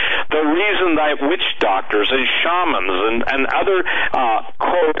them. The reason that witch doctors and shamans and other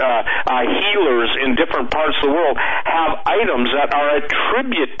healers in different parts of the world have items that are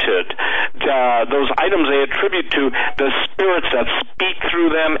attributed, those items they attribute to the spirits that speak through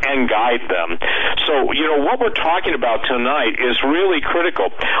them and guide them. So, what we're talking about tonight is really critical.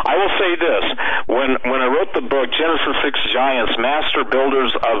 I will say this, when I wrote the book, Genesis 6 Giants, Master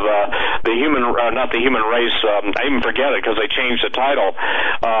Builders of the Human, not the Human Race, I even forget it because they changed the title.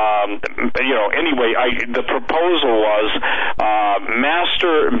 Anyway, the proposal was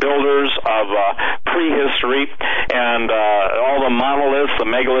Master Builders of Prehistory and all the monoliths, the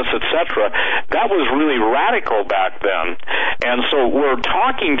megaliths, etc. That was really radical back then. And so we're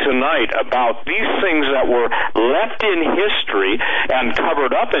talking tonight about these things that were left in history and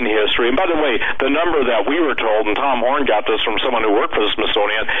covered up in history. And by the way, the number that we were told, and Tom Horn got this from someone who worked for the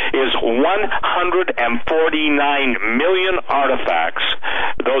Smithsonian, is 149 million artifacts.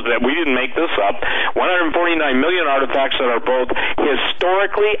 Those that we didn't make this up. 149 million artifacts that are both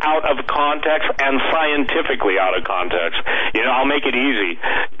historically out of context and scientifically out of context. I'll make it easy.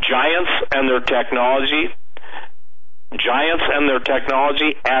 Giants and their technology, giants and their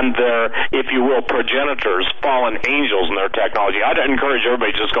technology and their, if you will, progenitors, fallen angels and their technology. I'd encourage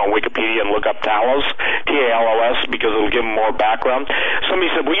everybody to just go on Wikipedia and look up Talos, T-A-L-O-S, because it'll give them more background.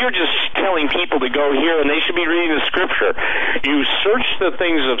 Somebody said, well, you're just telling people to go here and they should be reading the Scripture. You search the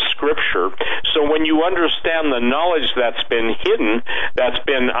things of Scripture, so when you understand the knowledge that's been hidden, that's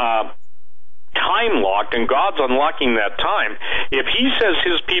been time locked, and God's unlocking that time. If he says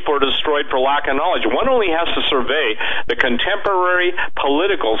his people are destroyed for lack of knowledge, one only has to survey the contemporary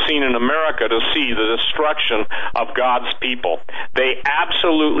political scene in America to see the destruction of God's people. They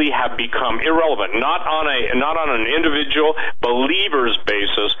absolutely have become irrelevant, not on an individual believer's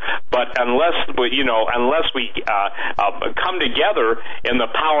basis, but unless we come together in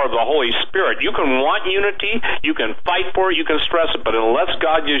the power of the Holy Spirit. You can want unity, you can fight for it, you can stress it, but unless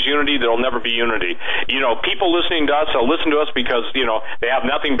God gives unity, there'll never be unity. People listening to us, they'll listen to us because, they have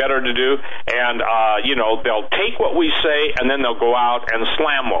nothing better to do, and, they'll take what we say, and then they'll go out and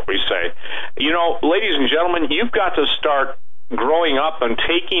slam what we say. Ladies and gentlemen, you've got to start growing up and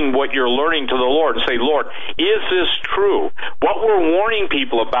taking what you're learning to the Lord and say, Lord, is this true? What we're warning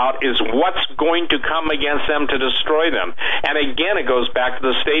people about is what's going to come against them to destroy them. And again, it goes back to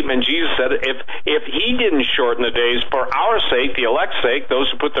the statement Jesus said, if he didn't shorten the days for our sake, the elect's sake,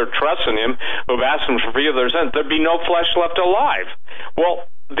 those who put their trust in him, who have asked him to forgive their sins, there'd be no flesh left alive. Well,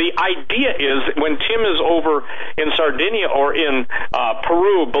 the idea is when Tim is over in Sardinia or in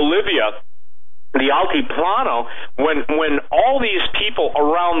Peru, Bolivia, the Altiplano, when all these people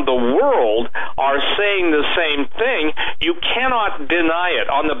around the world are saying the same thing, you cannot deny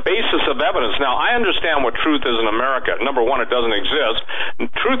it on the basis of evidence. Now, I understand what truth is in America. Number one, it doesn't exist.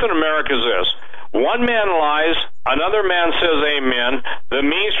 Truth in America is this. One man lies, another man says amen, the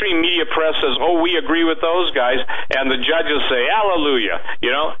mainstream media press says, oh, we agree with those guys, and the judges say, hallelujah.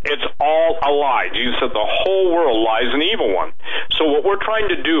 It's all a lie. Jesus said the whole world lies an evil one. So what we're trying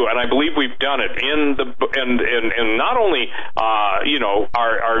to do, and I believe we've done it in not only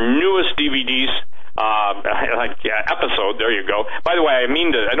our newest DVDs, episode, there you go. By the way,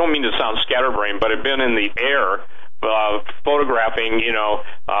 I don't mean to sound scatterbrained, but I've been in the air photographing,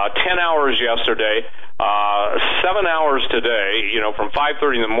 10 hours yesterday, 7 hours today, from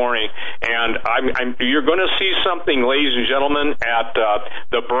 5:30 in the morning, and you're going to see something, ladies and gentlemen, at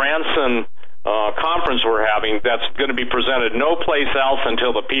the Branson conference we're having that's going to be presented no place else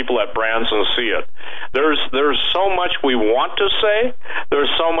until the people at Branson see it. There's so much we want to say.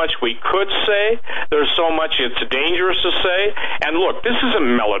 There's so much we could say. There's so much it's dangerous to say. And look, this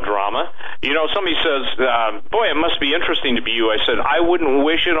isn't melodrama. Somebody says, boy, it must be interesting to be you. I said, I wouldn't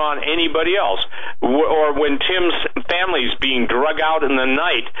wish it on anybody else. Or when Tim's family's being drug out in the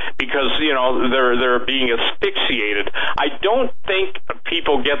night because, they're being asphyxiated. I don't think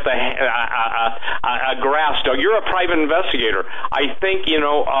people get the a grasp. You're a private investigator. I think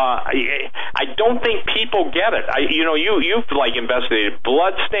I don't think people get it. You've investigated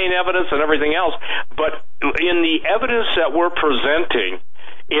blood stain evidence and everything else, but in the evidence that we're presenting,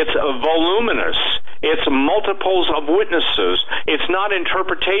 it's voluminous. It's multiples of witnesses. It's not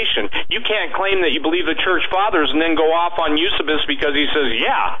interpretation. You can't claim that you believe the church fathers and then go off on Eusebius because he says,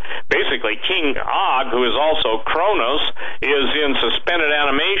 yeah, basically King Og, who is also Kronos, is in suspended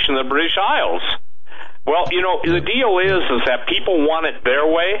animation in the British Isles. Well, the deal is that people want it their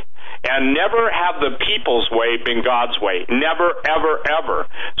way, and never have the people's way been God's way. Never, ever, ever.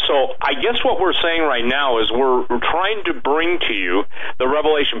 So I guess what we're saying right now is we're trying to bring to you the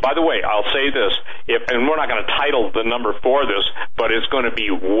revelation. By the way, I'll say this, and we're not going to title the number for this, but it's going to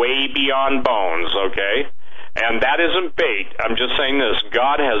be way beyond bones, okay? And that isn't bait. I'm just saying this.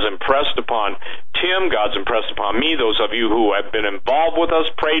 God has impressed upon Tim. God's impressed upon me. Those of you who have been involved with us,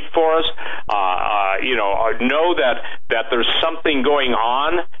 prayed for us, know that there's something going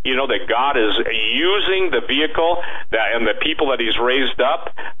on, that God is using the vehicle and the people that he's raised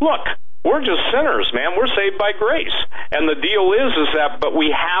up. Look, we're just sinners, man. We're saved by grace. And the deal is that, but we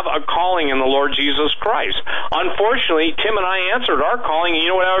have a calling in the Lord Jesus Christ. Unfortunately, Tim and I answered our calling, and you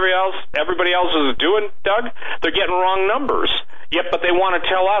know what everybody else is doing, Doug? They're getting wrong numbers. Yep, but they want to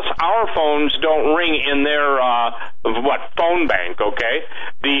tell us our phones don't ring in their, phone bank, okay?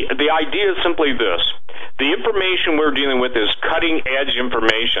 The idea is simply this. The information we're dealing with is cutting-edge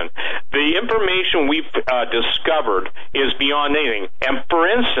information. The information we've discovered is beyond anything. And for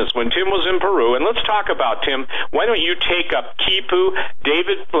instance, when Tim was in Peru, and let's talk about Tim, why don't you take up Kipu,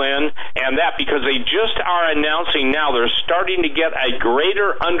 David Flynn, and that, because they just are announcing now they're starting to get a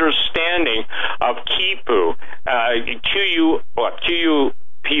greater understanding of Kipu, QUP,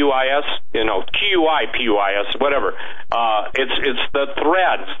 P-U-I-S, Q-U-I, P-U-I-S, whatever. It's the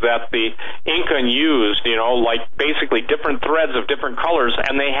threads that the Inca used, like basically different threads of different colors,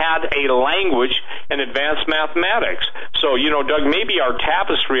 and they had a language in advanced mathematics. So, Doug, maybe our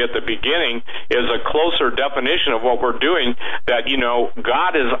tapestry at the beginning is a closer definition of what we're doing, that,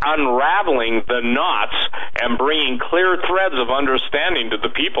 God is unraveling the knots and bringing clear threads of understanding to the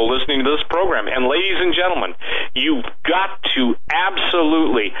people listening to this program. And ladies and gentlemen, you've got to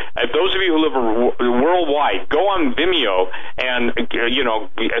absolutely, those of you who live worldwide, go on Vimeo and,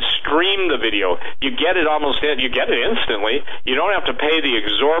 stream the video. You get it instantly. You don't have to pay the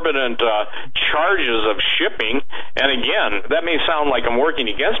exorbitant charges of shipping. And again, that may sound like I'm working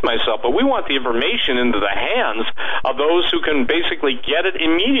against myself, but we want the information into the hands of those who can basically get it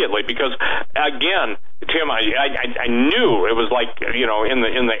immediately. Because again, Tim, I knew it was like, in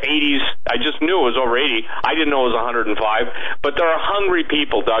the 80s. I just knew it was over 80. I didn't know it was 105. But there are hungry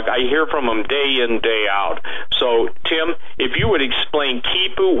people, Doug. I hear from them day in, day out. So, Tim, if you would explain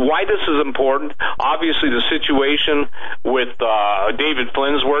Quipu, why this is important, obviously the situation with David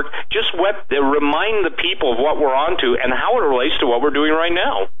Flynn's work, just remind the people of what we're onto and how it relates to what we're doing right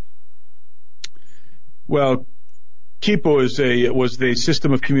now. Well, Quipu was the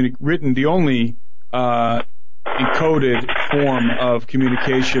system of written, the only encoded form of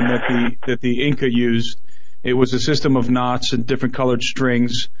communication that the Inca used. It was a system of knots and different colored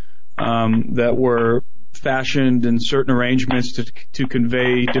strings that were fashioned in certain arrangements to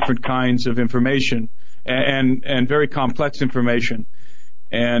convey different kinds of information and very complex information.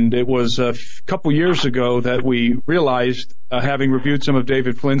 And it was a couple years ago that we realized, having reviewed some of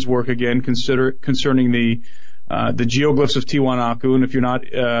David Flynn's work again, concerning the geoglyphs of Tiwanaku, and if you're not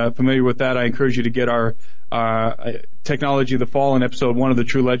familiar with that, I encourage you to get our Technology of the Fallen episode 1 of the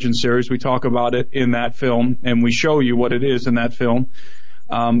True Legend series. We talk about it in that film, and we show you what it is in that film,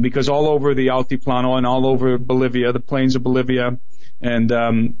 because all over the Altiplano and all over Bolivia, the plains of Bolivia, and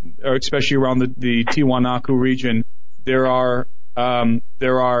especially around the Tiwanaku region, there are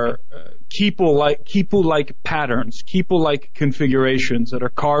Quipu-like patterns, Quipu-like configurations that are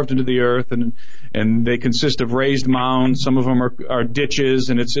carved into the earth, and they consist of raised mounds. Some of them are ditches,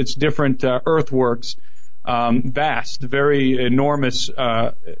 and it's different earthworks, vast, very enormous,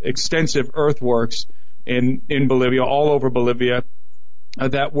 extensive earthworks in Bolivia, all over Bolivia,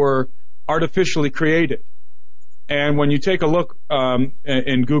 that were artificially created. And when you take a look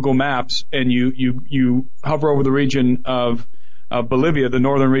in Google Maps and you hover over the region of Bolivia, the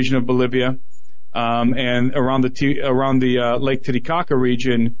northern region of Bolivia, and around the Lake Titicaca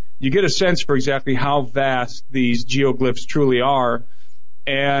region, you get a sense for exactly how vast these geoglyphs truly are.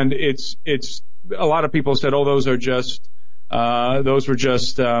 And it's a lot of people said, those were just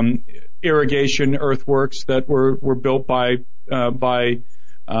irrigation earthworks that were built by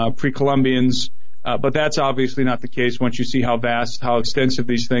pre-Columbians. But that's obviously not the case once you see how vast, how extensive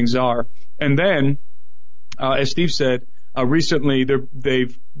these things are. And then, as Steve said, recently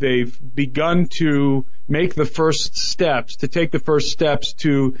they've begun to take the first steps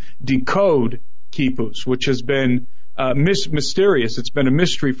to decode Quipus, which has been mysterious. It's been a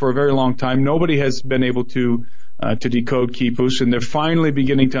mystery for a very long time. Nobody has been able to decode Quipus, and they're finally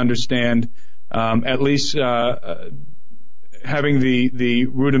beginning to understand, at least having the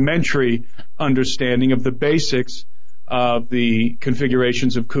rudimentary understanding of the basics of the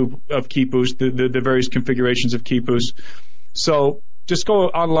configurations of Quipus, the various configurations of Quipus. So just go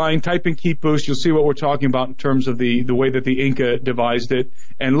online, type in Quipus, you'll see what we're talking about in terms of the way that the Inca devised it,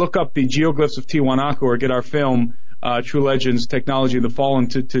 and look up the geoglyphs of Tiwanaku, or get our film, True Legends, Technology of the Fallen,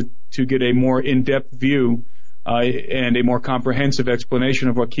 to get a more in-depth view and a more comprehensive explanation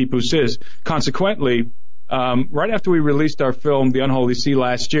of what Quipus is. Consequently, right after we released our film, The Unholy Sea,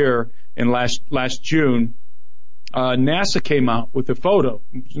 last year, in last June, NASA came out with a photo.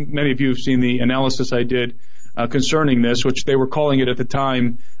 Many of you have seen the analysis I did concerning this, which they were calling it at the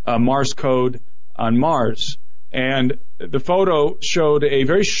time Mars Code on Mars. And the photo showed a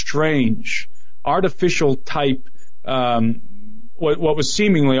very strange, artificial type, what was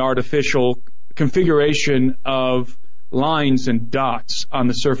seemingly artificial configuration of lines and dots on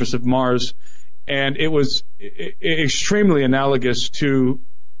the surface of Mars. And it was extremely analogous to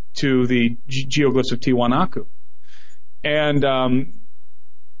the geoglyphs of Tiwanaku. And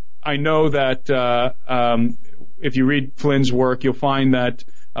I know that if you read Flynn's work, you'll find that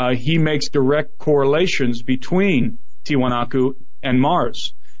he makes direct correlations between Tiwanaku and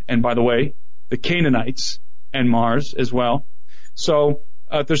Mars. And by the way, the Canaanites and Mars as well. So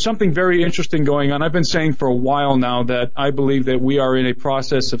there's something very interesting going on. I've been saying for a while now that I believe that we are in a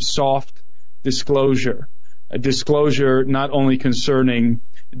process of soft disclosure. disclosure not only concerning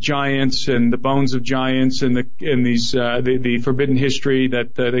giants and the bones of giants and the forbidden history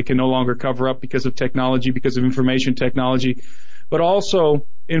that they can no longer cover up because of technology, because of information technology, but also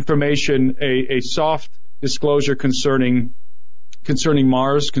information, a soft disclosure concerning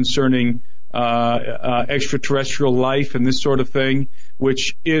Mars, concerning extraterrestrial life and this sort of thing,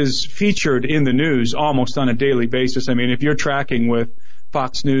 which is featured in the news almost on a daily basis. I mean, if you're tracking with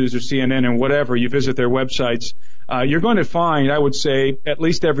Fox News or CNN or whatever, you visit their websites, you're going to find, I would say, at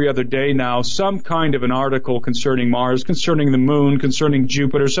least every other day now, some kind of an article concerning Mars, concerning the moon, concerning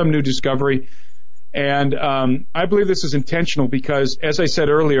Jupiter, some new discovery. And I believe this is intentional because, as I said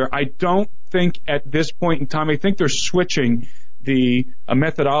earlier, I don't think at this point in time, I think they're switching the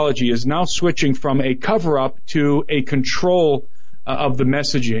methodology is now switching from a cover-up to a control of the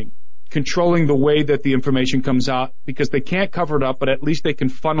messaging, controlling the way that the information comes out, because they can't cover it up, but at least they can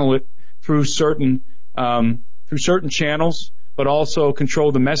funnel it through certain channels, but also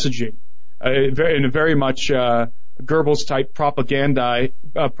control the messaging in a very much Goebbels type propaganda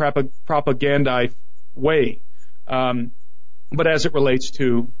way. But as it relates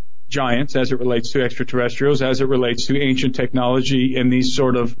to giants, as it relates to extraterrestrials, as it relates to ancient technology and these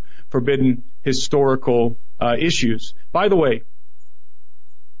sort of forbidden historical issues. By the way,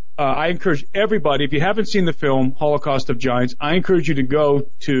 I encourage everybody, if you haven't seen the film Holocaust of Giants, I encourage you to go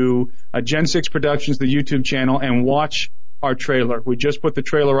to Gen 6 Productions, the YouTube channel, and watch our trailer. We just put the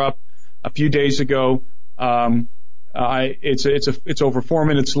trailer up a few days ago. It's over 4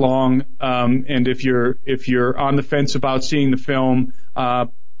 minutes long, and if you're on the fence about seeing the film,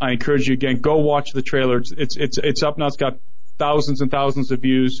 I encourage you again, go watch the trailer. It's up now. It's got thousands and thousands of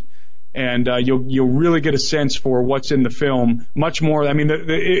views. And you'll really get a sense for what's in the film. Much more. I mean,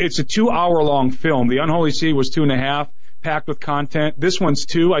 it's a 2-hour-long film. The Unholy See was 2.5, packed with content. This one's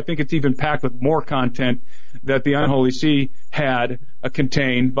 2. I think it's even packed with more content that the Unholy See had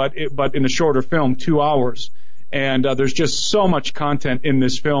contained, but in a shorter film, 2 hours. And there's just so much content in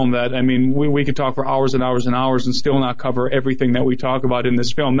this film that, I mean, we could talk for hours and hours and hours and still not cover everything that we talk about in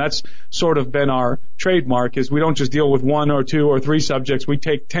this film. That's sort of been our trademark, is we don't just deal with 1 or 2 or 3 subjects. We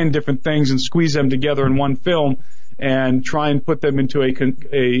take 10 different things and squeeze them together in one film and try and put them into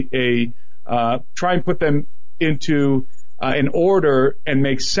an order and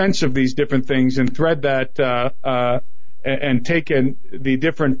make sense of these different things and thread that and take in the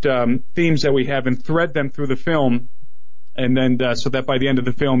different themes that we have and thread them through the film, and then so that by the end of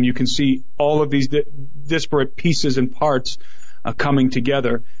the film you can see all of these disparate pieces and parts coming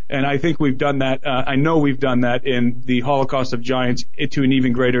together. And I think we've done that. I know we've done that in the Holocaust of Giants to an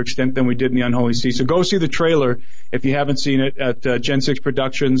even greater extent than we did in the Unholy See. So go see the trailer if you haven't seen it at Gen 6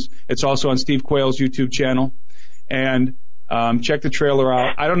 Productions. It's also on Steve Quayle's YouTube channel. And check the trailer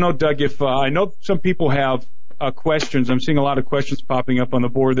out. I don't know, Doug, if I know some people have questions. I'm seeing a lot of questions popping up on the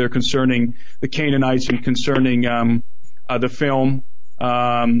board there concerning the Canaanites and concerning the film.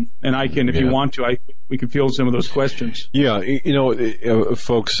 And I can, if you want to, we can field some of those questions. Yeah,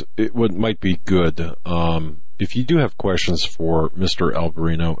 folks, what might be good, if you do have questions for Mr.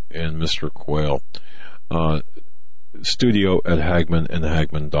 Alberino and Mr. Quayle,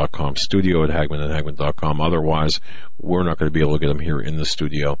 studio@hagmanandhagman.com, studio@hagmanandhagman.com. Otherwise, we're not going to be able to get them here in the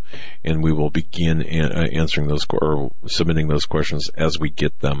studio, and we will begin answering those or submitting those questions as we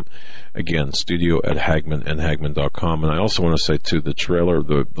get them. Again, studio@hagmanandhagman.com. And I also want to say, too, the trailer,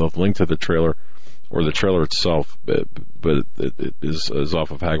 the link to the trailer, or the trailer itself, but it is off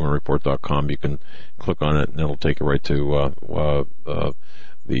of HagmannReport.com. You can click on it, and it'll take you right to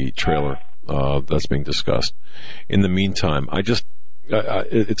the trailer that's being discussed. In the meantime,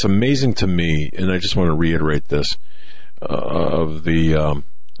 it's amazing to me, and I just want to reiterate this, of the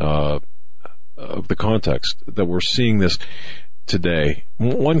context that we're seeing this today.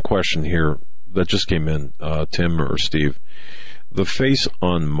 One question here that just came in, Tim or Steve, the face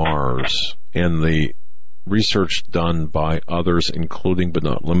on Mars and the research done by others, including but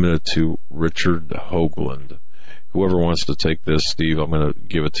not limited to Richard Hoagland. Whoever wants to take this, Steve, I'm going to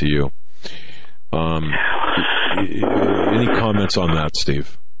give it to you. Any comments on that,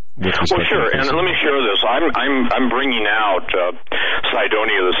 Steve? Well, sure, and let me share this. I'm bringing out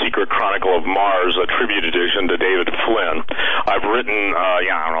Cydonia, the Secret Chronicle of Mars, a tribute edition to David Flynn. I've written,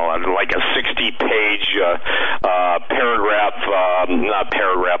 like a 60-page paragraph,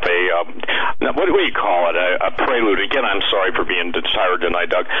 what do you call it? A prelude. Again, I'm sorry for being tired tonight,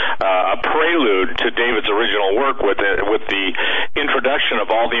 Doug. A prelude to David's original work with the introduction of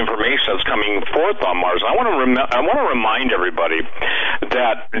all the information that's coming forth on Mars. I want to remind everybody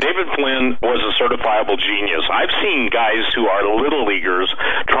that David Flynn was a certifiable genius. I've seen guys who are little leaguers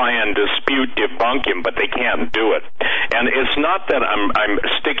try and debunk him, but they can't do it. And it's not that I'm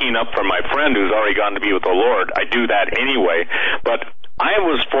sticking up for my friend who's already gone to be with the Lord. I do that anyway. But I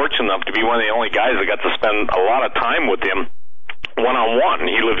was fortunate enough to be one of the only guys that got to spend a lot of time with him one-on-one.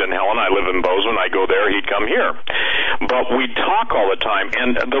 He lived in Helena, I live in Bozeman, I go there, he'd come here. But we talk all the time,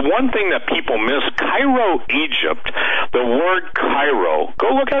 and the one thing that people miss, Cairo, Egypt, the word Cairo,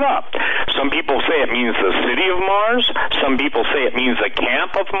 go look it up. Some people say it means the city of Mars, some people say it means the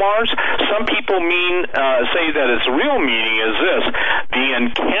camp of Mars, some people say that its real meaning is this, the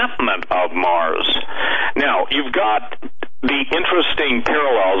encampment of Mars. Now, you've got the interesting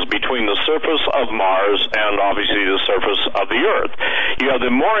parallels between the surface of Mars and obviously the surface of the Earth. You have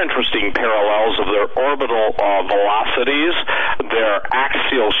the more interesting parallels of their orbital velocities, their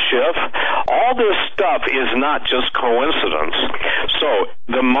axial shift. All this stuff is not just coincidence. So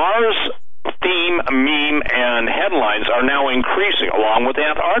the Mars theme, meme, and headlines are now increasing, along with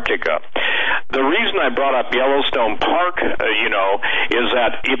Antarctica. The reason I brought up Yellowstone Park, is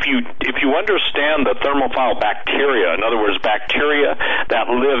that if you understand the thermophile bacteria, in other words, bacteria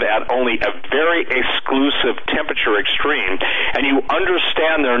that live at only a very exclusive temperature extreme, and you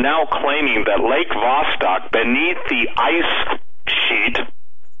understand they're now claiming that Lake Vostok, beneath the ice sheet,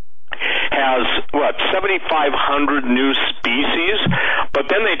 has, 7,500 new species, but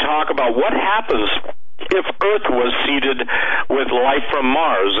then they talk about what happens if Earth was seeded with life from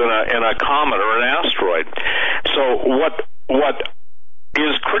Mars in a comet or an asteroid. So what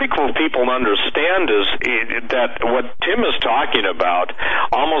is critical for people to understand is that what Tim is talking about,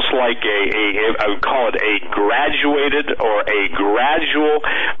 almost like I would call it a graduated or a gradual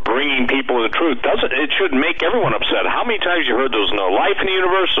bringing people to the truth. It should make everyone upset. How many times you heard there's no life in the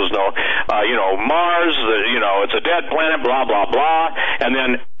universe, there's no, Mars, it's a dead planet, blah, blah, blah, and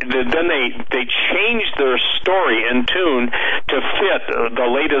then they changed their story in tune to fit the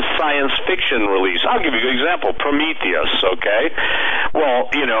latest science fiction release. I'll give you an example, Prometheus, okay? Well,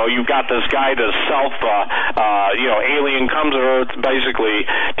 you've got this guy that's alien, comes to Earth, basically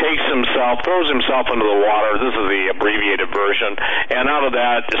takes himself, throws himself into the water. This is the abbreviated version. And out of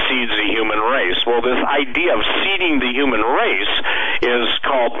that seeds the human race. Well, this idea of seeding the human race is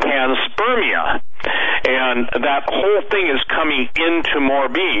called panspermia. And that whole thing is coming into more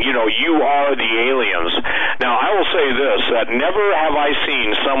being. You are the aliens. Now, I will say this, that never have I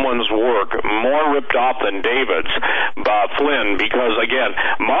seen someone's work more ripped off than David's, Flynn, because, again,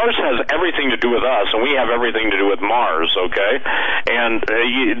 Mars has everything to do with us, and we have everything to do with Mars, okay? And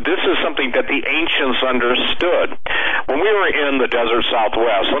this is something that the ancients understood. When we were in the desert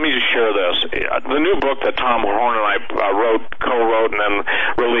Southwest, let me just share this. The new book that Tom Horn and I co-wrote and then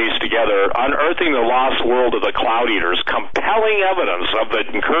released together, Unearthing the Lost World of the Cloud Eaters, compelling evidence of the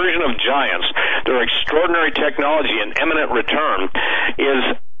incursion of giants, their extraordinary technology and imminent return,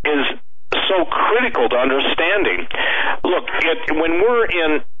 is so critical to understanding. Look, when we're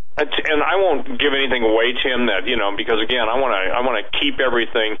in, and I won't give anything away, Tim, that, because again, I want to keep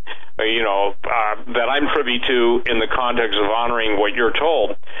everything, that I'm privy to in the context of honoring what you're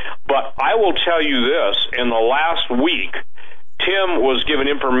told. But I will tell you this, in the last week, Tim was given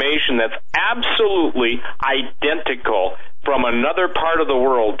information that's absolutely identical from another part of the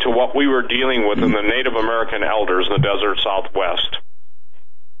world to what we were dealing with in the Native American elders in the desert Southwest.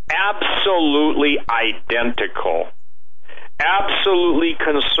 Absolutely identical. Absolutely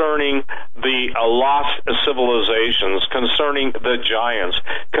concerning the lost civilizations, concerning the giants,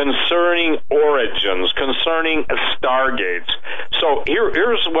 concerning origins, concerning stargates. So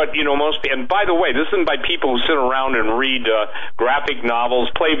here's what, most, and by the way, this isn't by people who sit around and read graphic novels,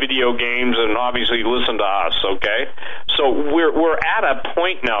 play video games, and obviously listen to us, okay? So we're at a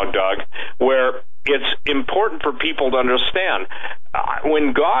point now, Doug, where it's important for people to understand.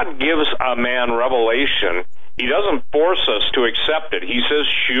 When God gives a man revelation, He doesn't force us to accept it. He says,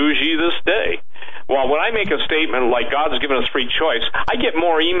 choose ye this day. Well, when I make a statement like God's given us free choice, I get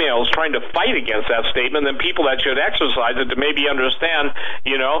more emails trying to fight against that statement than people that should exercise it to maybe understand,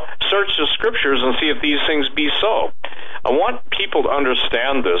 search the scriptures and see if these things be so. I want people to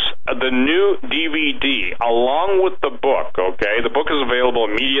understand this. The new DVD, along with the book, okay? The book is available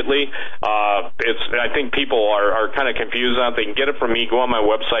immediately. I think people are kind of confused on it. They can get it from me. Go on my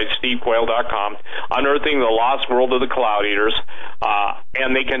website, stevequayle.com, Unearthing the Lost World of the Cloud Eaters.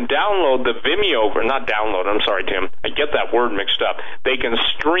 And they can download the Vimeo, not download, I'm sorry, Tim. I get that word mixed up. They can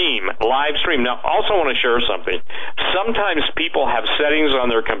live stream. Now, also want to share something. Sometimes people have settings on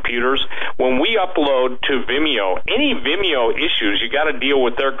their computers. When we upload to Vimeo, any Vimeo issues, you got to deal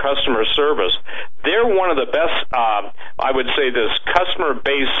with their customer service. they're one of the best, I would say, this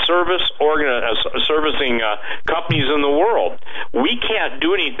customer-based servicing companies in the world. We can't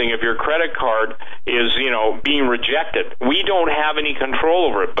do anything if your credit card is, being rejected. We don't have any control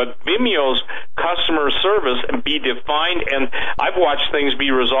over it. But Vimeo's customer service be defined, and I've watched things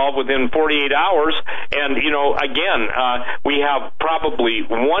be resolved within 48 hours. And, again, we have probably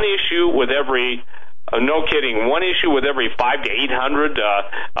one issue with every no kidding, one issue with every 500 to 800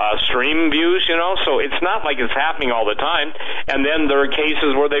 stream views, so it's not like it's happening all the time. And then there are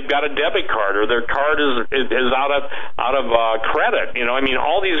cases where they've got a debit card or their card is out of credit.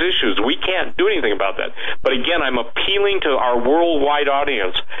 All these issues, we can't do anything about that. But again, I'm appealing to our worldwide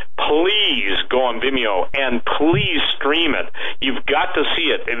audience. Please go on Vimeo and please stream it. You've got to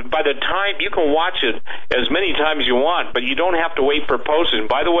see it. And by the time you can watch it as many times as you want, but you don't have to wait for postage. And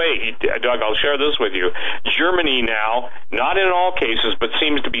by the way, Doug, I'll share this with you. Germany now, not in all cases, but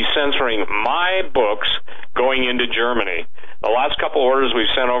seems to be censoring my books going into Germany. The last couple orders we've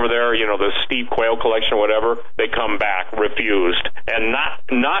sent over there, the Steve Quayle collection or whatever, they come back refused, and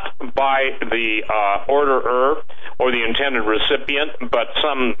not by the orderer or the intended recipient, but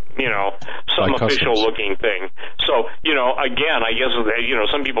some official-looking thing. So, again, I guess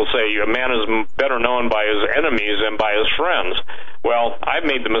some people say a man is better known by his enemies than by his friends. Well, I've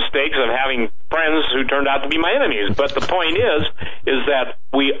made the mistakes of having friends who turned out to be my enemies. But the point is that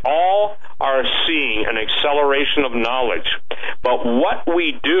we all are seeing an acceleration of knowledge. But what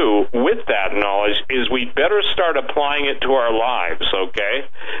we do with that knowledge is we better start applying it to our lives, okay?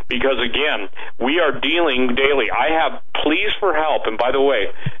 Because, again, we are dealing daily. I have pleas for help. And by the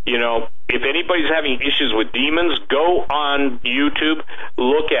way, if anybody's having issues with demons, go on YouTube,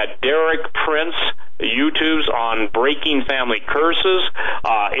 look at Derek Prince YouTubes on breaking family curses.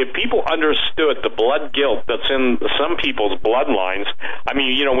 If people understood the blood guilt that's in some people's bloodlines,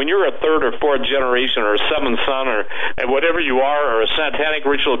 when you're a third or fourth generation or a seventh son or whatever you are, or a satanic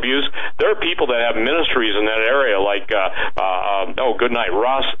ritual abuse, there are people that have ministries in that area like, good night,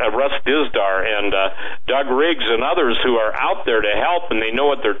 Russ Dizdar and Doug Riggs and others who are out there to help, and they know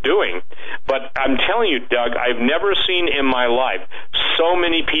what they're doing. But I'm telling you, Doug, I've never seen in my life so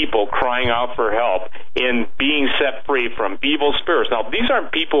many people crying out for help in being set free from evil spirits. Now, these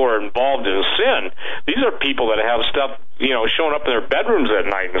aren't people who are involved in sin. These are people that have stuff, showing up in their bedrooms at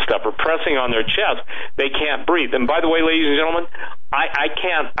night and stuff, or pressing on their chest. They can't breathe. And by the way, ladies and gentlemen, I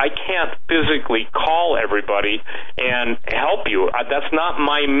can't physically call everybody and help you. That's not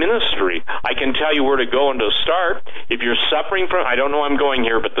my ministry. I can tell you where to go and to start. If you're suffering from, I don't know I'm going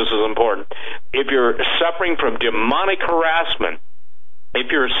here, but this is important. If you're suffering from demonic harassment, if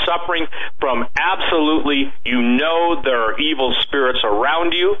you're suffering from absolutely, there are evil spirits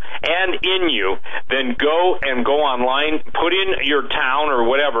around you and in you, then go online, put in your town or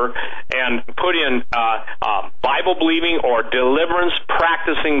whatever, and put in Bible-believing or deliverance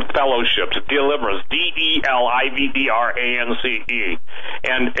practicing fellowships. Deliverance, DELIVDRANCE.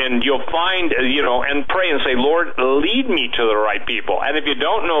 And you'll find, and pray and say, Lord, lead me to the right people. And if you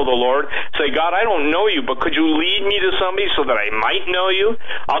don't know the Lord, say, God, I don't know you, but could you lead me to somebody so that I might know you?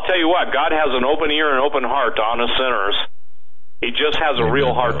 I'll tell you what, God has an open ear and open heart to honest sinners. He just has a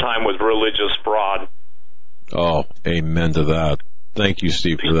real hard time with religious fraud. Oh, amen to that. Thank you,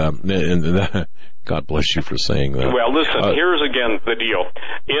 Steve, for that. And God bless you for saying that. Well, listen, here's again the deal.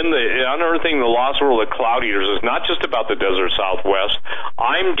 In the Unearthing the Lost World of Cloud Eaters is not just about the desert Southwest.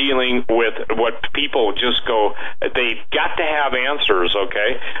 I'm dealing with what people just go, they've got to have answers,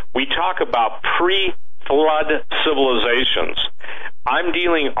 okay? We talk about pre-flood civilizations. I'm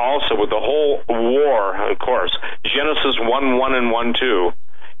dealing also with the whole war, of course. Genesis 1:1 and 1:2.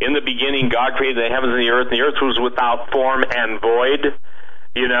 In the beginning, God created the heavens and the earth was without form and void,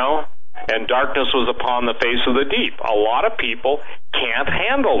 and darkness was upon the face of the deep. A lot of people can't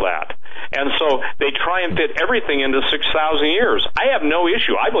handle that. And so they try and fit everything into 6,000 years. I have no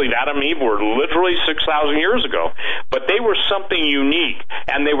issue. I believe Adam and Eve were literally 6,000 years ago. But they were something unique.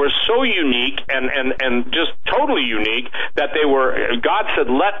 And they were so unique and just totally unique that God said,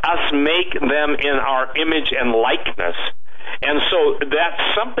 let us make them in our image and likeness. And so that's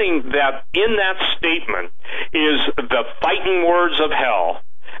something that in that statement is the fighting words of hell.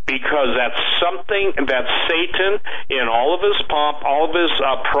 Because that's something that Satan, in all of his pomp, all of his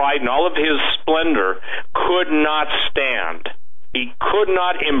pride, and all of his splendor, could not stand. He could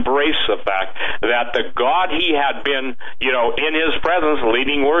not embrace the fact that the God he had been, in his presence,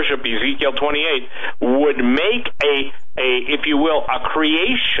 leading worship, Ezekiel 28, would make if you will, a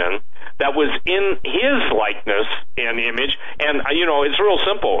creation that was in his likeness and image. And, it's real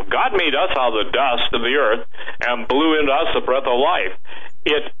simple. God made us out of the dust of the earth and blew into us the breath of life.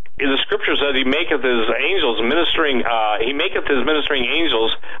 the scripture says he maketh his angels ministering, he maketh his ministering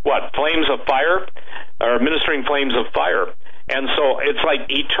angels, flames of fire, or ministering flames of fire. And so it's like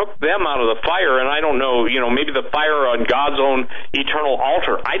he took them out of the fire, and I don't know, maybe the fire on God's own eternal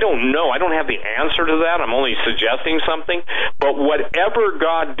altar. I don't know. I don't have the answer to that. I'm only suggesting something. But whatever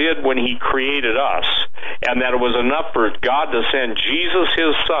God did when he created us, and that it was enough for God to send Jesus,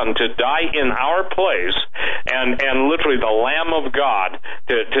 his son, to die in our place, and literally the Lamb of God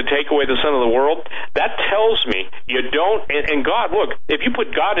to take away the sin of the world, that tells me you don't, and God, look, if you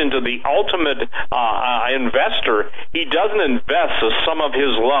put God into the ultimate investor, he doesn't invest the sum of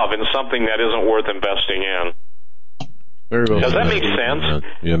his love in something that isn't worth investing in. Very well. Does that make sense?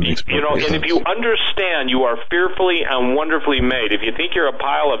 Yeah, it makes and sense. if you understand you are fearfully and wonderfully made, if you think you're a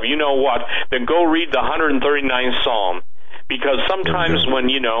pile of you-know-what, then go read the 139th Psalm. Because sometimes when,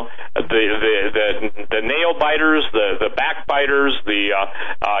 the nail biters, the backbiters, the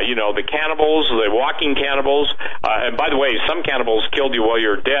cannibals, the walking cannibals, and by the way, some cannibals killed you while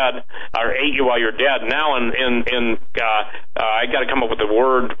you're dead, or ate you while you're dead. Now I got to come up with a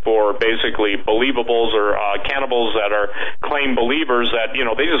word for basically believables or cannibals that are claim believers that,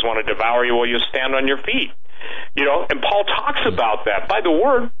 they just want to devour you while you stand on your feet. And Paul talks about that by the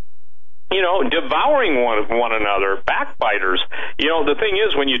word. Devouring one another, backbiters. The thing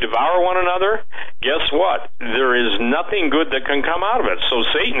is, when you devour one another, guess what? There is nothing good that can come out of it. So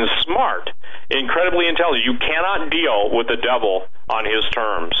Satan is smart, incredibly intelligent. You cannot deal with the devil on his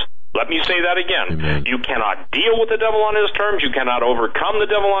terms. Let me say that again. Amen. You cannot deal with the devil on his terms. You cannot overcome the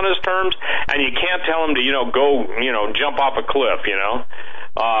devil on his terms, and you can't tell him to, go, jump off a cliff,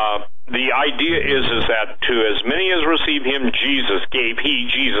 The idea is that to as many as receive him, Jesus gave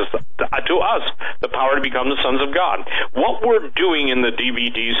to us the power to become the sons of God. What we're doing in the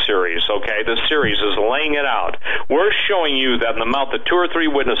DVD series, the series is laying it out. We're showing you that in the mouth of two or three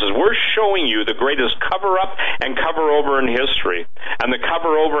witnesses, we're showing you the greatest cover-up and cover-over in history, and the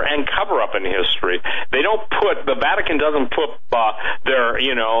cover-over and cover-up in history. The Vatican doesn't put their,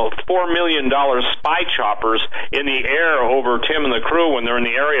 $4 million spy choppers in the air over Tim and the crew when they're in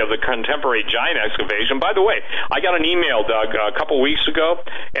the area of the contemporary giant excavation. By the way, I got an email, Doug, a couple weeks ago,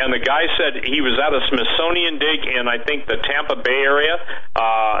 and the guy said he was at a Smithsonian dig in, I think, the Tampa Bay area.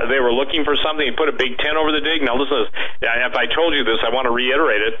 They were looking for something. He put a big tent over the dig. Now, listen to this. If I told you this, I want to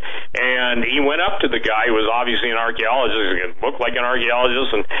reiterate it. And he went up to the guy who was obviously an archaeologist. He looked like an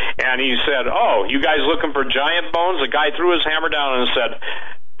archaeologist. And he said, "Oh, you guys looking for giant bones?" The guy threw his hammer down and said,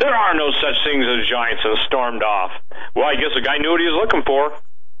 "There are no such things as giants," and stormed off. Well, I guess the guy knew what he was looking for.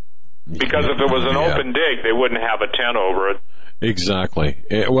 Because if it was an open dig, they wouldn't have a tent over it. Exactly.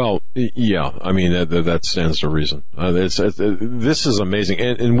 Well, yeah. I mean, that stands to reason. This is amazing,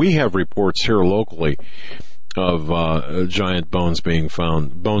 and we have reports here locally of giant bones being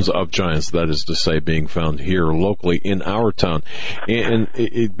found, bones of giants, that is to say, being found here locally in our town, and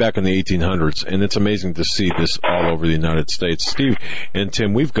back in the 1800s. And it's amazing to see this all over the United States. Steve and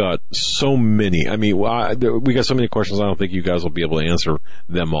Tim, we've got so many. I mean, we got so many questions. I don't think you guys will be able to answer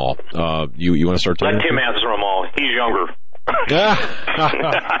them all. You want to start? Let Tim answer them all. He's younger.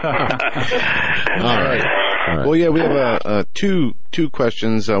 All right. Well, yeah, we have two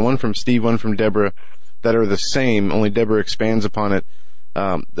questions. One from Steve, one from Deborah, that are the same, only Deborah expands upon it.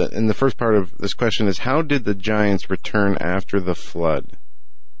 And the first part of this question is, how did the giants return after the flood?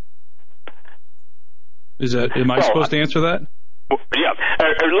 Am I supposed to answer that? Yeah,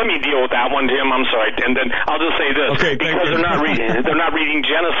 let me deal with that one, Tim. I'm sorry, and then I'll just say this, because they're not reading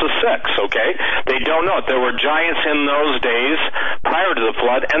Genesis 6. Okay, they don't know it. There were giants in those days prior to the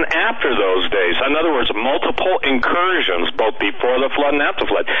flood and after those days. In other words, multiple incursions, both before the flood and after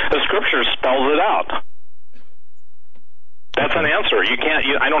the flood. The Scripture spells it out. That's an answer.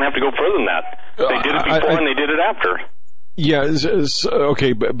 I don't have to go further than that. They did it before and they did it after. Yeah,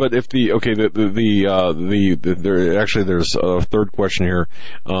 okay, but if there's a third question here.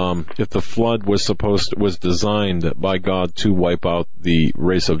 If the flood was designed by God to wipe out the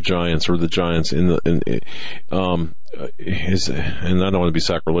race of giants or the giants and I don't want to be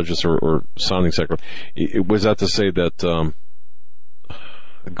sacrilegious or sounding sacrilegious, was that to say that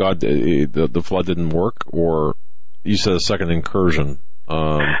God the flood didn't work, or you said a second incursion?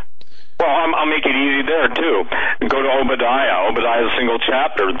 Well, I'll make it easy there, too. Go to Obadiah's single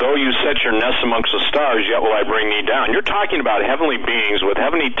chapter. Though you set your nest amongst the stars, yet will I bring thee down. You're talking about heavenly beings with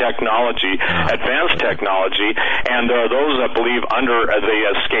heavenly technology, advanced technology, and there are those that believe they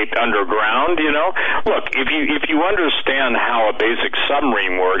escaped underground, you know. Look, if you understand how a basic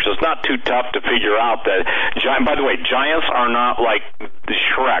submarine works, it's not too tough to figure out that, by the way, giants are not like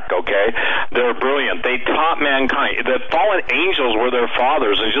Shrek, okay? They're brilliant. They taught mankind. The fallen angels were their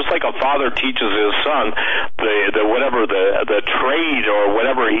fathers, and just like a father teaches his son the trade or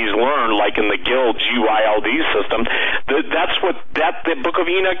whatever he's learned, like in the Guild GYLD system, that's what the Book of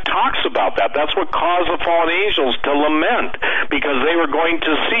Enoch talks about. That's what caused the fallen angels to lament, because they were going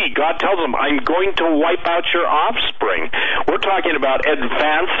to see. God tells them, I'm going to wipe out your offspring. We're talking about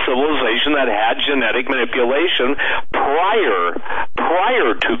advanced civilization that had genetic manipulation prior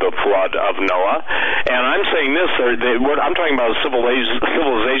to the flood of Noah. And I'm saying this, I'm talking about a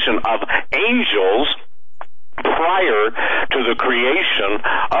civilization of angels prior to the creation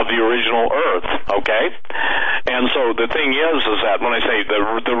of the original earth, okay? And so the thing is that when I say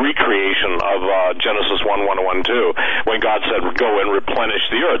the recreation of Genesis 1:1 and 1:2, when God said, go and replenish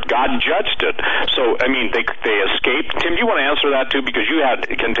the earth, God judged it. So, I mean, they escaped. Tim, do you want to answer that too? Because you had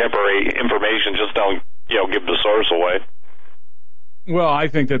contemporary information, just don't, give the source away. Well, I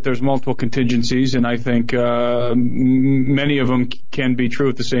think that there's multiple contingencies, and I think many of them can be true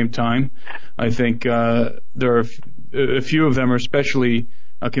at the same time. I think there are a few of them are especially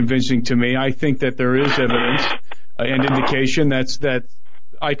convincing to me. I think that there is evidence and indication that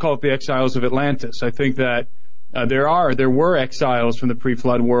I call it the exiles of Atlantis. I think that there were exiles from the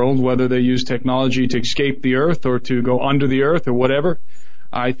pre-flood world, whether they used technology to escape the earth or to go under the earth or whatever.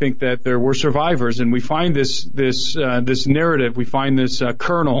 I think that there were survivors, and we find this narrative, we find this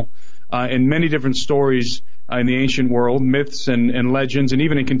kernel in many different stories in the ancient world, myths and legends, and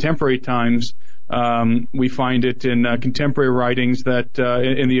even in contemporary times. We find it in contemporary writings that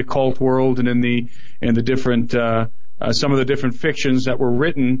in the occult world and in the different some of the different fictions that were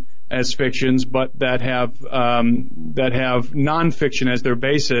written as fictions, but that have nonfiction as their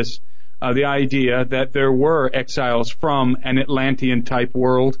basis. The idea that there were exiles from an Atlantean-type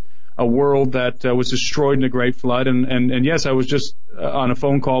world, a world that was destroyed in a great flood. And yes, I was just on a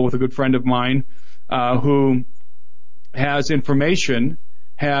phone call with a good friend of mine who has information,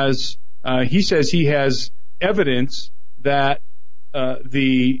 he says he has evidence that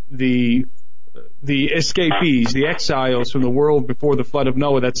the escapees, the exiles from the world before the flood of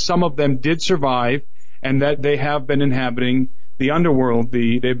Noah, that some of them did survive and that they have been inhabiting the underworld.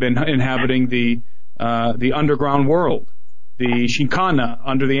 They've been inhabiting the underground world, the Shinkana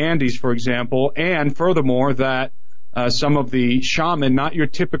under the Andes, for example, and furthermore that some of the shaman, not your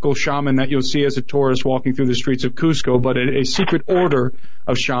typical shaman that you'll see as a tourist walking through the streets of Cusco, but a secret order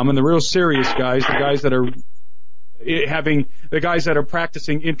of shaman, the real serious guys, the guys that are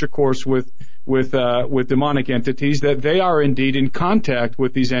practicing intercourse with demonic entities, that they are indeed in contact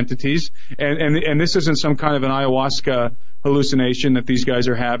with these entities, and this isn't some kind of an ayahuasca hallucination that these guys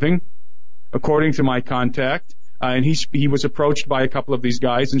are having, according to my contact. And he was approached by a couple of these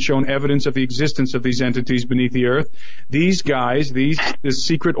guys and shown evidence of the existence of these entities beneath the earth. These guys, this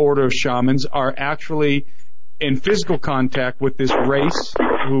secret order of shamans, are actually in physical contact with this race,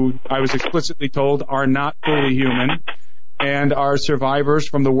 who I was explicitly told are not fully human, and are survivors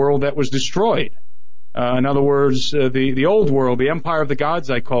from the world that was destroyed. In other words, the old world, the empire of the gods,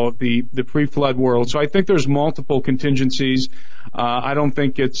 I call it, the pre-flood world. So I think there's multiple contingencies. I don't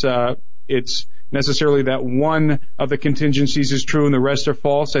think it's necessarily that one of the contingencies is true and the rest are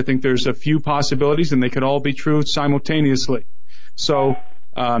false. I think there's a few possibilities, and they could all be true simultaneously. So,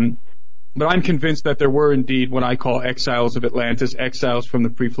 but I'm convinced that there were indeed what I call exiles of Atlantis, exiles from the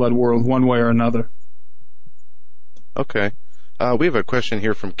pre-flood world, one way or another. Okay. We have a question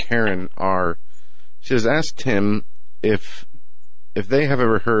here from Karen R. She says, ask Tim if they have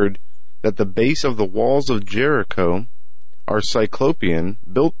ever heard that the base of the walls of Jericho are cyclopean,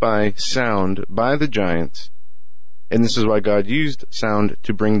 built by sound by the giants, and this is why God used sound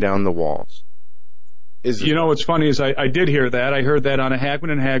to bring down the walls. You know what's funny is I did hear that. I heard that on a Hagmann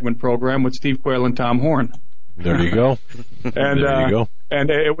and Hagmann program with Steve Quayle and Tom Horn. There you go. And there you go.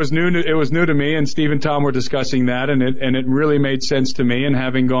 And it was new to me, and Steve and Tom were discussing that, and it really made sense to me. And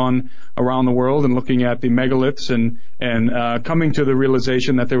having gone around the world and looking at the megaliths and coming to the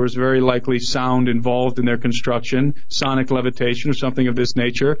realization that there was very likely sound involved in their construction, sonic levitation or something of this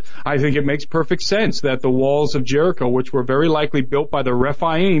nature, I think it makes perfect sense that the walls of Jericho, which were very likely built by the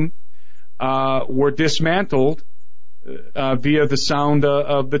Rephaim, were dismantled via the sound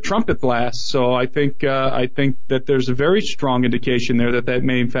of the trumpet blast. So I think that there's a very strong indication there that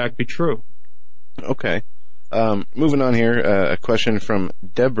may in fact be true. Okay. Moving on here, a question from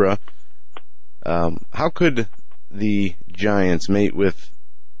Deborah. How could the giants mate with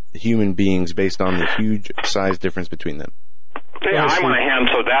human beings based on the huge size difference between them? Yeah, I want to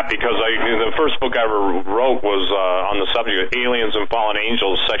answer that because the first book I ever wrote was on the subject of aliens and fallen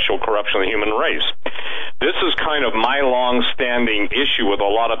angels, sexual corruption of the human race. This is kind of my long-standing issue with a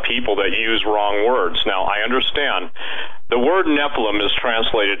lot of people that use wrong words. Now, I understand. The word Nephilim is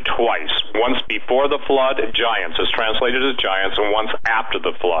translated twice. Once before the flood, giants is translated as giants, and once after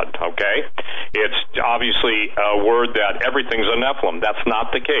the flood, okay? It's obviously a word that everything's a Nephilim. That's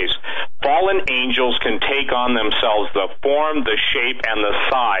not the case. Fallen angels can take on themselves the form, the shape, and the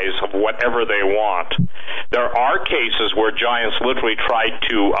size of whatever they want. There are cases where giants literally tried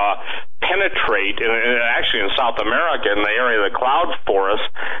to penetrate, actually in South America, in the area of the cloud forest,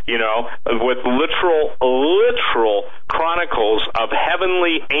 with literal chronicles of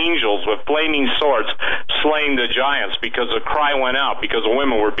heavenly angels with flaming swords slaying the giants because the cry went out because the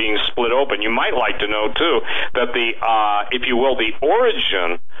women were being split open. You might like to know, too, that if you will, the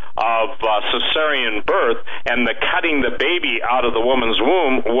origin of cesarean birth and the cutting the baby out of the woman's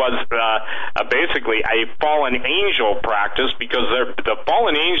womb was basically a fallen angel practice, because the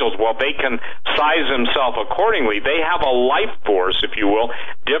fallen angels, while they can size themselves accordingly, they have a life force, if you will,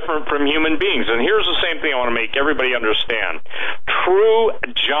 different from human beings. And here's the same thing I want to make everybody understand. True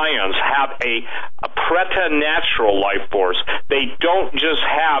giants have a preternatural life force. They don't just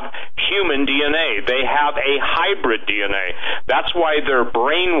have human DNA. They have a hybrid DNA. That's why their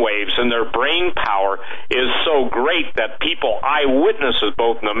brain waves and their brain power is so great that people, eyewitnesses,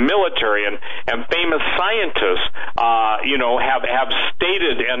 both in the military and famous scientists, have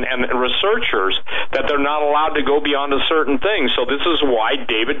stated, and researchers, that they're not allowed to go beyond a certain thing. So this is why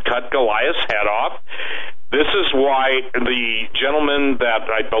David cut Goliath's head off. This is why the gentleman that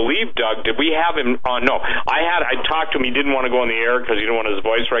I believe, Doug, did we have him on? No, I talked to him. He didn't want to go on the air because he didn't want his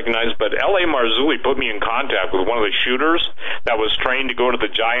voice recognized, but L.A. Marzulli put me in contact with one of the shooters that was trained to go to the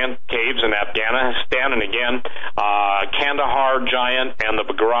giant caves in Afghanistan, and again, Kandahar giant and the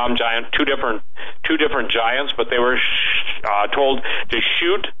Bagram giant, two different giants, but they were told to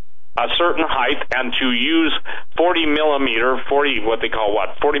shoot a certain height and to use 40 millimeter grenades,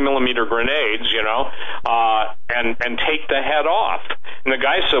 and take the head off. And the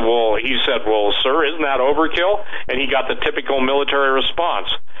guy said, well, sir, isn't that overkill? And he got the typical military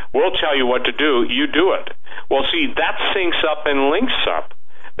response. We'll tell you what to do. You do it. Well, see, that syncs up and links up.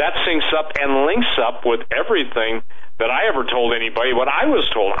 That syncs up and links up with everything that I ever told anybody, what I was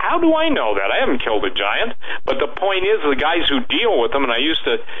told. How do I know that? I haven't killed a giant. But the point is, the guys who deal with them, and I used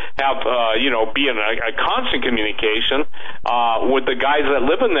to have, be in a constant communication with the guys that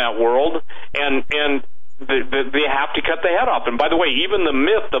live in that world, and they have to cut the head off. And by the way, even the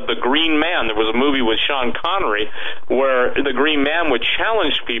myth of the Green Man, there was a movie with Sean Connery where the Green Man would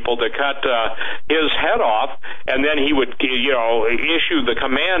challenge people to cut his head off, and then he would, issue the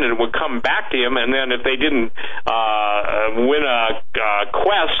command, and it would come back to him, and then if they didn't win a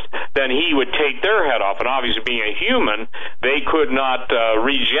quest, then he would take their head off. And obviously, being a human, they could not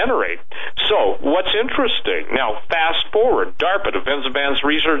regenerate. So, what's interesting, now fast forward, DARPA, Defense Advanced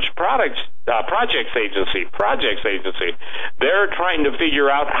Research Projects Agency, they're trying to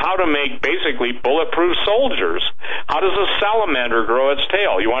figure out how to make basically bulletproof soldiers. How does a salamander grow its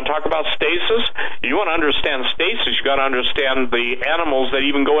tail? You want to talk about stasis? You want to understand stasis, you got to understand the animals that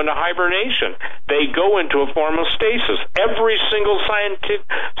even go into hibernation. They go into a form of stasis. Every single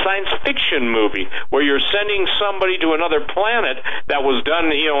science fiction movie where you're sending somebody to another planet that was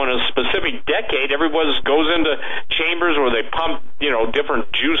done, in a specific decade, everybody goes into chambers where they pump, different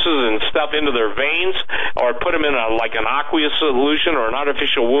juices and stuff into their veins, or put them in an aqueous solution or an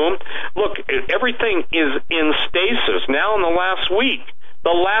artificial womb. Look, everything is in stasis. Now in the last week,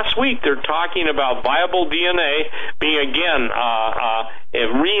 they're talking about viable DNA being again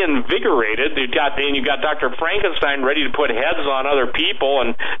reinvigorated. You got Dr. Frankenstein ready to put heads on other people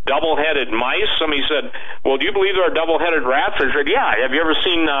and double-headed mice. Somebody said, "Well, do you believe there are double-headed rats?" I said, "Yeah." Have you ever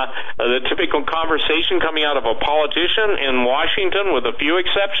seen the typical conversation coming out of a politician in Washington, with a few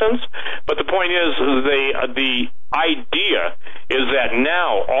exceptions? But the point is, the idea is that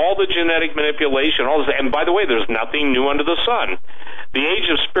now all the genetic manipulation, and by the way, there's nothing new under the sun. The Age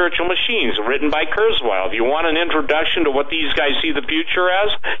of Spiritual Machines, written by Kurzweil. If you want an introduction to what these guys see the future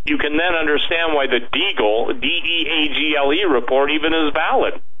as, you can then understand why the Deagle, D-E-A-G-L-E report even is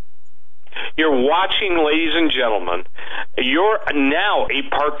valid. You're watching, ladies and gentlemen. You're now a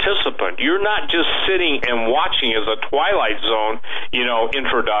participant. You're not just sitting and watching as a Twilight Zone,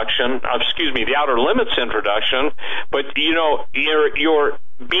 introduction, the Outer Limits introduction, but, you're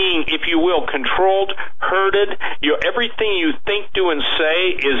being, if you will, controlled, herded. Everything you think, do, and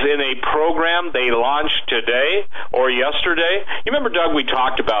say is in a program they launched today or yesterday. You remember, Doug, we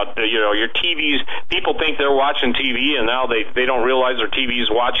talked about, your TVs. People think they're watching TV, and now they don't realize their TV is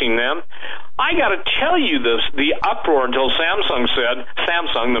watching them. I got to tell you this, the uproar until Samsung,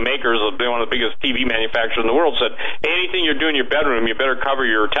 the makers of one of the biggest TV manufacturers in the world, said, anything you're doing in your bedroom, you better cover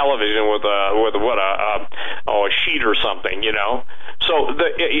your television with a sheet or something, So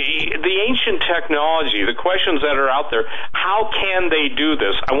the ancient technology, the questions that are out there, how can they do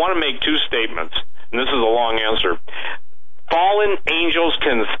this? I want to make two statements, and this is a long answer. Fallen angels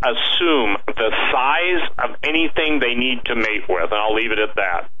can assume the size of anything they need to mate with, and I'll leave it at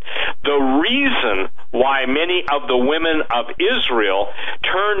that. The reason why many of the women of Israel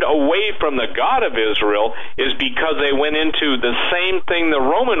turned away from the God of Israel is because they went into the same thing the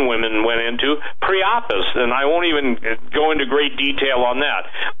Roman women went into, Priapus, and I won't even go into great detail on that.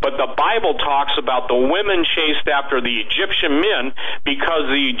 But the Bible talks about the women chased after the Egyptian men because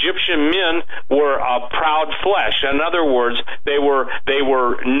the Egyptian men were of proud flesh. In other words, they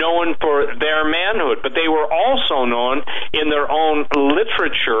were known for their manhood, but they were also known in their own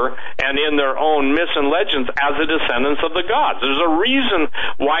literature and in their own myths and legends as the descendants of the gods. There's a reason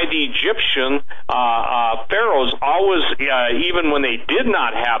why the Egyptian pharaohs always, even when they did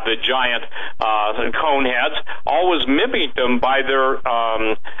not have the giant cone heads, always mimicked them by their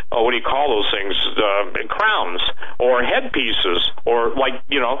what do you call those things? Crowns or headpieces, or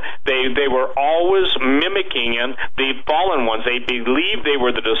they were always mimicking the fallen ones. They believed they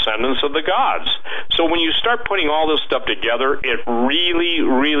were the descendants of the gods. So when you start putting all this stuff together, it really,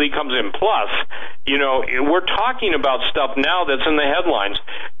 really comes in. Plus, we're talking about stuff now that's in the headlines.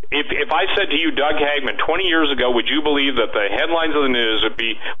 If I said to you, Doug Hagmann, 20 years ago, would you believe that the headlines of the news would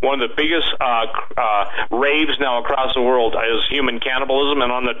be one of the biggest raves now across the world is human cannibalism?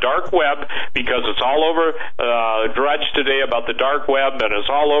 And on the dark web, because it's all over Drudge today about the dark web, and it's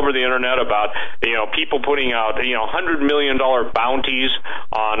all over the internet about people putting out $100 million bounties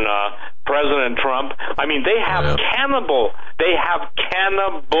on President Trump. I mean, they have cannibal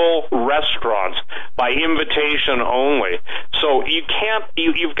restaurants by invitation only. So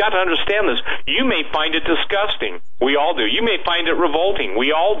you've got to understand this. You may find it disgusting. We all do. You may find it revolting.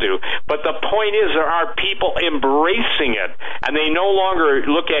 We all do. But the point is, there are people embracing it, and they no longer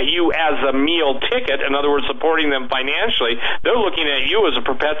look at you as a meal ticket. In other words, supporting them financially. They're looking at you as a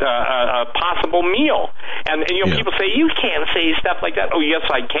possible meal. And people say, you can't say stuff like that. Oh, yes,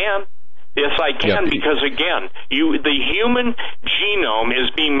 I can. Yes, I can, because again, the human genome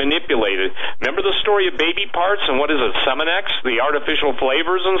is being manipulated. Remember the story of baby parts and Seminex, the artificial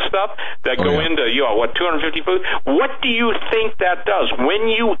flavors and stuff that go into 250 foods? What do you think that does?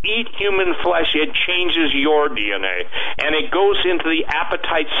 When you eat human flesh, it changes your DNA, and it goes into the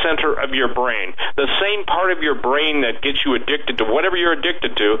appetite center of your brain. The same part of your brain that gets you addicted to whatever you're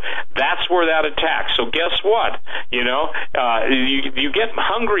addicted to, that's where that attacks. So guess what? You get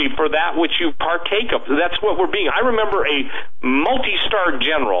hungry for that which you partake of. That's what we're being. I remember a multi-star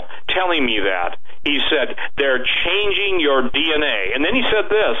general telling me that. He said, they're changing your DNA. And then he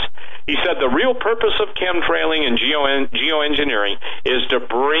said this. He said, the real purpose of chemtrailing and geoengineering is to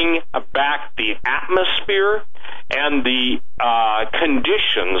bring back the atmosphere and the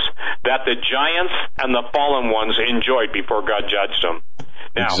conditions that the giants and the fallen ones enjoyed before God judged them.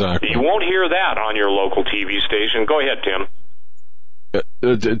 Now, you won't hear that on your local TV station. Go ahead, Tim.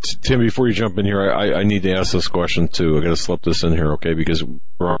 Tim, before you jump in here, I need to ask this question too. I got to slip this in here, okay? Because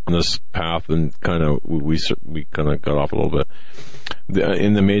we're on this path, and we kind of got off a little bit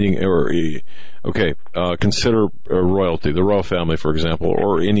in the mating era. Okay, consider royalty, the royal family, for example,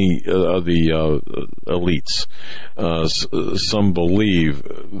 or any of the elites. Some believe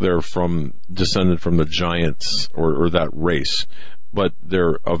they're descended from the giants or that race, but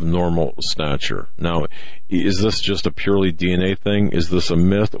they're of normal stature. Now, is this just a purely DNA thing? Is this a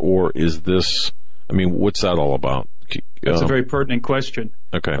myth, or is this, what's that all about? That's a very pertinent question.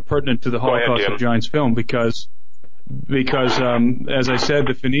 Okay. Pertinent to the Holocaust of Giants film, because as I said,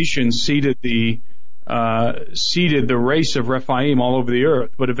 the Phoenicians seeded the race of Rephaim all over the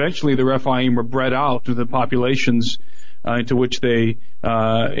earth, but eventually the Rephaim were bred out to the populations into which they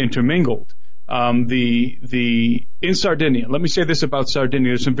intermingled. In Sardinia, let me say this about Sardinia.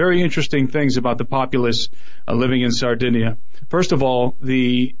 There's some very interesting things about the populace living in Sardinia. First of all,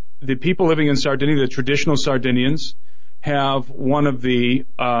 the people living in Sardinia, the traditional Sardinians, have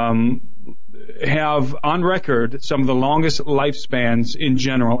have on record some of the longest lifespans in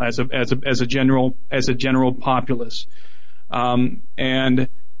general as a general populace. And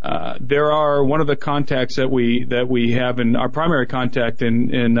there are one of the contacts that we have in our primary contact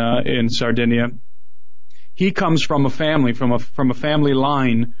in Sardinia. He comes from a family from a family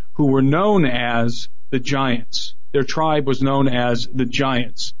line who were known as the Giants. Their tribe was known as the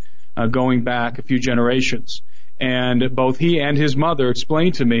Giants, going back a few generations. And both he and his mother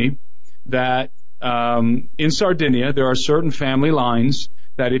explained to me that in Sardinia there are certain family lines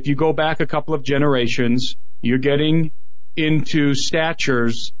that if you go back a couple of generations, you're getting into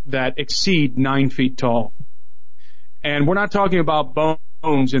statures that exceed 9 feet tall. And we're not talking about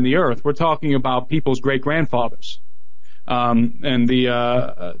bones in the earth. We're talking about people's great-grandfathers. My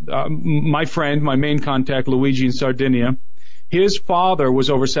friend, my main contact, Luigi in Sardinia, his father was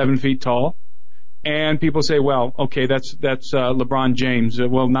over 7 feet tall. And people say, well, okay, that's LeBron James.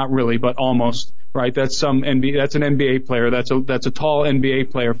 Well, not really, but almost, right? That's an NBA player. That's a tall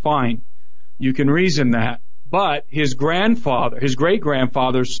NBA player. Fine. You can reason that. But his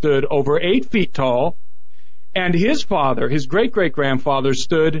great-grandfather stood over 8 feet tall, and his father, his great-great-grandfather,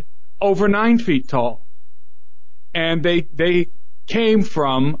 stood over 9 feet tall. And they came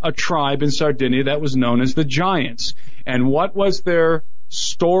from a tribe in Sardinia that was known as the Giants. And what was their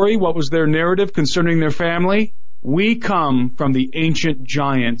story? What was their narrative concerning their family? We come from the ancient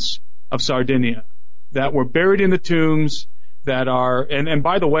giants of Sardinia that were buried in the tombs that are, and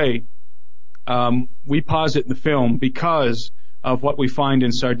by the way, we posit in the film, because of what we find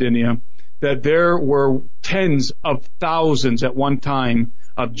in Sardinia, that there were tens of thousands at one time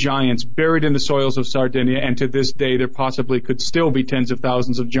of giants buried in the soils of Sardinia, and to this day there possibly could still be tens of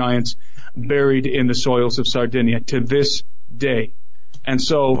thousands of giants buried in the soils of Sardinia to this day. And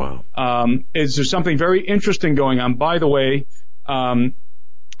so, is there something very interesting going on? By the way,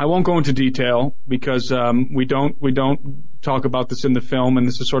 I won't go into detail because we don't talk about this in the film, and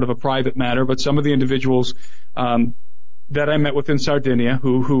this is sort of a private matter. But some of the individuals that I met with in Sardinia,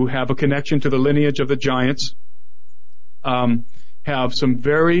 who have a connection to the lineage of the giants, have some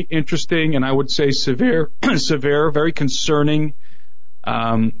very interesting and I would say severe, very concerning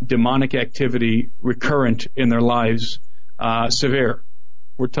demonic activity recurrent in their lives. Severe.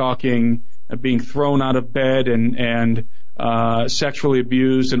 We're talking being thrown out of bed and sexually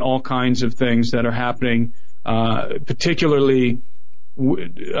abused and all kinds of things that are happening, particularly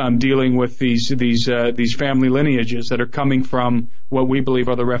dealing with these family lineages that are coming from what we believe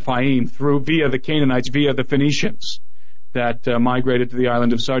are the Rephaim via the Canaanites, via the Phoenicians that migrated to the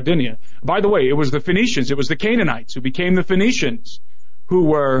island of Sardinia. By the way, it was the Phoenicians, it was the Canaanites who became the Phoenicians, who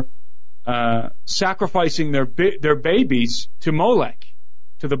were sacrificing their babies to Molech,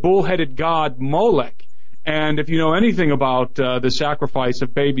 to the bull-headed god Molech. And if you know anything about the sacrifice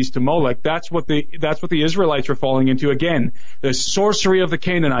of babies to Molech, that's what the Israelites are falling into again. The sorcery of the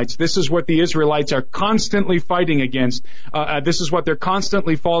Canaanites. This is what the Israelites are constantly fighting against. This is what they're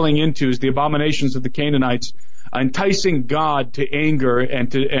constantly falling into, is the abominations of the Canaanites, enticing God to anger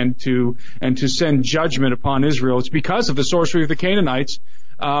and to send judgment upon Israel. It's because of the sorcery of the Canaanites.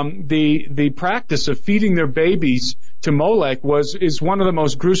 The practice of feeding their babies to Molech is one of the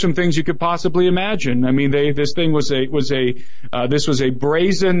most gruesome things you could possibly imagine. I mean, this was a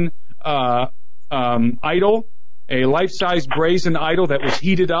brazen idol, a life-size brazen idol that was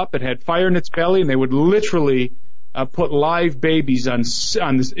heated up. It had fire in its belly, and they would literally put live babies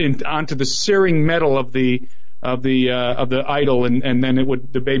onto the searing metal of the idol, and then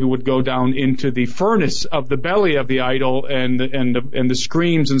the baby would go down into the furnace of the belly of the idol, and the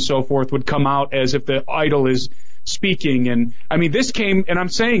screams and so forth would come out as if the idol is speaking. And I mean, this came, and I'm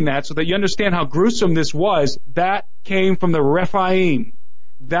saying that so that you understand how gruesome this was. That came from the Rephaim.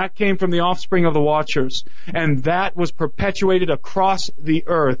 That came from the offspring of the Watchers, and that was perpetuated across the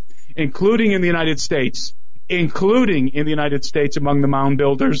earth, including in the United States, among the mound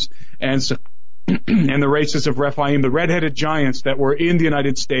builders and the races of Rephaim, the red-headed giants that were in the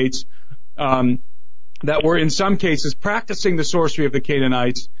United States, that were in some cases practicing the sorcery of the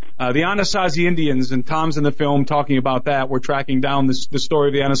Canaanites. The Anasazi Indians, and Tom's in the film talking about that. We're tracking down the story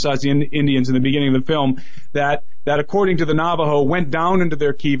of the Anasazi Indians in the beginning of the film, that according to the Navajo went down into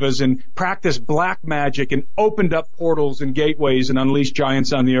their kivas and practiced black magic and opened up portals and gateways and unleashed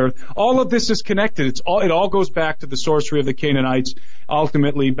giants on the earth. All of this is connected. It all goes back to the sorcery of the Canaanites,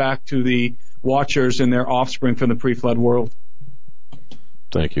 ultimately back to the Watchers and their offspring from the pre-flood world.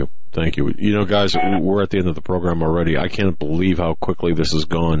 Thank you. You know, guys, we're at the end of the program already. I can't believe how quickly this has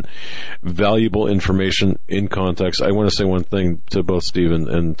gone. Valuable information in context. I want to say one thing to both Steve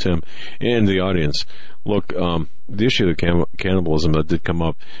and Tim and the audience. Look, the issue of cannibalism that did come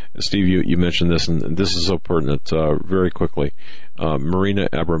up, Steve, you mentioned this, and this is so pertinent. Very quickly, Marina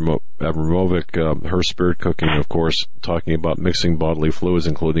Abramovic, her spirit cooking, of course, talking about mixing bodily fluids,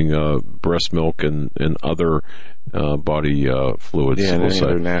 including breast milk and other body fluids. Yeah, and any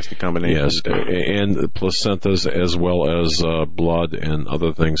other nasty combinations. Yes, and placentas as well as blood and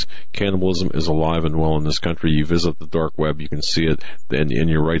other things. Cannibalism is alive and well in this country. You visit the dark web, you can see it. And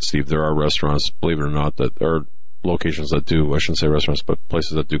you're right, Steve. There are restaurants, believe it or not, that are locations that do, I shouldn't say restaurants, but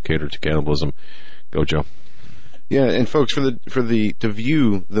places that do cater to cannibalism. Go, Joe. Yeah, and folks, to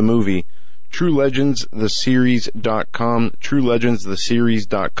view the movie, TrueLegendsTheSeries.com,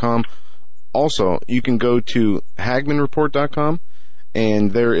 TrueLegendsTheSeries.com. Also, you can go to HagmannReport.com,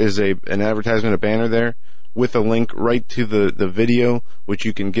 and there is an advertisement, a banner there, with a link right to the video, which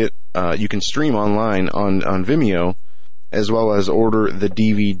you can get, you can stream online on Vimeo, as well as order the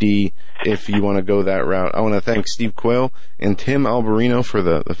DVD if you want to go that route. I want to thank Steve Quayle and Tim Alberino for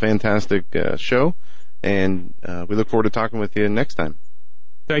the fantastic show, and we look forward to talking with you next time.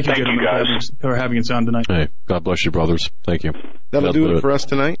 Thank you, gentlemen, for having us on tonight. Hey, God bless you, brothers. Thank you. That'll do it for us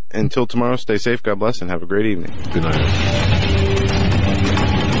tonight. Until tomorrow, stay safe, God bless, and have a great evening. Good night.